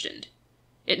be questioned.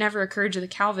 It never occurred to the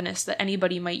Calvinist that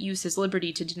anybody might use his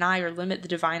liberty to deny or limit the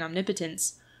divine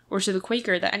omnipotence, or to the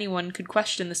Quaker that anyone could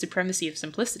question the supremacy of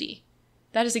simplicity.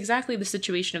 That is exactly the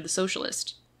situation of the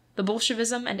socialist. The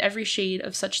Bolshevism and every shade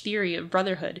of such theory of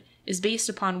brotherhood is based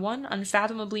upon one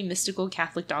unfathomably mystical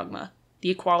Catholic dogma, the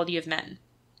equality of men.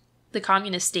 The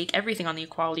communists stake everything on the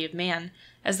equality of man,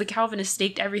 as the Calvinists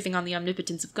staked everything on the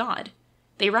omnipotence of God.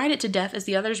 They ride it to death as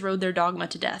the others rode their dogma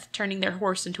to death, turning their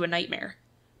horse into a nightmare.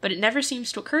 But it never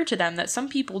seems to occur to them that some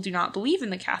people do not believe in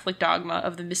the Catholic dogma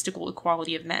of the mystical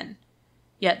equality of men.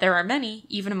 Yet there are many,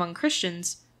 even among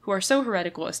Christians, who are so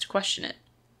heretical as to question it.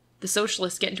 The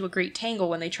socialists get into a great tangle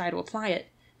when they try to apply it.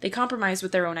 They compromise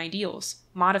with their own ideals,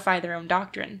 modify their own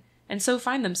doctrine, and so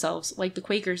find themselves, like the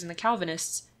Quakers and the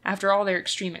Calvinists, after all their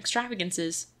extreme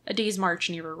extravagances, a day's march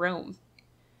nearer Rome.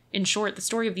 In short, the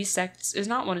story of these sects is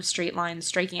not one of straight lines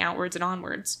striking outwards and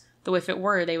onwards, though if it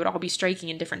were, they would all be striking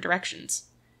in different directions.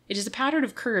 It is a pattern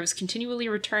of curves continually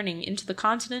returning into the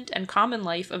continent and common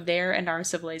life of their and our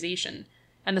civilization,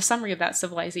 and the summary of that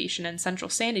civilization and central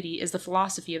sanity is the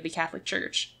philosophy of the Catholic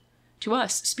Church. To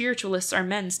us, spiritualists are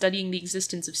men studying the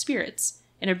existence of spirits,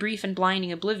 in a brief and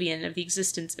blinding oblivion of the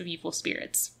existence of evil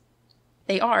spirits.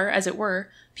 They are, as it were,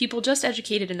 people just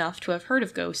educated enough to have heard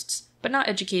of ghosts, but not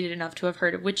educated enough to have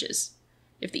heard of witches.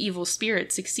 If the evil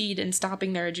spirits succeed in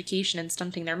stopping their education and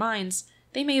stunting their minds,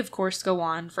 they may of course go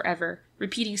on, forever,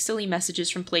 repeating silly messages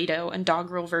from Plato and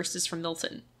doggerel verses from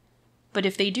Milton. But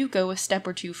if they do go a step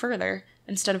or two further,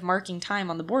 instead of marking time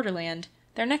on the borderland,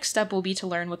 their next step will be to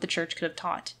learn what the Church could have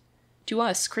taught. To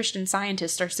us, Christian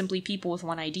Scientists are simply people with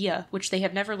one idea, which they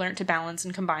have never learnt to balance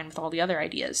and combine with all the other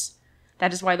ideas.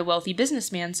 That is why the wealthy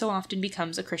businessman so often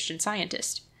becomes a Christian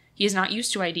Scientist. He is not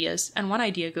used to ideas, and one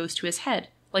idea goes to his head,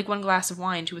 like one glass of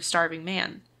wine to a starving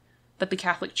man. But the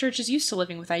Catholic Church is used to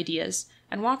living with ideas,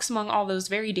 and walks among all those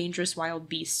very dangerous wild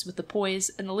beasts with the poise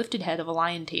and the lifted head of a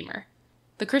lion tamer.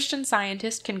 The Christian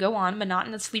Scientist can go on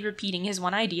monotonously repeating his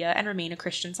one idea and remain a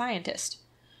Christian Scientist.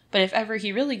 But if ever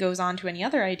he really goes on to any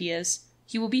other ideas,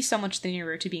 he will be so much the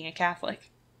nearer to being a Catholic.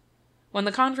 When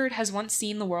the convert has once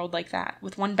seen the world like that,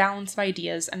 with one balance of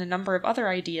ideas and a number of other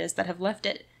ideas that have left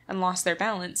it and lost their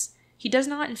balance, he does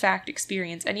not in fact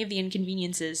experience any of the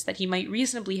inconveniences that he might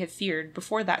reasonably have feared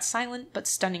before that silent but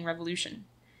stunning revolution.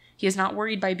 He is not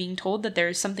worried by being told that there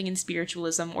is something in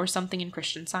spiritualism or something in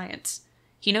Christian Science.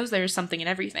 He knows there is something in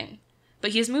everything,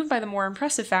 but he is moved by the more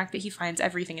impressive fact that he finds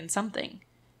everything in something,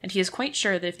 and he is quite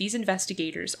sure that if these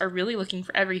investigators are really looking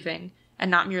for everything,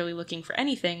 and not merely looking for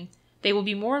anything, they will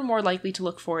be more and more likely to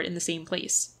look for it in the same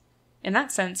place. In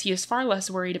that sense, he is far less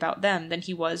worried about them than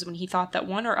he was when he thought that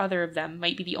one or other of them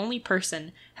might be the only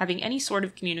person having any sort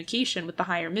of communication with the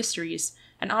higher mysteries,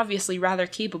 and obviously rather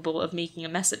capable of making a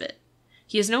mess of it.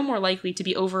 He is no more likely to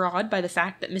be overawed by the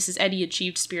fact that Mrs. Eddy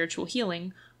achieved spiritual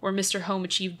healing, or Mr. Home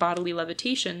achieved bodily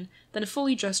levitation, than a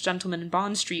fully dressed gentleman in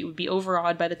Bond Street would be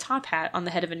overawed by the top hat on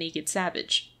the head of a naked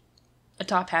savage. A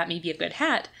top hat may be a good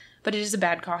hat, but it is a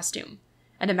bad costume,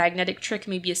 and a magnetic trick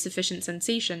may be a sufficient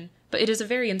sensation, but it is a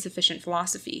very insufficient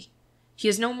philosophy. He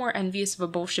is no more envious of a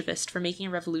Bolshevist for making a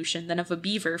revolution than of a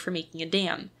beaver for making a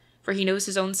dam, for he knows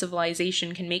his own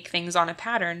civilization can make things on a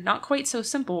pattern not quite so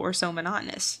simple or so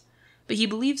monotonous. But he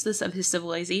believes this of his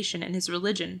civilization and his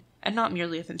religion, and not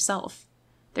merely of himself.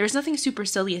 There is nothing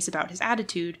supercilious about his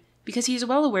attitude, because he is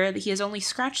well aware that he has only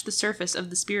scratched the surface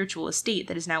of the spiritual estate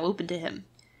that is now open to him.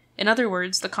 In other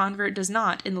words, the convert does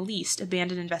not, in the least,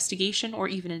 abandon investigation or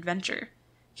even adventure.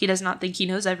 He does not think he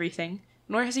knows everything,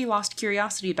 nor has he lost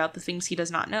curiosity about the things he does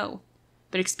not know.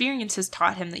 But experience has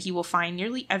taught him that he will find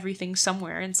nearly everything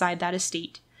somewhere inside that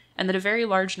estate, and that a very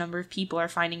large number of people are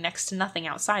finding next to nothing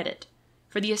outside it.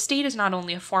 For the estate is not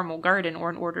only a formal garden or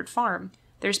an ordered farm,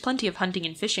 there is plenty of hunting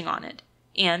and fishing on it,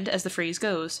 and, as the phrase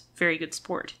goes, very good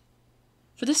sport.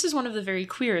 For this is one of the very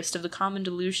queerest of the common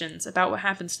delusions about what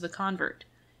happens to the convert.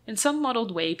 In some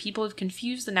muddled way, people have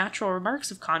confused the natural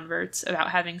remarks of converts about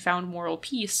having found moral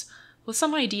peace with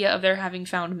some idea of their having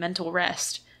found mental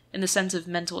rest, in the sense of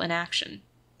mental inaction.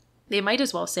 They might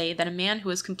as well say that a man who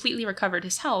has completely recovered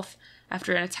his health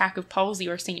after an attack of palsy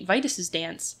or St. Vitus's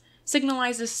dance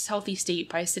signalizes his healthy state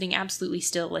by sitting absolutely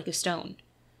still like a stone.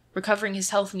 Recovering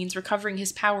his health means recovering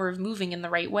his power of moving in the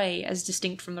right way as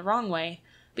distinct from the wrong way,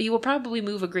 but he will probably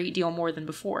move a great deal more than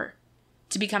before.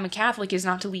 To become a Catholic is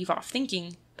not to leave off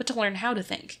thinking, but to learn how to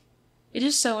think. It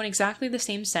is so in exactly the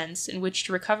same sense in which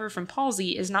to recover from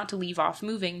palsy is not to leave off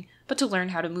moving, but to learn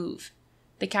how to move.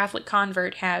 The Catholic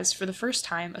convert has, for the first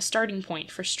time, a starting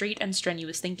point for straight and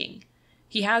strenuous thinking.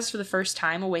 He has, for the first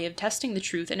time, a way of testing the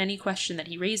truth in any question that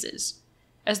he raises.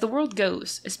 As the world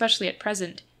goes, especially at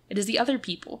present, it is the other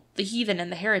people, the heathen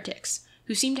and the heretics,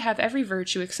 who seem to have every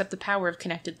virtue except the power of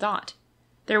connected thought.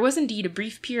 There was indeed a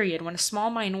brief period when a small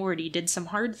minority did some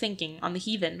hard thinking on the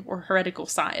heathen or heretical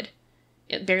side.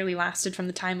 It barely lasted from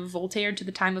the time of Voltaire to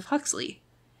the time of Huxley.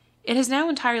 It has now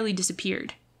entirely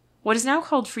disappeared. What is now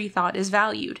called free thought is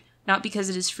valued, not because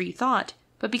it is free thought,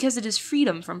 but because it is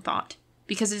freedom from thought,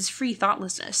 because it is free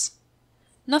thoughtlessness.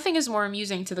 Nothing is more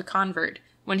amusing to the convert,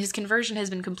 when his conversion has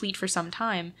been complete for some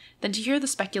time, than to hear the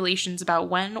speculations about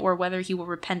when or whether he will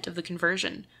repent of the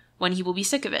conversion, when he will be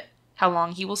sick of it, how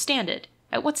long he will stand it,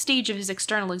 at what stage of his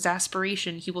external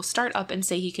exasperation he will start up and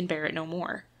say he can bear it no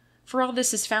more. For all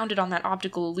this is founded on that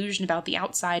optical illusion about the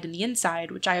outside and the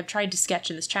inside which I have tried to sketch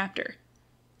in this chapter.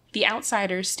 The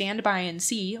outsiders stand by and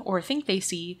see, or think they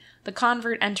see, the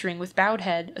convert entering with bowed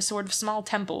head a sort of small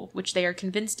temple which they are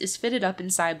convinced is fitted up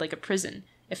inside like a prison,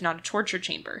 if not a torture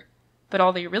chamber. But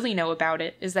all they really know about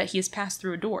it is that he has passed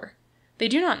through a door. They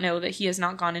do not know that he has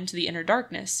not gone into the inner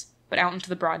darkness, but out into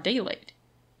the broad daylight.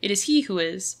 It is he who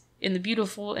is, in the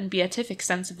beautiful and beatific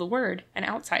sense of the word, an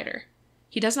outsider.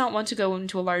 He does not want to go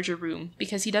into a larger room,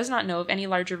 because he does not know of any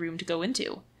larger room to go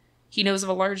into. He knows of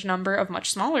a large number of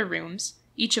much smaller rooms,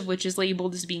 each of which is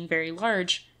labeled as being very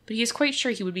large, but he is quite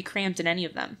sure he would be cramped in any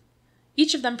of them.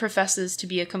 Each of them professes to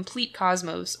be a complete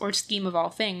cosmos, or scheme of all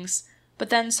things, but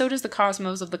then so does the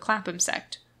cosmos of the Clapham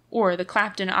sect, or the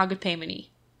Clapton agapemone.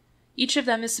 Each of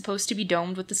them is supposed to be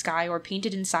domed with the sky or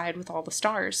painted inside with all the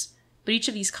stars, but each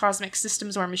of these cosmic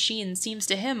systems or machines seems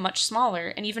to him much smaller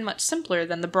and even much simpler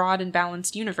than the broad and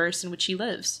balanced universe in which he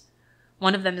lives.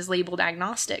 One of them is labeled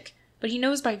agnostic, but he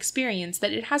knows by experience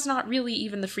that it has not really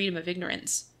even the freedom of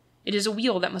ignorance. It is a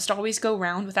wheel that must always go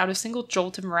round without a single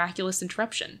jolt of miraculous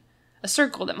interruption, a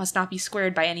circle that must not be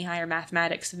squared by any higher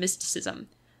mathematics of mysticism,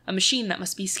 a machine that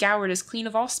must be scoured as clean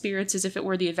of all spirits as if it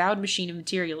were the avowed machine of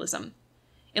materialism.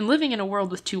 In living in a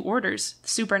world with two orders, the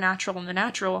supernatural and the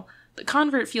natural, the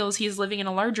convert feels he is living in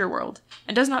a larger world,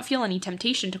 and does not feel any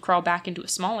temptation to crawl back into a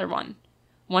smaller one.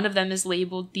 One of them is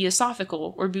labeled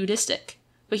theosophical or Buddhistic,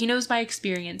 but he knows by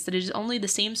experience that it is only the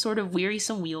same sort of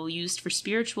wearisome wheel used for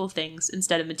spiritual things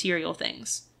instead of material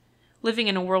things. Living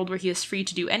in a world where he is free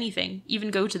to do anything,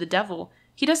 even go to the devil,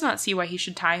 he does not see why he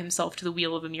should tie himself to the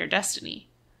wheel of a mere destiny.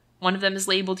 One of them is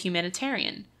labeled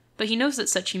humanitarian, but he knows that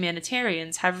such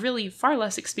humanitarians have really far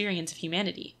less experience of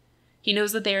humanity. He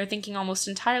knows that they are thinking almost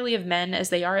entirely of men as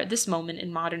they are at this moment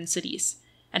in modern cities,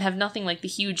 and have nothing like the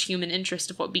huge human interest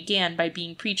of what began by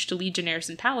being preached to legionnaires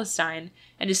in Palestine,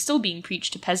 and is still being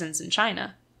preached to peasants in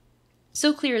China.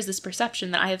 So clear is this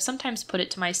perception that I have sometimes put it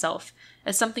to myself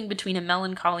as something between a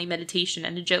melancholy meditation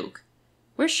and a joke.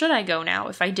 Where should I go now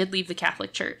if I did leave the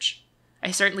Catholic Church?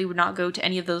 I certainly would not go to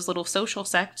any of those little social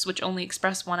sects which only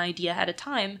express one idea at a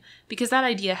time, because that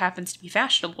idea happens to be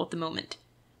fashionable at the moment.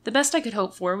 The best I could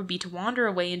hope for would be to wander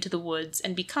away into the woods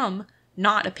and become,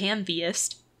 not a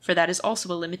pantheist, for that is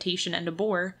also a limitation and a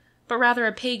bore, but rather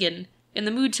a pagan, in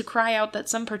the mood to cry out that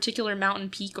some particular mountain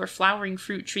peak or flowering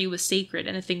fruit tree was sacred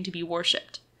and a thing to be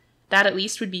worshipped. That at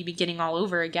least would be beginning all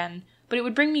over again, but it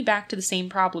would bring me back to the same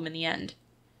problem in the end.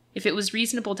 If it was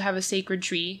reasonable to have a sacred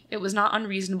tree, it was not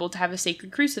unreasonable to have a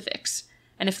sacred crucifix,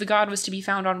 and if the god was to be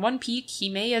found on one peak, he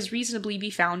may as reasonably be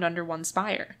found under one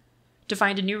spire. To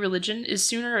find a new religion is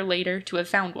sooner or later to have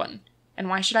found one, and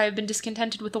why should I have been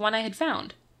discontented with the one I had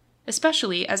found?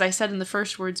 Especially, as I said in the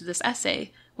first words of this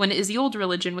essay, when it is the old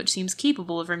religion which seems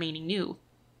capable of remaining new.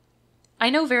 I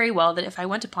know very well that if I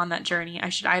went upon that journey I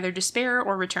should either despair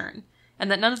or return, and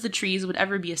that none of the trees would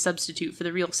ever be a substitute for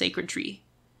the real sacred tree.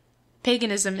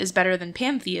 Paganism is better than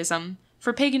pantheism,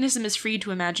 for paganism is free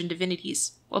to imagine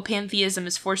divinities, while pantheism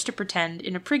is forced to pretend,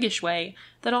 in a priggish way,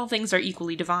 that all things are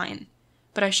equally divine.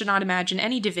 But I should not imagine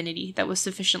any divinity that was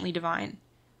sufficiently divine.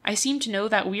 I seem to know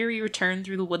that weary return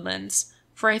through the woodlands,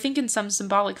 for I think in some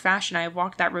symbolic fashion I have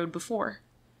walked that road before.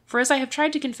 For as I have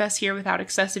tried to confess here without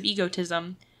excessive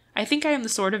egotism, I think I am the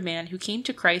sort of man who came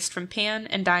to Christ from Pan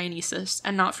and Dionysus,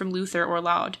 and not from Luther or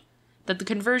Laud, that the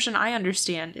conversion I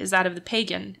understand is that of the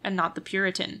pagan, and not the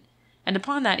Puritan, and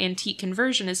upon that antique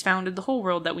conversion is founded the whole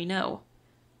world that we know.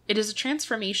 It is a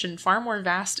transformation far more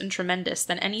vast and tremendous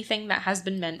than anything that has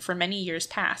been meant for many years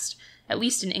past, at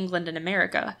least in England and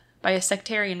America, by a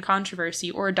sectarian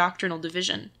controversy or a doctrinal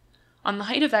division. On the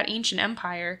height of that ancient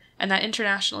empire, and that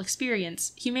international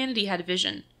experience, humanity had a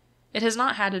vision. It has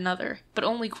not had another, but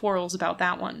only quarrels about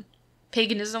that one.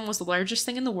 Paganism was the largest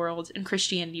thing in the world, and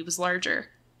Christianity was larger,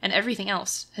 and everything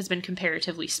else has been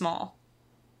comparatively small.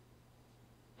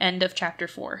 End of chapter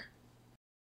 4.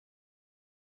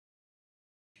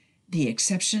 The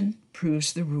exception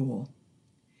proves the rule.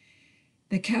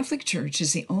 The Catholic Church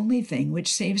is the only thing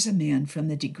which saves a man from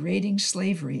the degrading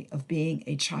slavery of being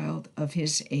a child of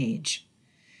his age.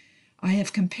 I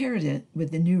have compared it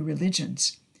with the new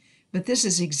religions, but this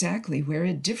is exactly where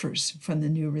it differs from the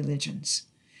new religions.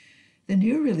 The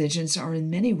new religions are in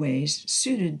many ways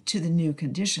suited to the new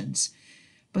conditions,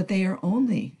 but they are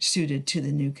only suited to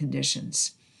the new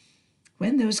conditions.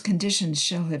 When those conditions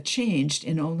shall have changed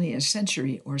in only a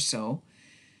century or so,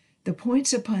 the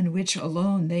points upon which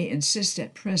alone they insist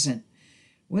at present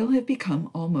will have become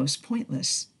almost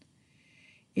pointless.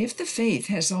 If the faith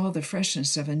has all the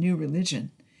freshness of a new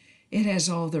religion, it has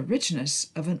all the richness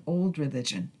of an old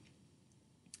religion.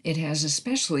 It has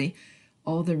especially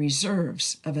all the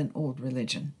reserves of an old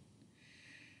religion.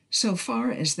 So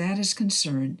far as that is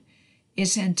concerned,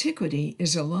 its antiquity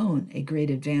is alone a great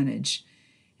advantage,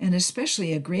 and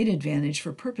especially a great advantage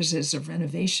for purposes of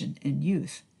renovation and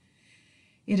youth.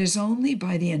 It is only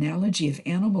by the analogy of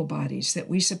animal bodies that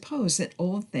we suppose that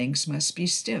old things must be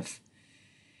stiff.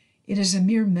 It is a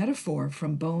mere metaphor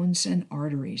from bones and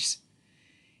arteries.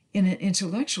 In an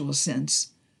intellectual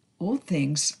sense, old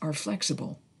things are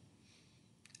flexible.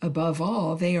 Above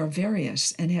all, they are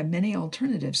various and have many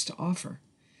alternatives to offer.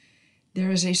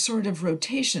 There is a sort of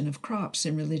rotation of crops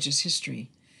in religious history,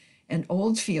 and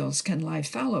old fields can lie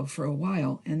fallow for a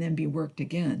while and then be worked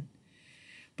again.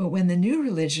 But when the new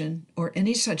religion or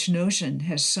any such notion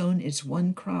has sown its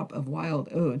one crop of wild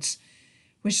oats,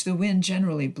 which the wind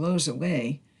generally blows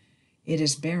away, it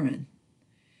is barren.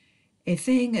 A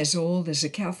thing as old as the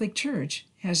Catholic Church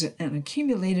has an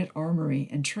accumulated armory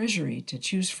and treasury to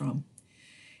choose from.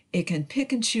 It can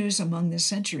pick and choose among the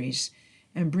centuries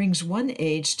and brings one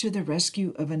age to the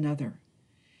rescue of another.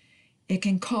 It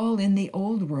can call in the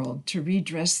old world to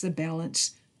redress the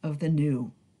balance of the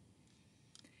new.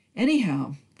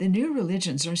 Anyhow, the new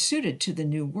religions are suited to the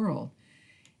new world,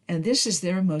 and this is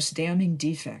their most damning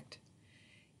defect.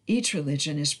 Each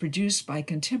religion is produced by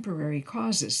contemporary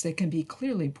causes that can be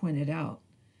clearly pointed out.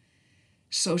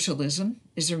 Socialism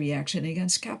is a reaction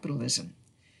against capitalism.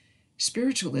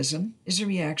 Spiritualism is a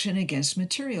reaction against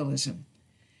materialism.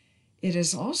 It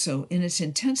is also, in its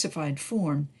intensified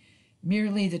form,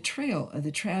 merely the trail of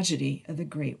the tragedy of the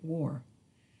Great War.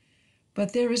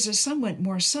 But there is a somewhat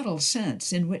more subtle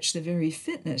sense in which the very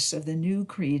fitness of the new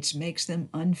creeds makes them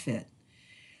unfit.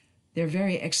 Their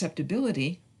very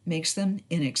acceptability makes them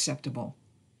unacceptable.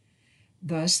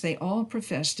 Thus, they all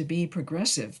profess to be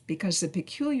progressive because the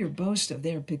peculiar boast of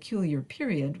their peculiar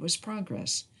period was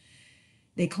progress.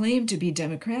 They claim to be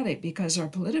democratic because our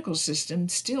political system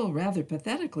still rather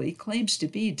pathetically claims to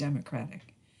be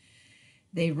democratic.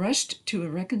 They rushed to a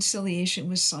reconciliation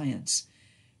with science,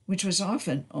 which was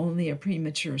often only a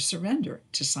premature surrender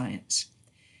to science.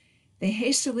 They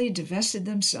hastily divested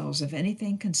themselves of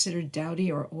anything considered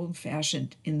dowdy or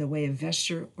old-fashioned in the way of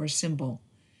vesture or symbol.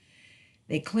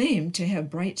 They claimed to have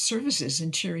bright services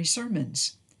and cheery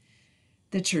sermons.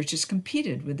 The churches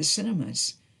competed with the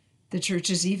cinemas. The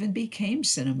churches even became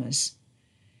cinemas.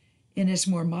 In its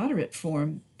more moderate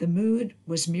form, the mood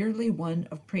was merely one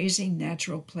of praising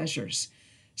natural pleasures,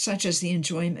 such as the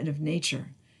enjoyment of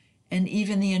nature, and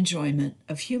even the enjoyment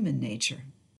of human nature.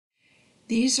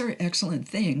 These are excellent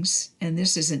things, and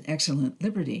this is an excellent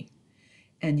liberty,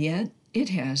 and yet it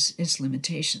has its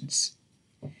limitations.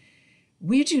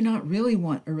 We do not really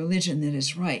want a religion that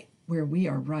is right where we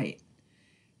are right.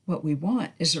 What we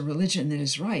want is a religion that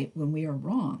is right when we are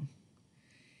wrong.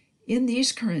 In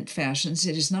these current fashions,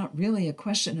 it is not really a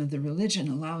question of the religion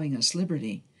allowing us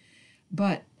liberty,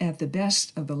 but at the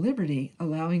best of the liberty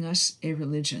allowing us a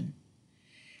religion.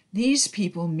 These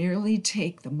people merely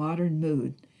take the modern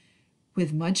mood,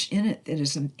 with much in it that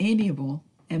is amiable,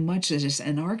 and much that is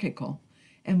anarchical,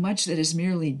 and much that is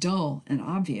merely dull and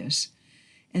obvious,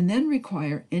 and then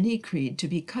require any creed to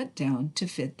be cut down to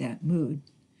fit that mood.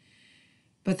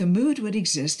 But the mood would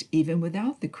exist even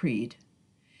without the creed.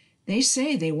 They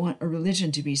say they want a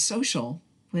religion to be social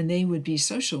when they would be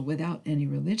social without any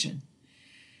religion.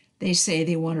 They say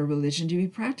they want a religion to be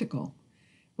practical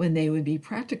when they would be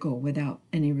practical without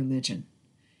any religion.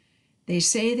 They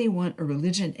say they want a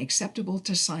religion acceptable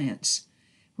to science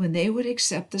when they would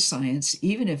accept the science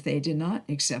even if they did not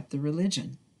accept the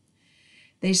religion.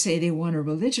 They say they want a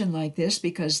religion like this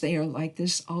because they are like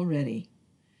this already.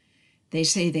 They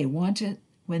say they want it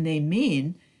when they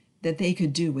mean that they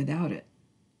could do without it.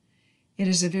 It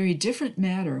is a very different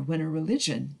matter when a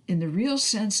religion, in the real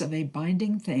sense of a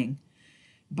binding thing,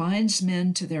 binds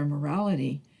men to their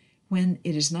morality when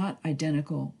it is not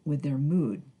identical with their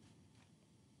mood.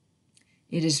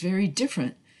 It is very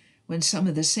different when some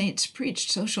of the saints preached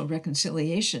social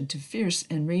reconciliation to fierce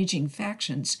and raging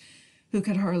factions who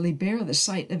could hardly bear the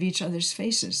sight of each other's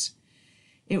faces.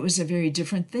 It was a very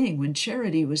different thing when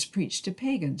charity was preached to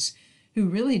pagans who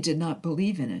really did not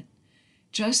believe in it,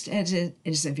 just as it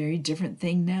is a very different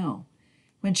thing now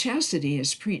when chastity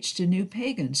is preached to new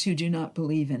pagans who do not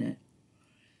believe in it.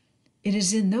 It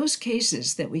is in those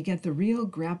cases that we get the real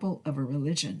grapple of a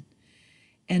religion,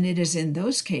 and it is in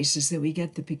those cases that we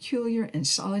get the peculiar and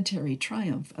solitary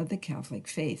triumph of the Catholic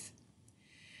faith.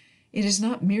 It is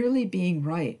not merely being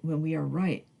right when we are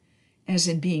right, as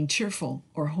in being cheerful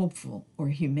or hopeful or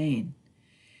humane.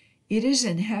 It is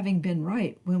in having been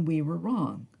right when we were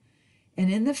wrong,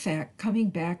 and in the fact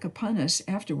coming back upon us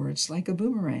afterwards like a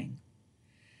boomerang.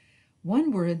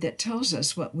 One word that tells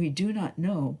us what we do not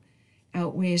know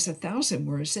outweighs 1,000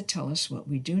 words that tell us what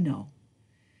we do know.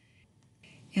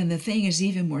 And the thing is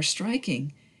even more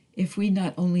striking if we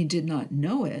not only did not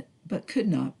know it, but could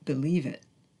not believe it.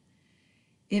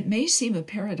 It may seem a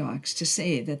paradox to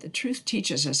say that the truth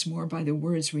teaches us more by the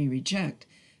words we reject,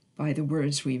 by the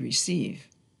words we receive.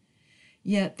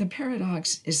 Yet the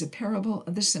paradox is a parable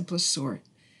of the simplest sort,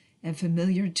 and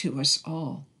familiar to us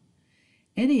all.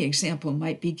 Any example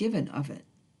might be given of it.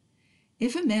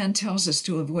 If a man tells us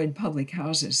to avoid public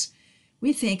houses,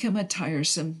 we think him a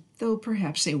tiresome, though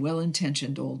perhaps a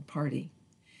well-intentioned old party.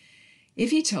 If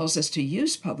he tells us to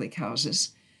use public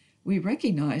houses, we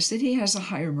recognize that he has a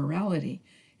higher morality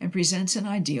and presents an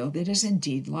ideal that is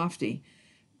indeed lofty,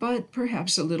 but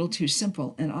perhaps a little too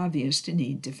simple and obvious to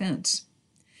need defense.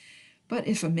 But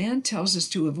if a man tells us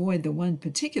to avoid the one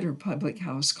particular public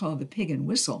house called the Pig and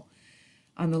Whistle,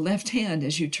 on the left hand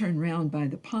as you turn round by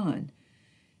the pond,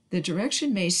 the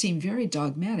direction may seem very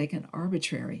dogmatic and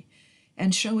arbitrary,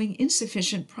 and showing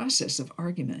insufficient process of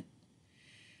argument.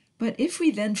 But if we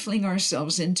then fling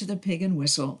ourselves into the Pig and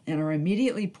Whistle and are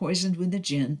immediately poisoned with the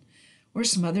gin, or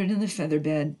smothered in the feather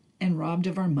bed and robbed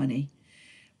of our money,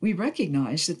 we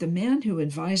recognize that the man who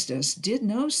advised us did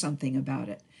know something about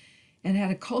it, and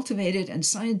had a cultivated and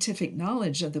scientific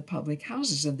knowledge of the public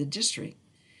houses of the district.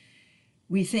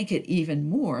 We think it even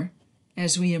more,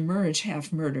 as we emerge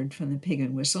half-murdered from the Pig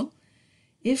and Whistle,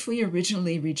 if we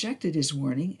originally rejected his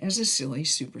warning as a silly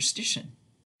superstition.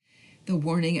 The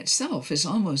warning itself is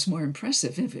almost more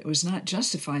impressive if it was not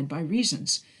justified by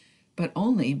reasons, but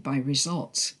only by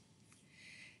results.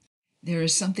 There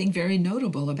is something very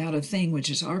notable about a thing which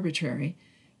is arbitrary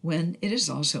when it is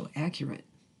also accurate.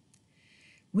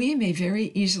 We may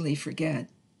very easily forget,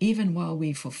 even while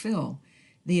we fulfill,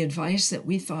 the advice that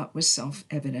we thought was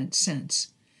self-evident sense.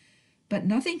 But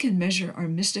nothing can measure our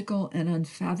mystical and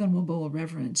unfathomable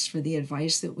reverence for the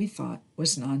advice that we thought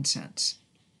was nonsense.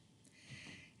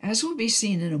 As will be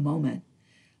seen in a moment,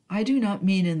 I do not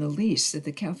mean in the least that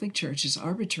the Catholic Church is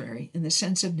arbitrary in the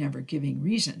sense of never giving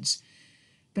reasons,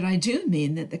 but I do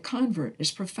mean that the convert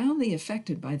is profoundly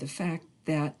affected by the fact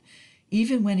that,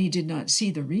 even when he did not see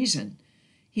the reason,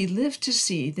 he lived to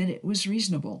see that it was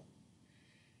reasonable.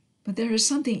 But there is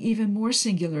something even more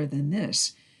singular than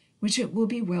this, which it will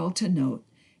be well to note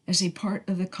as a part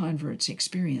of the convert's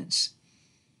experience.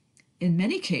 In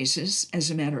many cases, as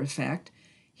a matter of fact,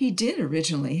 he did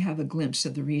originally have a glimpse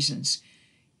of the reasons,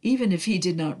 even if he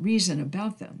did not reason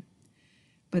about them.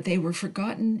 But they were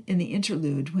forgotten in the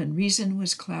interlude when reason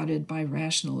was clouded by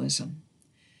rationalism.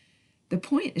 The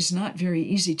point is not very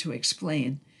easy to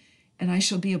explain, and I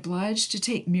shall be obliged to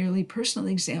take merely personal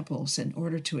examples in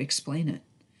order to explain it.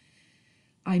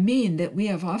 I mean that we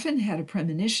have often had a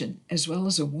premonition as well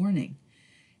as a warning,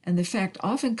 and the fact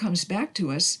often comes back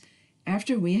to us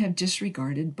after we have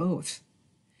disregarded both.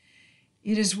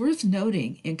 It is worth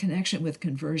noting in connection with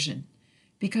conversion,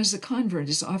 because the convert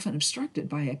is often obstructed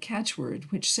by a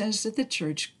catchword which says that the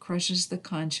Church crushes the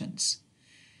conscience.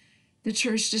 The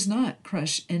Church does not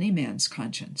crush any man's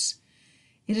conscience.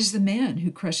 It is the man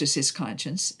who crushes his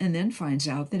conscience and then finds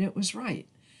out that it was right,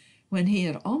 when he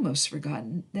had almost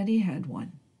forgotten that he had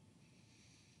one.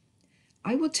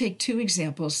 I will take two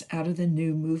examples out of the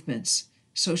new movements,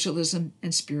 socialism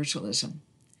and spiritualism.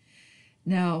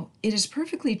 Now, it is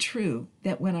perfectly true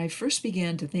that when I first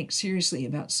began to think seriously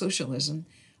about socialism,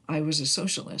 I was a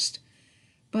socialist.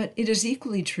 But it is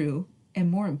equally true,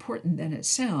 and more important than it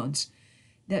sounds,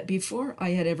 that before I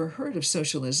had ever heard of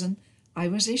socialism, I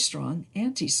was a strong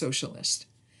anti-socialist.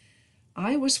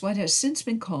 I was what has since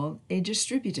been called a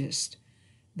distributist,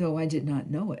 though I did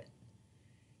not know it.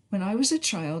 When I was a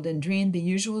child and dreamed the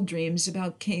usual dreams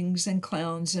about kings and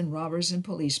clowns and robbers and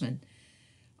policemen,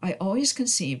 I always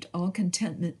conceived all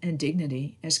contentment and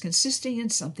dignity as consisting in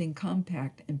something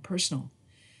compact and personal,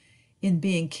 in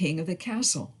being king of the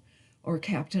castle, or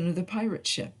captain of the pirate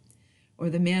ship, or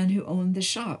the man who owned the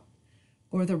shop,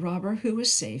 or the robber who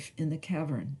was safe in the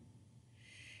cavern.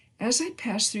 As I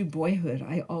passed through boyhood,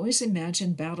 I always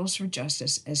imagined battles for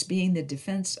justice as being the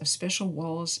defense of special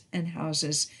walls and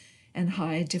houses and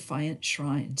high, defiant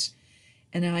shrines,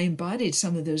 and I embodied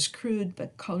some of those crude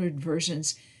but colored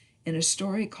versions in a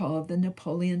story called The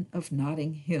Napoleon of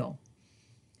Notting Hill.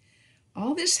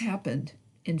 All this happened,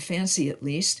 in fancy at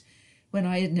least, when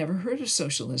I had never heard of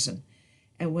socialism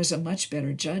and was a much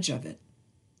better judge of it.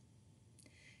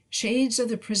 Shades of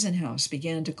the prison house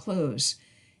began to close,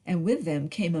 and with them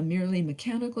came a merely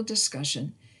mechanical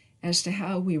discussion as to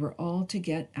how we were all to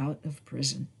get out of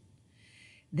prison.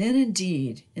 Then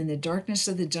indeed, in the darkness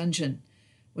of the dungeon,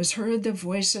 was heard the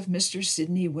voice of Mr.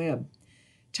 Sidney Webb,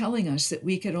 telling us that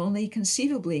we could only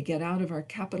conceivably get out of our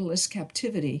capitalist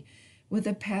captivity with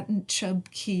a patent Chubb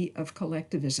key of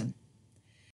collectivism.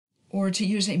 Or to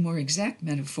use a more exact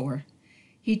metaphor,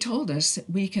 he told us that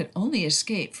we could only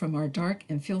escape from our dark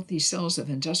and filthy cells of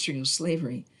industrial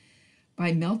slavery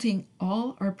by melting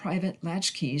all our private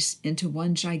latchkeys into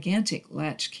one gigantic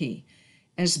latchkey,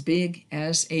 as big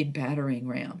as a battering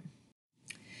ram.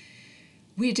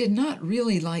 We did not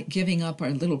really like giving up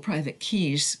our little private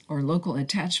keys or local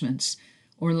attachments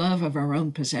or love of our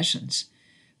own possessions,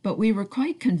 but we were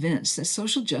quite convinced that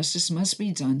social justice must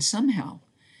be done somehow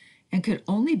and could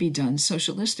only be done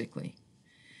socialistically.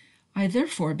 I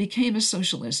therefore became a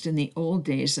socialist in the old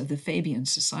days of the Fabian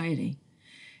Society,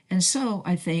 And so,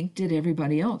 I think, did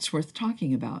everybody else worth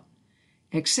talking about,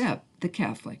 except the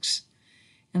Catholics.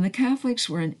 And the Catholics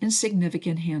were an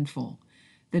insignificant handful,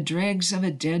 the dregs of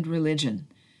a dead religion,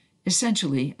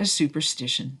 essentially a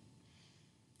superstition.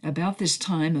 About this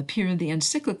time appeared the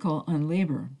encyclical on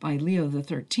labor by Leo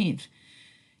XIII,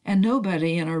 and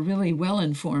nobody in our really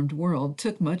well-informed world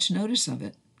took much notice of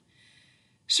it.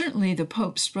 Certainly the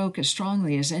Pope spoke as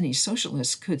strongly as any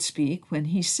socialist could speak when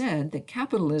he said that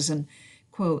capitalism,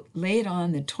 quote, laid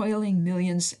on the toiling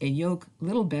millions a yoke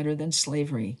little better than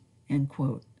slavery, end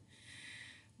quote.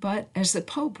 But as the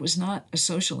Pope was not a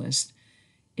socialist,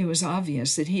 it was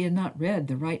obvious that he had not read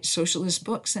the right socialist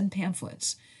books and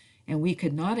pamphlets, and we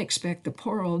could not expect the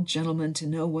poor old gentleman to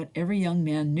know what every young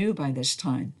man knew by this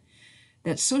time,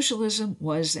 that socialism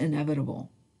was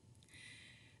inevitable.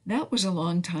 That was a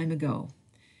long time ago,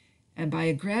 and by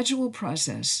a gradual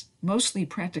process, mostly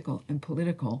practical and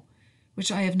political,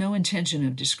 which I have no intention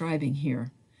of describing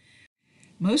here,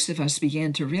 most of us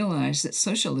began to realize that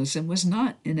socialism was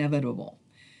not inevitable,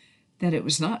 that it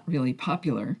was not really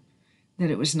popular, that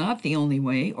it was not the only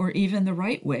way or even the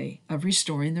right way of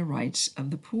restoring the rights of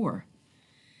the poor.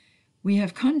 We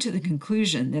have come to the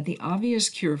conclusion that the obvious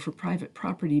cure for private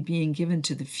property being given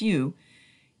to the few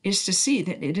is to see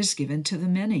that it is given to the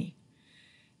many,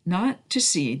 not to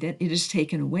see that it is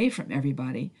taken away from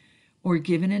everybody or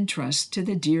given in trust to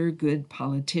the dear good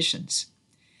politicians.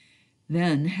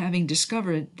 Then, having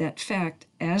discovered that fact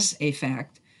as a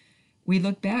fact, we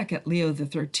look back at Leo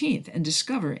XIII and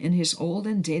discover in his old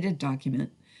and dated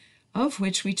document, of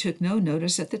which we took no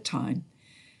notice at the time,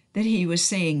 that he was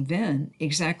saying then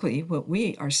exactly what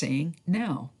we are saying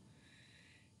now.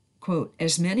 Quote,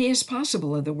 as many as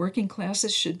possible of the working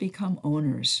classes should become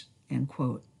owners, end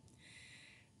quote.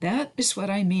 That is what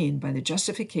I mean by the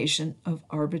justification of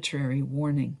arbitrary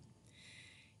warning.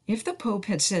 If the Pope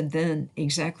had said then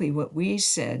exactly what we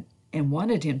said and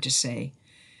wanted him to say,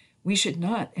 we should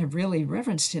not have really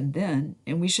reverenced him then,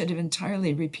 and we should have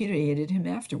entirely repudiated him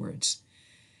afterwards.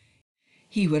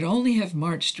 He would only have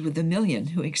marched with the million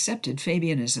who accepted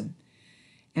Fabianism,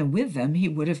 and with them he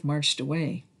would have marched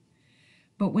away.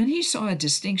 But when he saw a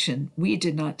distinction we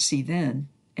did not see then,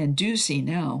 and do see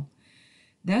now,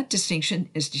 that distinction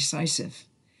is decisive.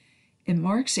 It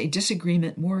marks a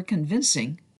disagreement more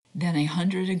convincing than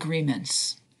 100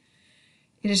 agreements.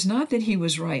 It is not that he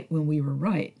was right when we were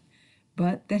right,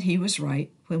 but that he was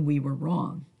right when we were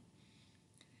wrong.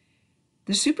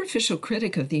 The superficial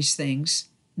critic of these things,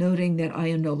 noting that I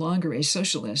am no longer a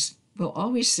socialist, will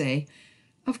always say,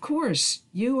 of course,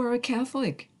 you are a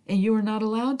Catholic, and you are not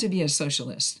allowed to be a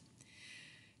socialist.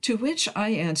 To which I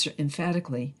answer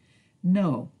emphatically,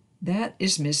 no, that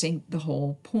is missing the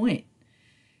whole point.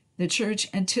 The Church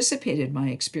anticipated my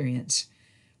experience,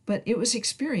 but it was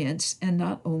experience and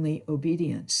not only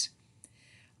obedience.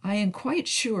 I am quite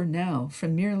sure now,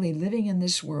 from merely living in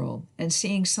this world and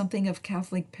seeing something of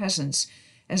Catholic peasants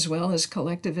as well as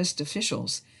collectivist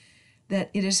officials, that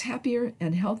it is happier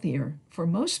and healthier for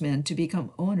most men to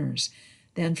become owners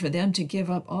than for them to give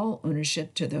up all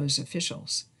ownership to those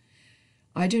officials.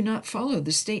 I do not follow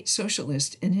the state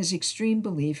socialist in his extreme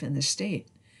belief in the state,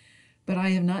 but I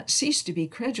have not ceased to be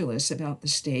credulous about the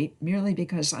state merely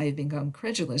because I have become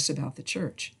credulous about the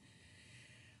Church.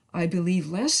 I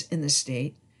believe less in the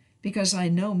state because I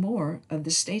know more of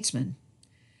the statesman.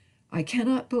 I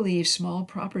cannot believe small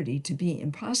property to be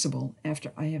impossible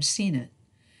after I have seen it.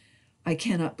 I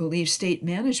cannot believe state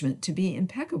management to be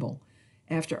impeccable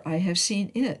after I have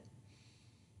seen it.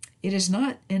 It is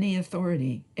not any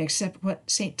authority except what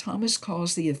St. Thomas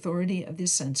calls the authority of the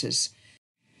senses,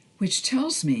 which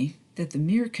tells me that the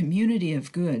mere community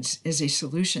of goods is a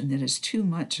solution that is too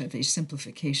much of a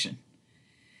simplification.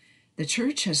 The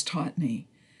Church has taught me,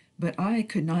 but I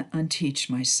could not unteach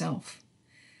myself.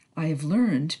 I have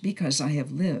learned because I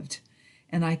have lived,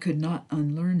 and I could not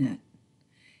unlearn it.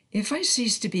 If I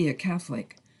ceased to be a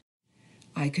Catholic,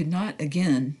 I could not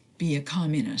again be a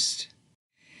communist.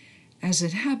 As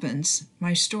it happens,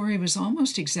 my story was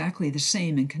almost exactly the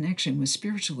same in connection with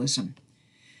spiritualism.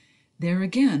 There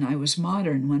again, I was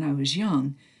modern when I was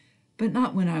young, but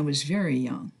not when I was very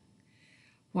young.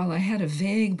 While I had a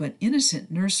vague but innocent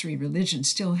nursery religion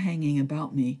still hanging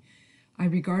about me, I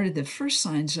regarded the first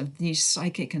signs of these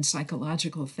psychic and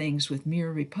psychological things with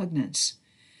mere repugnance.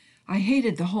 I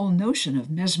hated the whole notion of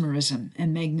mesmerism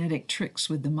and magnetic tricks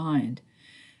with the mind.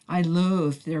 I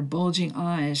loathed their bulging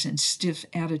eyes and stiff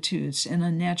attitudes and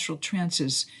unnatural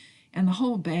trances and the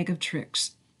whole bag of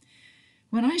tricks.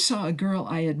 When I saw a girl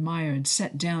I admired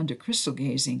set down to crystal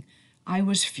gazing, I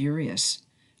was furious.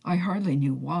 I hardly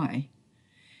knew why.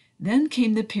 Then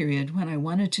came the period when I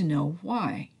wanted to know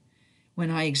why. when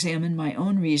I examined my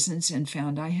own reasons and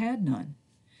found I had none.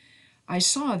 I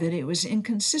saw that it was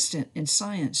inconsistent in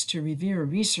science to revere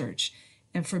research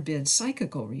and forbid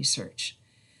psychical research.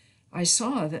 I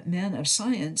saw that men of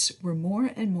science were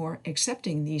more and more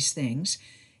accepting these things,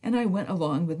 and I went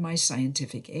along with my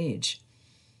scientific age.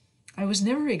 I was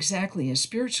never exactly a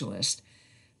spiritualist,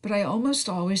 but I almost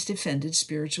always defended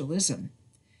spiritualism.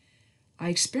 I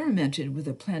experimented with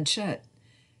a planchette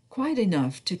quite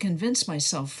enough to convince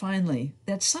myself finally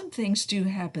that some things do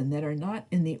happen that are not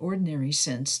in the ordinary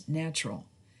sense natural.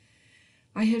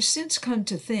 I have since come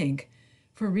to think,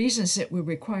 for reasons that would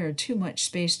require too much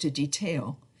space to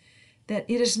detail, that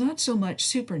it is not so much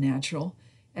supernatural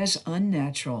as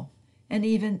unnatural and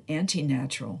even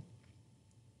anti-natural.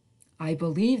 I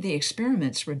believe the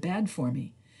experiments were bad for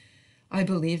me. I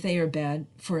believe they are bad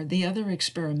for the other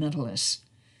experimentalists.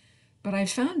 But I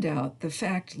found out the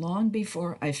fact long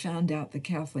before I found out the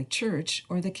Catholic Church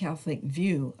or the Catholic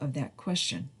view of that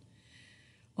question.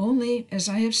 Only, as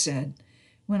I have said,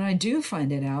 when I do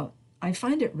find it out, I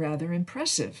find it rather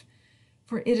impressive,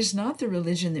 for it is not the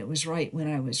religion that was right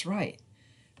when I was right,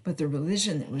 but the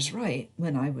religion that was right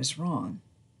when I was wrong.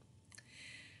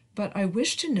 But I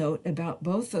wish to note about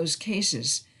both those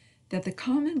cases that the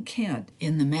common cant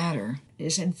in the matter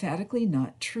is emphatically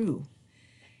not true.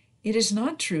 It is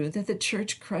not true that the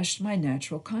Church crushed my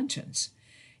natural conscience.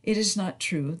 It is not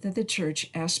true that the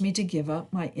Church asked me to give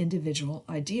up my individual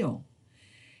ideal.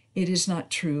 It is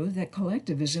not true that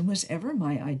collectivism was ever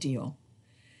my ideal.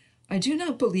 I do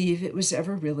not believe it was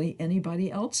ever really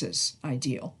anybody else's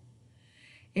ideal.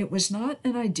 It was not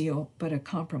an ideal, but a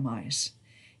compromise.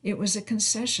 It was a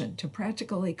concession to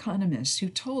practical economists who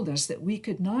told us that we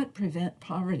could not prevent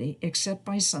poverty except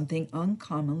by something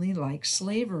uncommonly like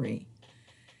slavery.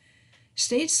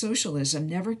 State socialism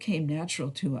never came natural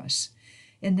to us.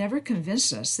 It never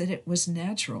convinced us that it was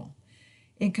natural.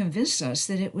 It convinced us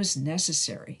that it was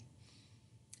necessary.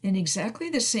 In exactly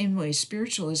the same way,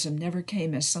 spiritualism never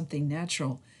came as something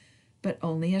natural, but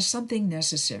only as something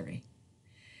necessary.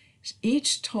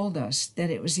 Each told us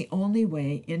that it was the only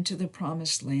way into the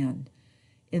promised land,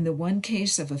 in the one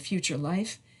case of a future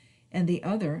life, and the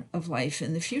other of life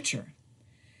in the future.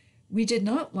 We did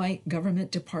not like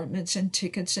government departments and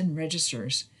tickets and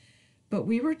registers, but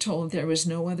we were told there was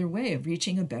no other way of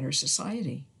reaching a better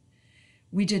society.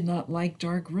 We did not like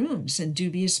dark rooms and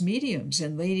dubious mediums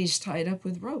and ladies tied up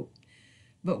with rope,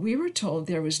 but we were told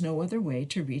there was no other way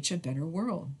to reach a better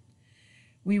world.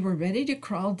 We were ready to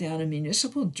crawl down a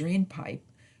municipal drain pipe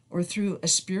or through a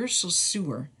spiritual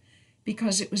sewer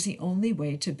because it was the only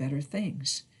way to better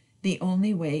things, the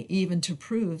only way even to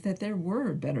prove that there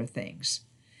were better things.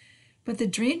 But the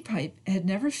drain pipe had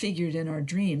never figured in our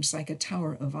dreams like a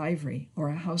tower of ivory or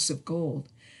a house of gold,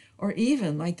 or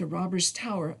even like the robber's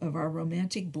tower of our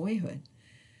romantic boyhood,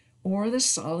 or the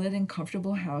solid and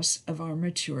comfortable house of our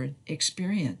matured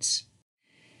experience.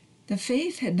 The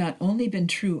faith had not only been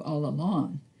true all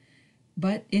along,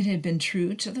 but it had been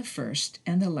true to the first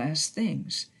and the last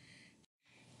things,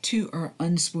 to our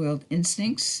unspoiled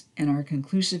instincts and our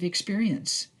conclusive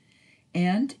experience.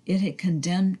 And it had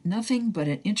condemned nothing but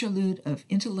an interlude of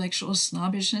intellectual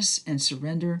snobbishness and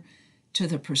surrender to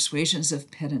the persuasions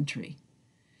of pedantry.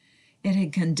 It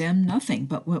had condemned nothing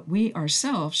but what we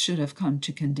ourselves should have come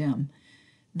to condemn,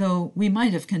 though we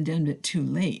might have condemned it too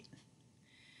late.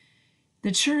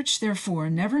 The Church, therefore,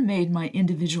 never made my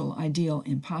individual ideal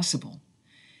impossible.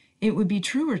 It would be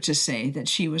truer to say that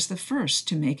she was the first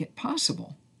to make it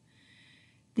possible.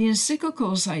 The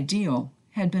encyclical's ideal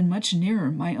had been much nearer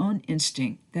my own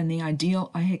instinct than the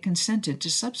ideal I had consented to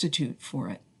substitute for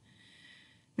it.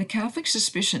 The Catholic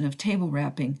suspicion of table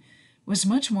rapping was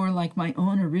much more like my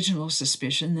own original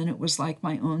suspicion than it was like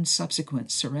my own subsequent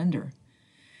surrender.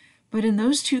 But in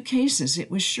those two cases, it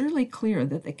was surely clear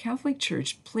that the Catholic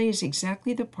Church plays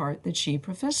exactly the part that she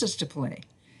professes to play,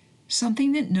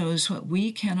 something that knows what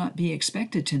we cannot be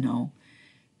expected to know,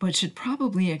 but should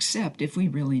probably accept if we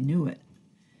really knew it.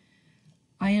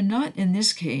 I am not in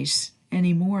this case,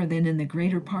 any more than in the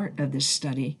greater part of this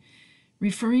study,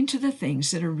 referring to the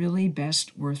things that are really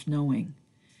best worth knowing.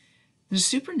 The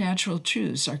supernatural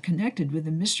truths are connected with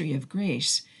the mystery of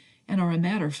grace and are a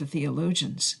matter for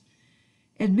theologians.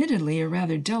 Admittedly, a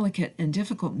rather delicate and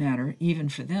difficult matter even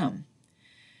for them.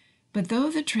 But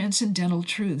though the transcendental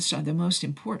truths are the most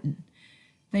important,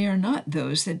 they are not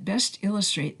those that best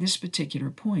illustrate this particular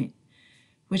point,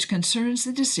 which concerns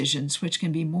the decisions which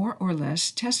can be more or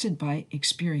less tested by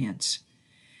experience.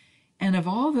 And of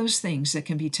all those things that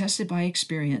can be tested by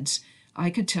experience, I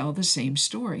could tell the same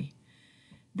story,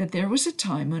 that there was a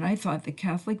time when I thought the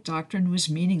Catholic doctrine was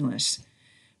meaningless,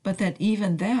 but that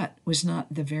even that was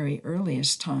not the very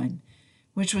earliest time,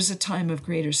 which was a time of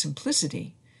greater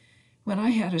simplicity, when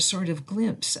I had a sort of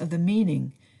glimpse of the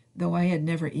meaning, though I had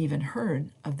never even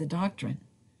heard of the doctrine.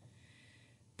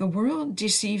 The world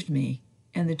deceived me,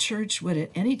 and the church would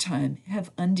at any time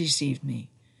have undeceived me.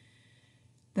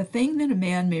 The thing that a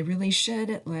man may really shed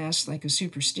at last like a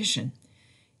superstition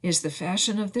is the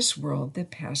fashion of this world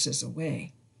that passes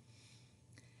away.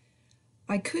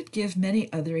 I could give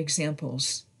many other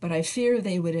examples, but I fear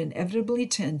they would inevitably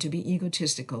tend to be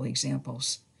egotistical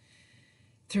examples.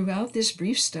 Throughout this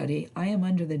brief study, I am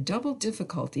under the double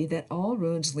difficulty that all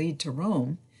roads lead to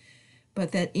Rome,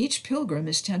 but that each pilgrim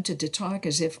is tempted to talk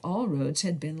as if all roads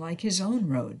had been like his own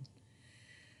road.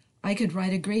 I could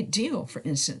write a great deal, for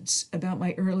instance, about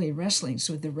my early wrestlings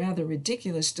with the rather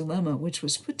ridiculous dilemma which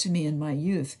was put to me in my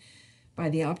youth by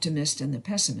the optimist and the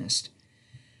pessimist.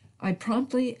 I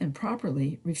promptly and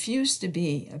properly refused to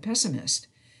be a pessimist,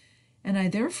 and I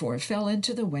therefore fell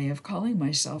into the way of calling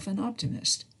myself an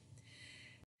optimist.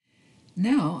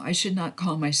 Now I should not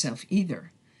call myself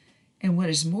either, and what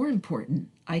is more important,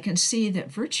 I can see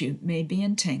that virtue may be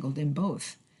entangled in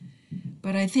both.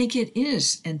 But I think it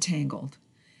is entangled,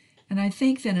 and I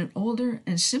think that an older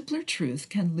and simpler truth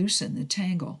can loosen the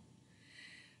tangle.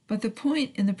 But the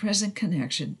point in the present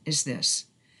connection is this,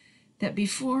 that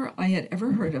before I had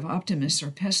ever heard of optimists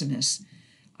or pessimists,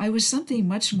 I was something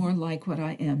much more like what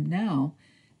I am now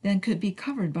than could be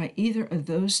covered by either of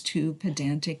those two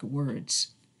pedantic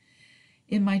words.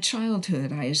 In my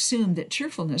childhood, I assumed that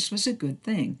cheerfulness was a good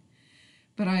thing,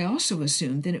 but I also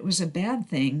assumed that it was a bad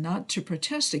thing not to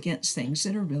protest against things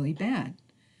that are really bad.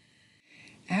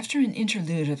 After an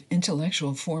interlude of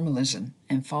intellectual formalism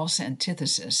and false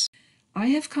antithesis, I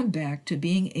have come back to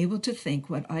being able to think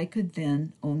what I could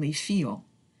then only feel.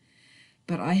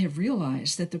 But I have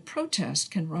realized that the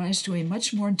protest can rise to a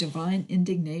much more divine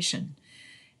indignation,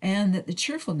 and that the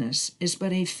cheerfulness is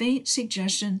but a faint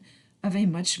suggestion of a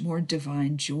much more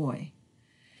divine joy.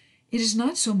 It is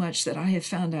not so much that I have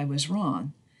found I was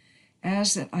wrong,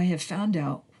 as that I have found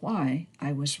out why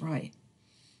I was right.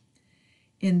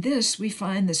 In this we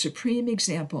find the supreme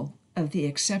example of the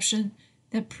exception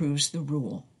that proves the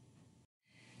rule.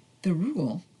 The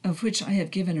rule, of which I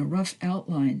have given a rough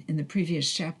outline in the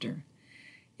previous chapter,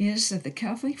 is that the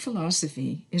Catholic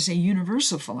philosophy is a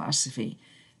universal philosophy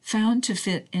found to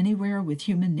fit anywhere with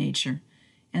human nature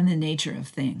and the nature of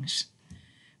things.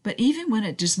 But even when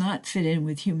it does not fit in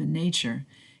with human nature,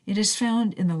 it is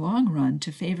found in the long run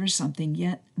to favor something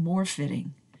yet more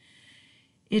fitting.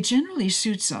 It generally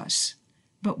suits us,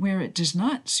 but where it does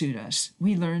not suit us,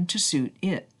 we learn to suit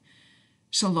it,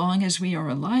 so long as we are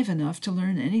alive enough to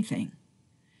learn anything.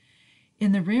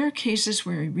 In the rare cases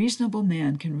where a reasonable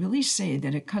man can really say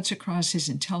that it cuts across his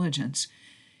intelligence,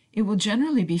 it will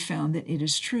generally be found that it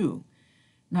is true,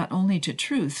 not only to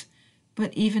truth,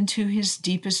 but even to his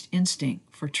deepest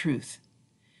instinct for truth.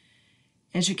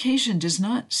 Education does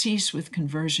not cease with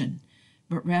conversion,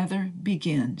 but rather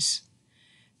begins.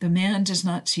 The man does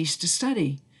not cease to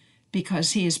study,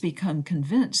 because he has become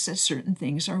convinced that certain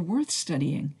things are worth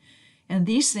studying, and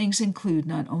these things include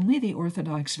not only the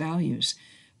orthodox values,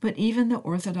 but even the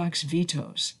orthodox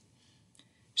vetoes.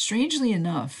 Strangely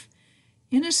enough,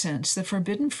 in a sense, the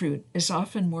forbidden fruit is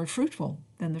often more fruitful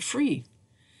than the free.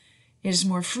 It is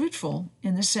more fruitful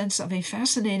in the sense of a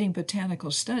fascinating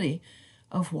botanical study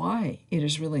of why it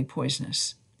is really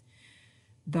poisonous.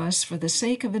 Thus, for the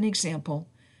sake of an example,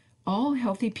 all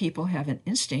healthy people have an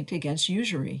instinct against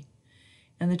usury,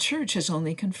 and the Church has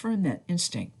only confirmed that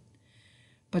instinct.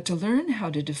 But to learn how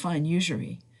to define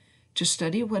usury, to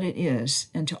study what it is,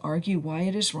 and to argue why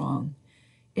it is wrong,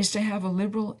 is to have a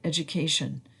liberal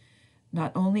education,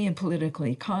 not only in political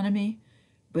economy,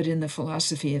 but in the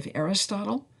philosophy of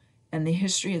Aristotle and the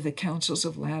history of the councils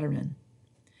of Lateran.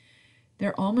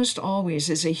 There almost always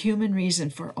is a human reason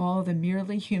for all the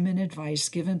merely human advice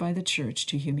given by the Church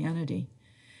to humanity.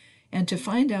 And to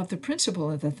find out the principle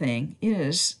of the thing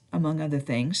is, among other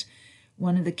things,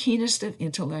 one of the keenest of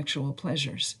intellectual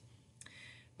pleasures.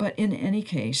 But in any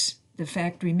case, the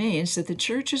fact remains that the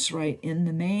Church is right in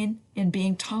the main in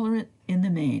being tolerant in the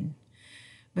main,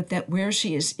 but that where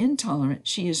she is intolerant,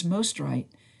 she is most right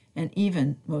and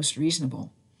even most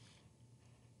reasonable.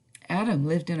 Adam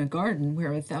lived in a garden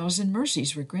where 1,000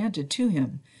 mercies were granted to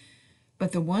him,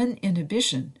 but the one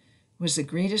inhibition was the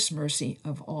greatest mercy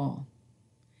of all.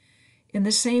 In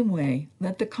the same way,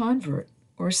 let the convert,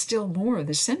 or still more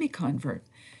the semi-convert,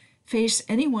 face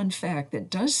any one fact that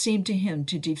does seem to him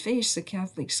to deface the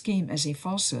Catholic scheme as a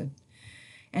falsehood,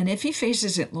 and if he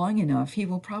faces it long enough, he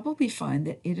will probably find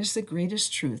that it is the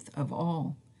greatest truth of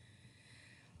all.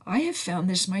 I have found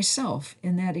this myself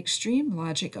in that extreme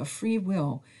logic of free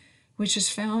will which is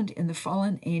found in the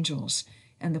fallen angels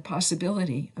and the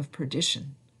possibility of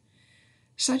perdition.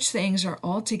 Such things are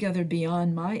altogether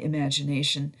beyond my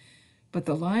imagination, but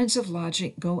the lines of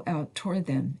logic go out toward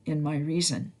them in my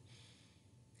reason.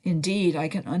 Indeed, I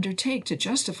can undertake to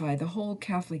justify the whole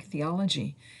Catholic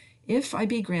theology if I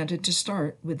be granted to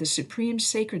start with the supreme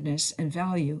sacredness and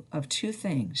value of two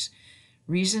things,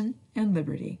 reason and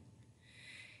liberty.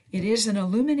 It is an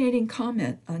illuminating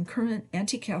comment on current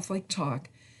anti-Catholic talk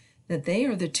that they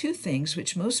are the two things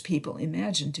which most people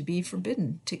imagine to be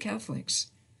forbidden to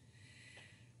Catholics.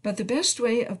 But the best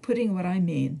way of putting what I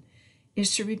mean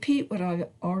is to repeat what I've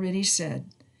already said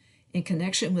in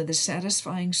connection with the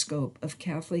satisfying scope of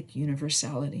Catholic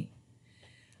universality.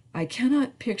 I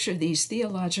cannot picture these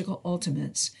theological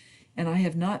ultimates, and I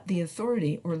have not the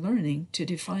authority or learning to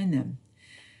define them,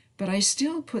 but I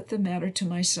still put the matter to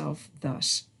myself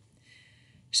thus.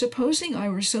 Supposing I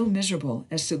were so miserable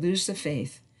as to lose the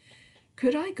faith,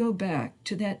 could I go back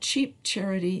to that cheap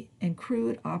charity and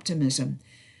crude optimism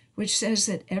which says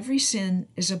that every sin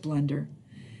is a blunder,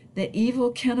 that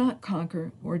evil cannot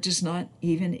conquer or does not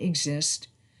even exist?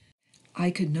 I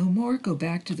could no more go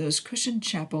back to those cushioned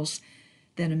chapels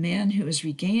than a man who has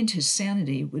regained his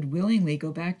sanity would willingly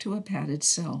go back to a padded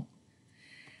cell.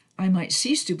 I might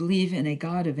cease to believe in a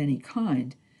God of any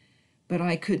kind, but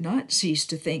I could not cease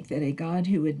to think that a God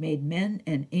who had made men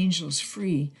and angels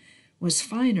free was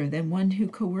finer than one who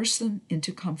coerced them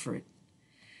into comfort.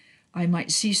 I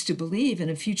might cease to believe in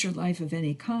a future life of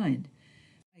any kind.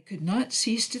 I could not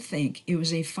cease to think it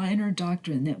was a finer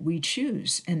doctrine that we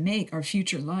choose and make our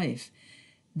future life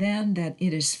than that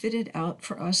it is fitted out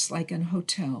for us like an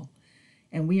hotel,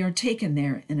 and we are taken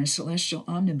there in a celestial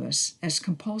omnibus as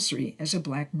compulsory as a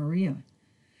Black Maria.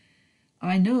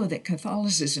 I know that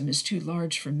Catholicism is too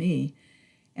large for me,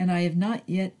 and I have not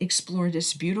yet explored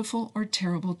its beautiful or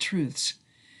terrible truths.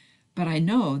 But I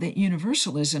know that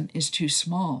universalism is too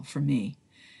small for me,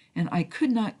 and I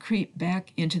could not creep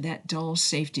back into that dull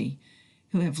safety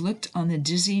who have looked on the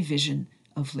dizzy vision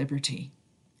of liberty.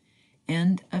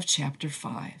 End of chapter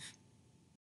 5.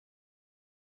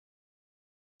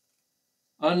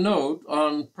 A note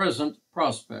on present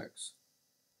prospects.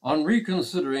 On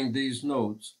reconsidering these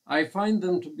notes, I find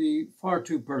them to be far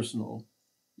too personal.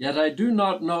 Yet I do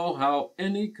not know how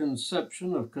any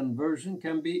conception of conversion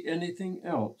can be anything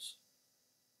else.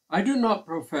 I do not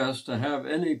profess to have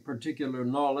any particular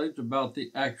knowledge about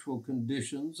the actual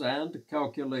conditions and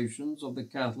calculations of the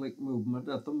Catholic movement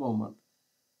at the moment.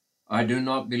 I do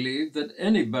not believe that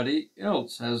anybody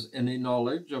else has any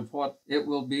knowledge of what it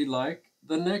will be like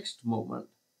the next moment.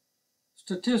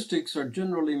 Statistics are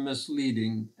generally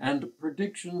misleading, and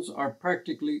predictions are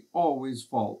practically always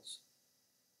false.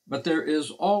 But there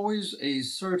is always a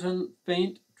certain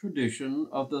faint tradition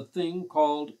of the thing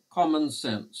called common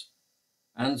sense,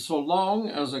 and so long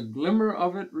as a glimmer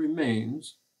of it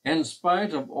remains, in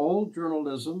spite of all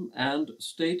journalism and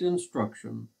state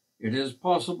instruction, it is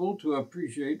possible to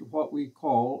appreciate what we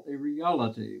call a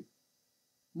reality.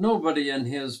 Nobody in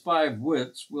his 5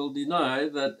 wits will deny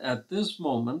that at this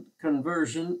moment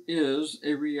conversion is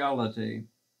a reality.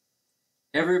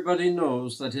 Everybody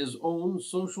knows that his own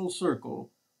social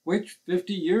circle, which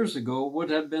 50 years ago would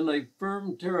have been a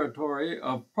firm territory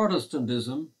of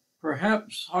Protestantism,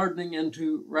 perhaps hardening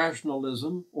into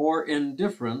rationalism or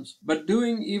indifference, but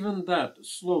doing even that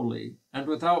slowly and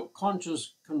without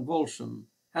conscious convulsion,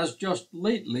 has just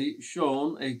lately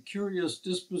shown a curious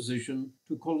disposition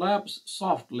to collapse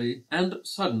softly and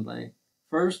suddenly,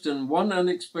 first in one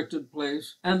unexpected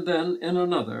place and then in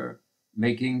another,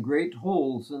 making great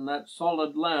holes in that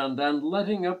solid land and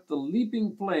letting up the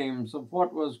leaping flames of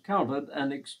what was counted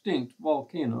an extinct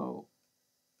volcano.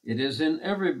 It is in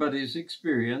everybody's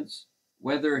experience,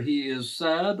 whether he is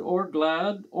sad or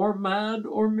glad or mad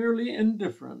or merely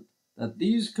indifferent, that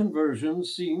these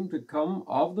conversions seem to come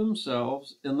of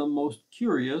themselves in the most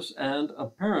curious and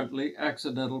apparently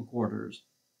accidental quarters.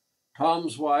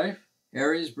 Tom's wife,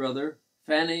 Harry's brother,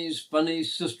 Fanny's funny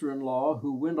sister-in-law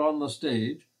who went on the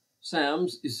stage,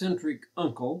 Sam's eccentric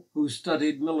uncle who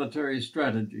studied military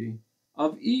strategy.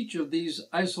 Of each of these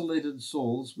isolated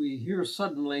souls we hear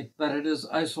suddenly that it is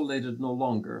isolated no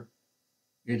longer.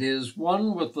 It is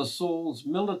one with the souls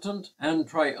militant and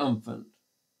triumphant.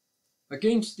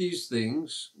 Against these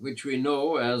things, which we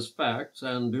know as facts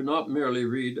and do not merely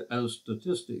read as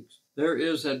statistics, there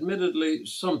is admittedly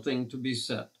something to be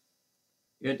said.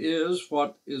 It is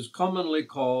what is commonly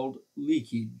called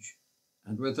leakage,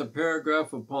 and with a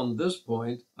paragraph upon this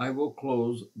point I will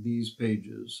close these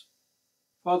pages.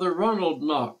 Father Ronald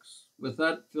Knox with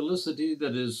that felicity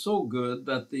that is so good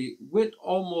that the wit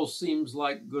almost seems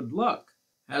like good luck,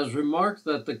 has remarked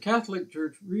that the Catholic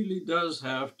Church really does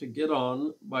have to get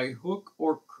on by hook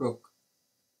or crook.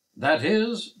 That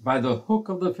is, by the hook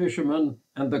of the fisherman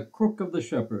and the crook of the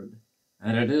shepherd.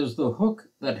 And it is the hook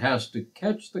that has to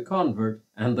catch the convert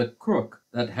and the crook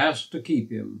that has to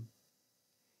keep him.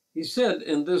 He said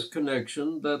in this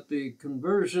connection that the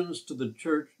conversions to the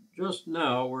Church just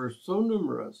now were so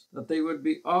numerous that they would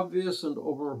be obvious and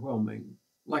overwhelming,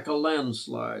 like a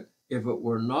landslide, if it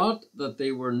were not that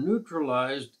they were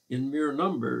neutralized in mere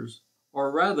numbers,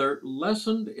 or rather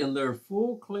lessened in their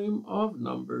full claim of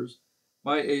numbers,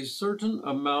 by a certain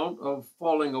amount of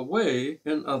falling away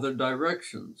in other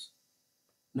directions.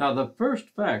 Now, the first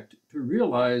fact to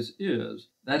realize is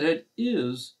that it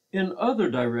is in other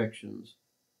directions,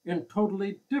 in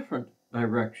totally different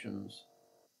directions.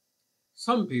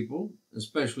 Some people,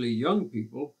 especially young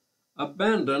people,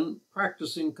 abandon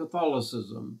practicing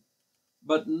Catholicism,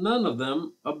 but none of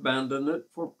them abandon it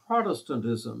for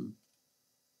Protestantism,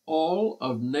 all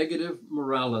of negative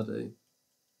morality.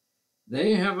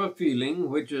 They have a feeling,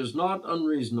 which is not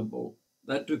unreasonable,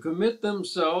 that to commit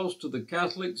themselves to the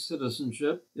Catholic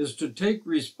citizenship is to take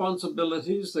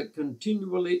responsibilities that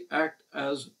continually act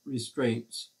as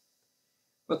restraints.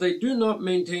 But they do not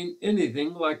maintain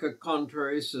anything like a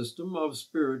contrary system of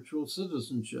spiritual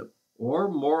citizenship or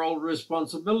moral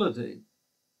responsibility.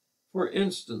 For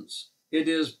instance, it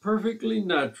is perfectly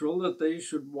natural that they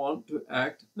should want to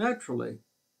act naturally,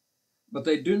 but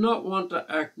they do not want to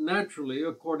act naturally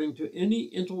according to any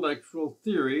intellectual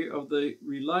theory of the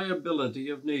reliability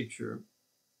of nature.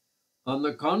 On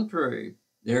the contrary,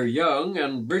 their young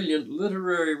and brilliant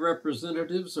literary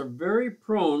representatives are very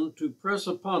prone to press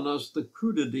upon us the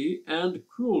crudity and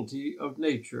cruelty of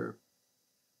nature.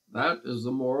 That is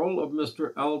the moral of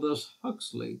Mr. Aldous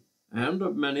Huxley and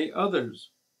of many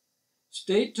others.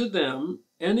 State to them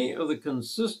any of the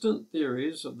consistent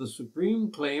theories of the supreme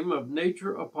claim of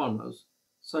nature upon us,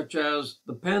 such as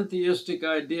the pantheistic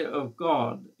idea of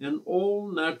God in all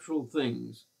natural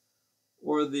things,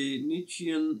 or the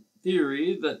Nietzschean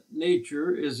theory that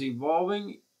nature is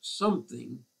evolving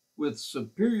something with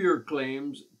superior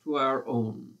claims to our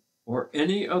own, or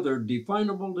any other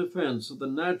definable defense of the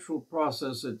natural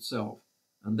process itself,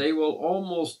 and they will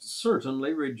almost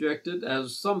certainly reject it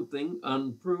as something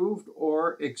unproved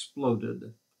or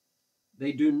exploded.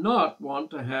 They do not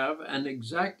want to have an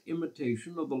exact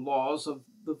imitation of the laws of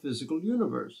the physical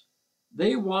universe.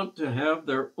 They want to have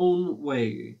their own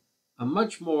way, a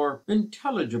much more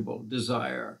intelligible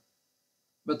desire.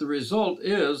 But the result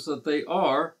is that they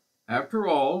are, after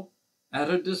all, at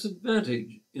a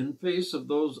disadvantage in face of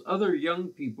those other young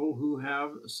people who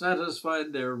have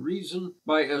satisfied their reason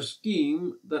by a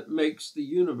scheme that makes the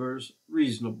universe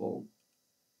reasonable.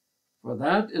 For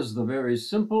that is the very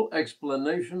simple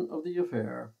explanation of the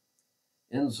affair.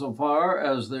 Insofar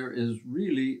as there is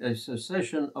really a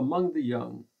secession among the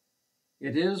young,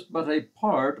 it is but a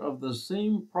part of the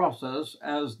same process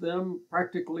as them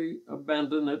practically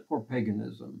abandon it for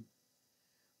paganism.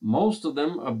 Most of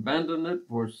them abandon it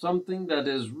for something that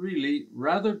is really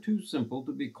rather too simple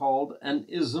to be called an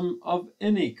ism of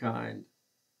any kind.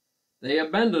 They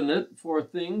abandon it for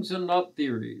things and not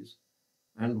theories,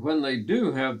 and when they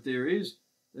do have theories,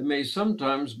 they may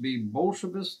sometimes be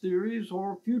Bolshevist theories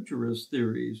or futurist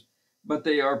theories, but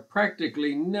they are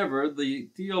practically never the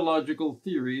theological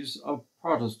theories of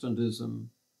Protestantism.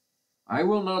 I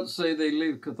will not say they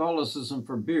leave Catholicism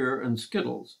for beer and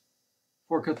skittles,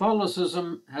 for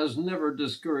Catholicism has never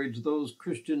discouraged those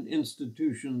Christian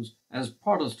institutions as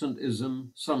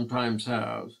Protestantism sometimes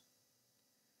has.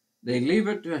 They leave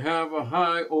it to have a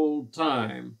high old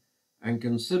time, and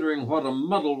considering what a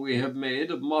muddle we have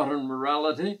made of modern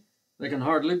morality, they can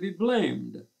hardly be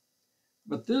blamed.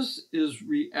 But this is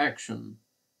reaction,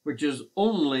 which is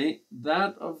only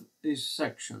that of a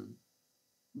section.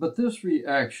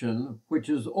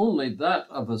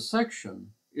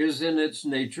 Is in its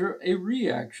nature a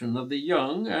reaction of the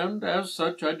young, and as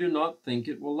such I do not think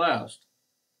it will last.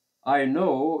 I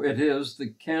know it is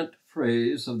the cant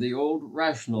phrase of the old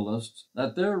rationalists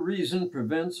that their reason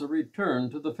prevents a return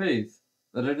to the faith,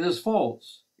 that it is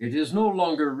false. It is no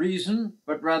longer reason,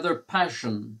 but rather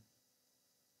passion.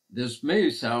 This may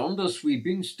sound a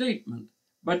sweeping statement,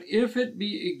 but if it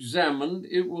be examined,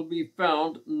 it will be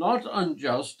found not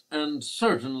unjust and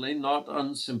certainly not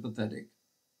unsympathetic.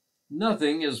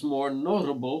 Nothing is more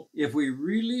notable, if we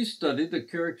really study the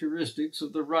characteristics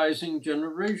of the rising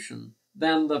generation,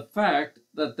 than the fact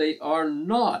that they are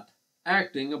not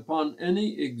acting upon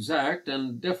any exact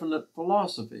and definite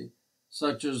philosophy,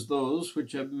 such as those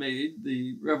which have made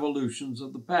the revolutions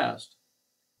of the past.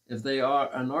 If they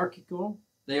are anarchical,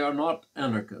 they are not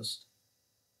anarchist.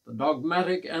 The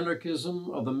dogmatic anarchism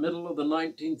of the middle of the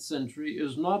 19th century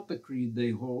is not the creed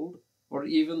they hold, or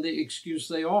even the excuse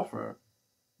they offer.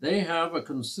 They have a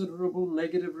considerable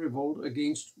negative revolt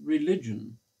against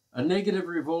religion, a negative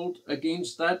revolt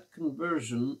against that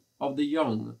conversion of the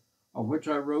young, of which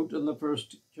I wrote in the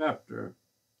first chapter.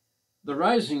 The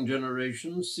rising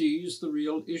generation sees the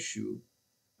real issue,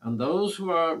 and those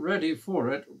who are ready for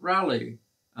it rally,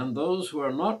 and those who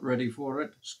are not ready for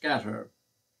it scatter.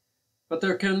 But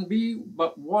there can be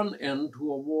but one end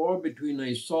to a war between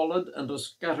a solid and a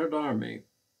scattered army.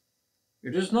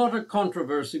 It is not a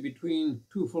controversy between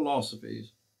two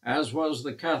philosophies, as was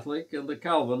the Catholic and the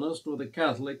Calvinist, or the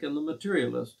Catholic and the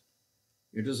materialist.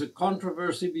 It is a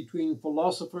controversy between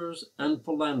philosophers and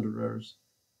philanderers.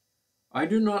 I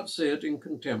do not say it in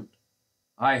contempt.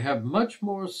 I have much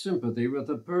more sympathy with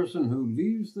a person who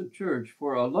leaves the church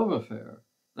for a love affair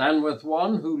than with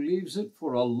one who leaves it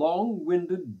for a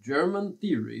long-winded German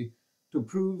theory to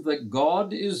prove that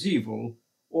God is evil,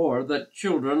 or that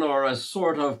children are a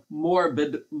sort of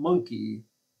morbid monkey.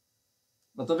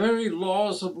 But the very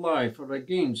laws of life are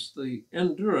against the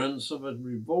endurance of a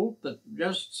revolt that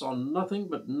rests on nothing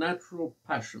but natural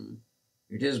passion.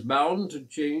 It is bound to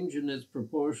change in its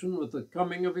proportion with the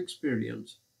coming of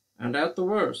experience, and at the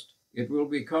worst, it will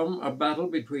become a battle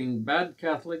between bad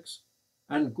Catholics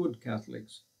and good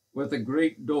Catholics, with a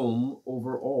great dome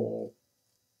over all.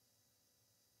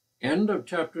 End of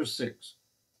chapter 6.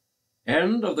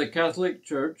 End of the Catholic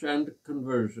Church and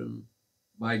Conversion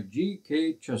by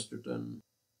G.K. Chesterton.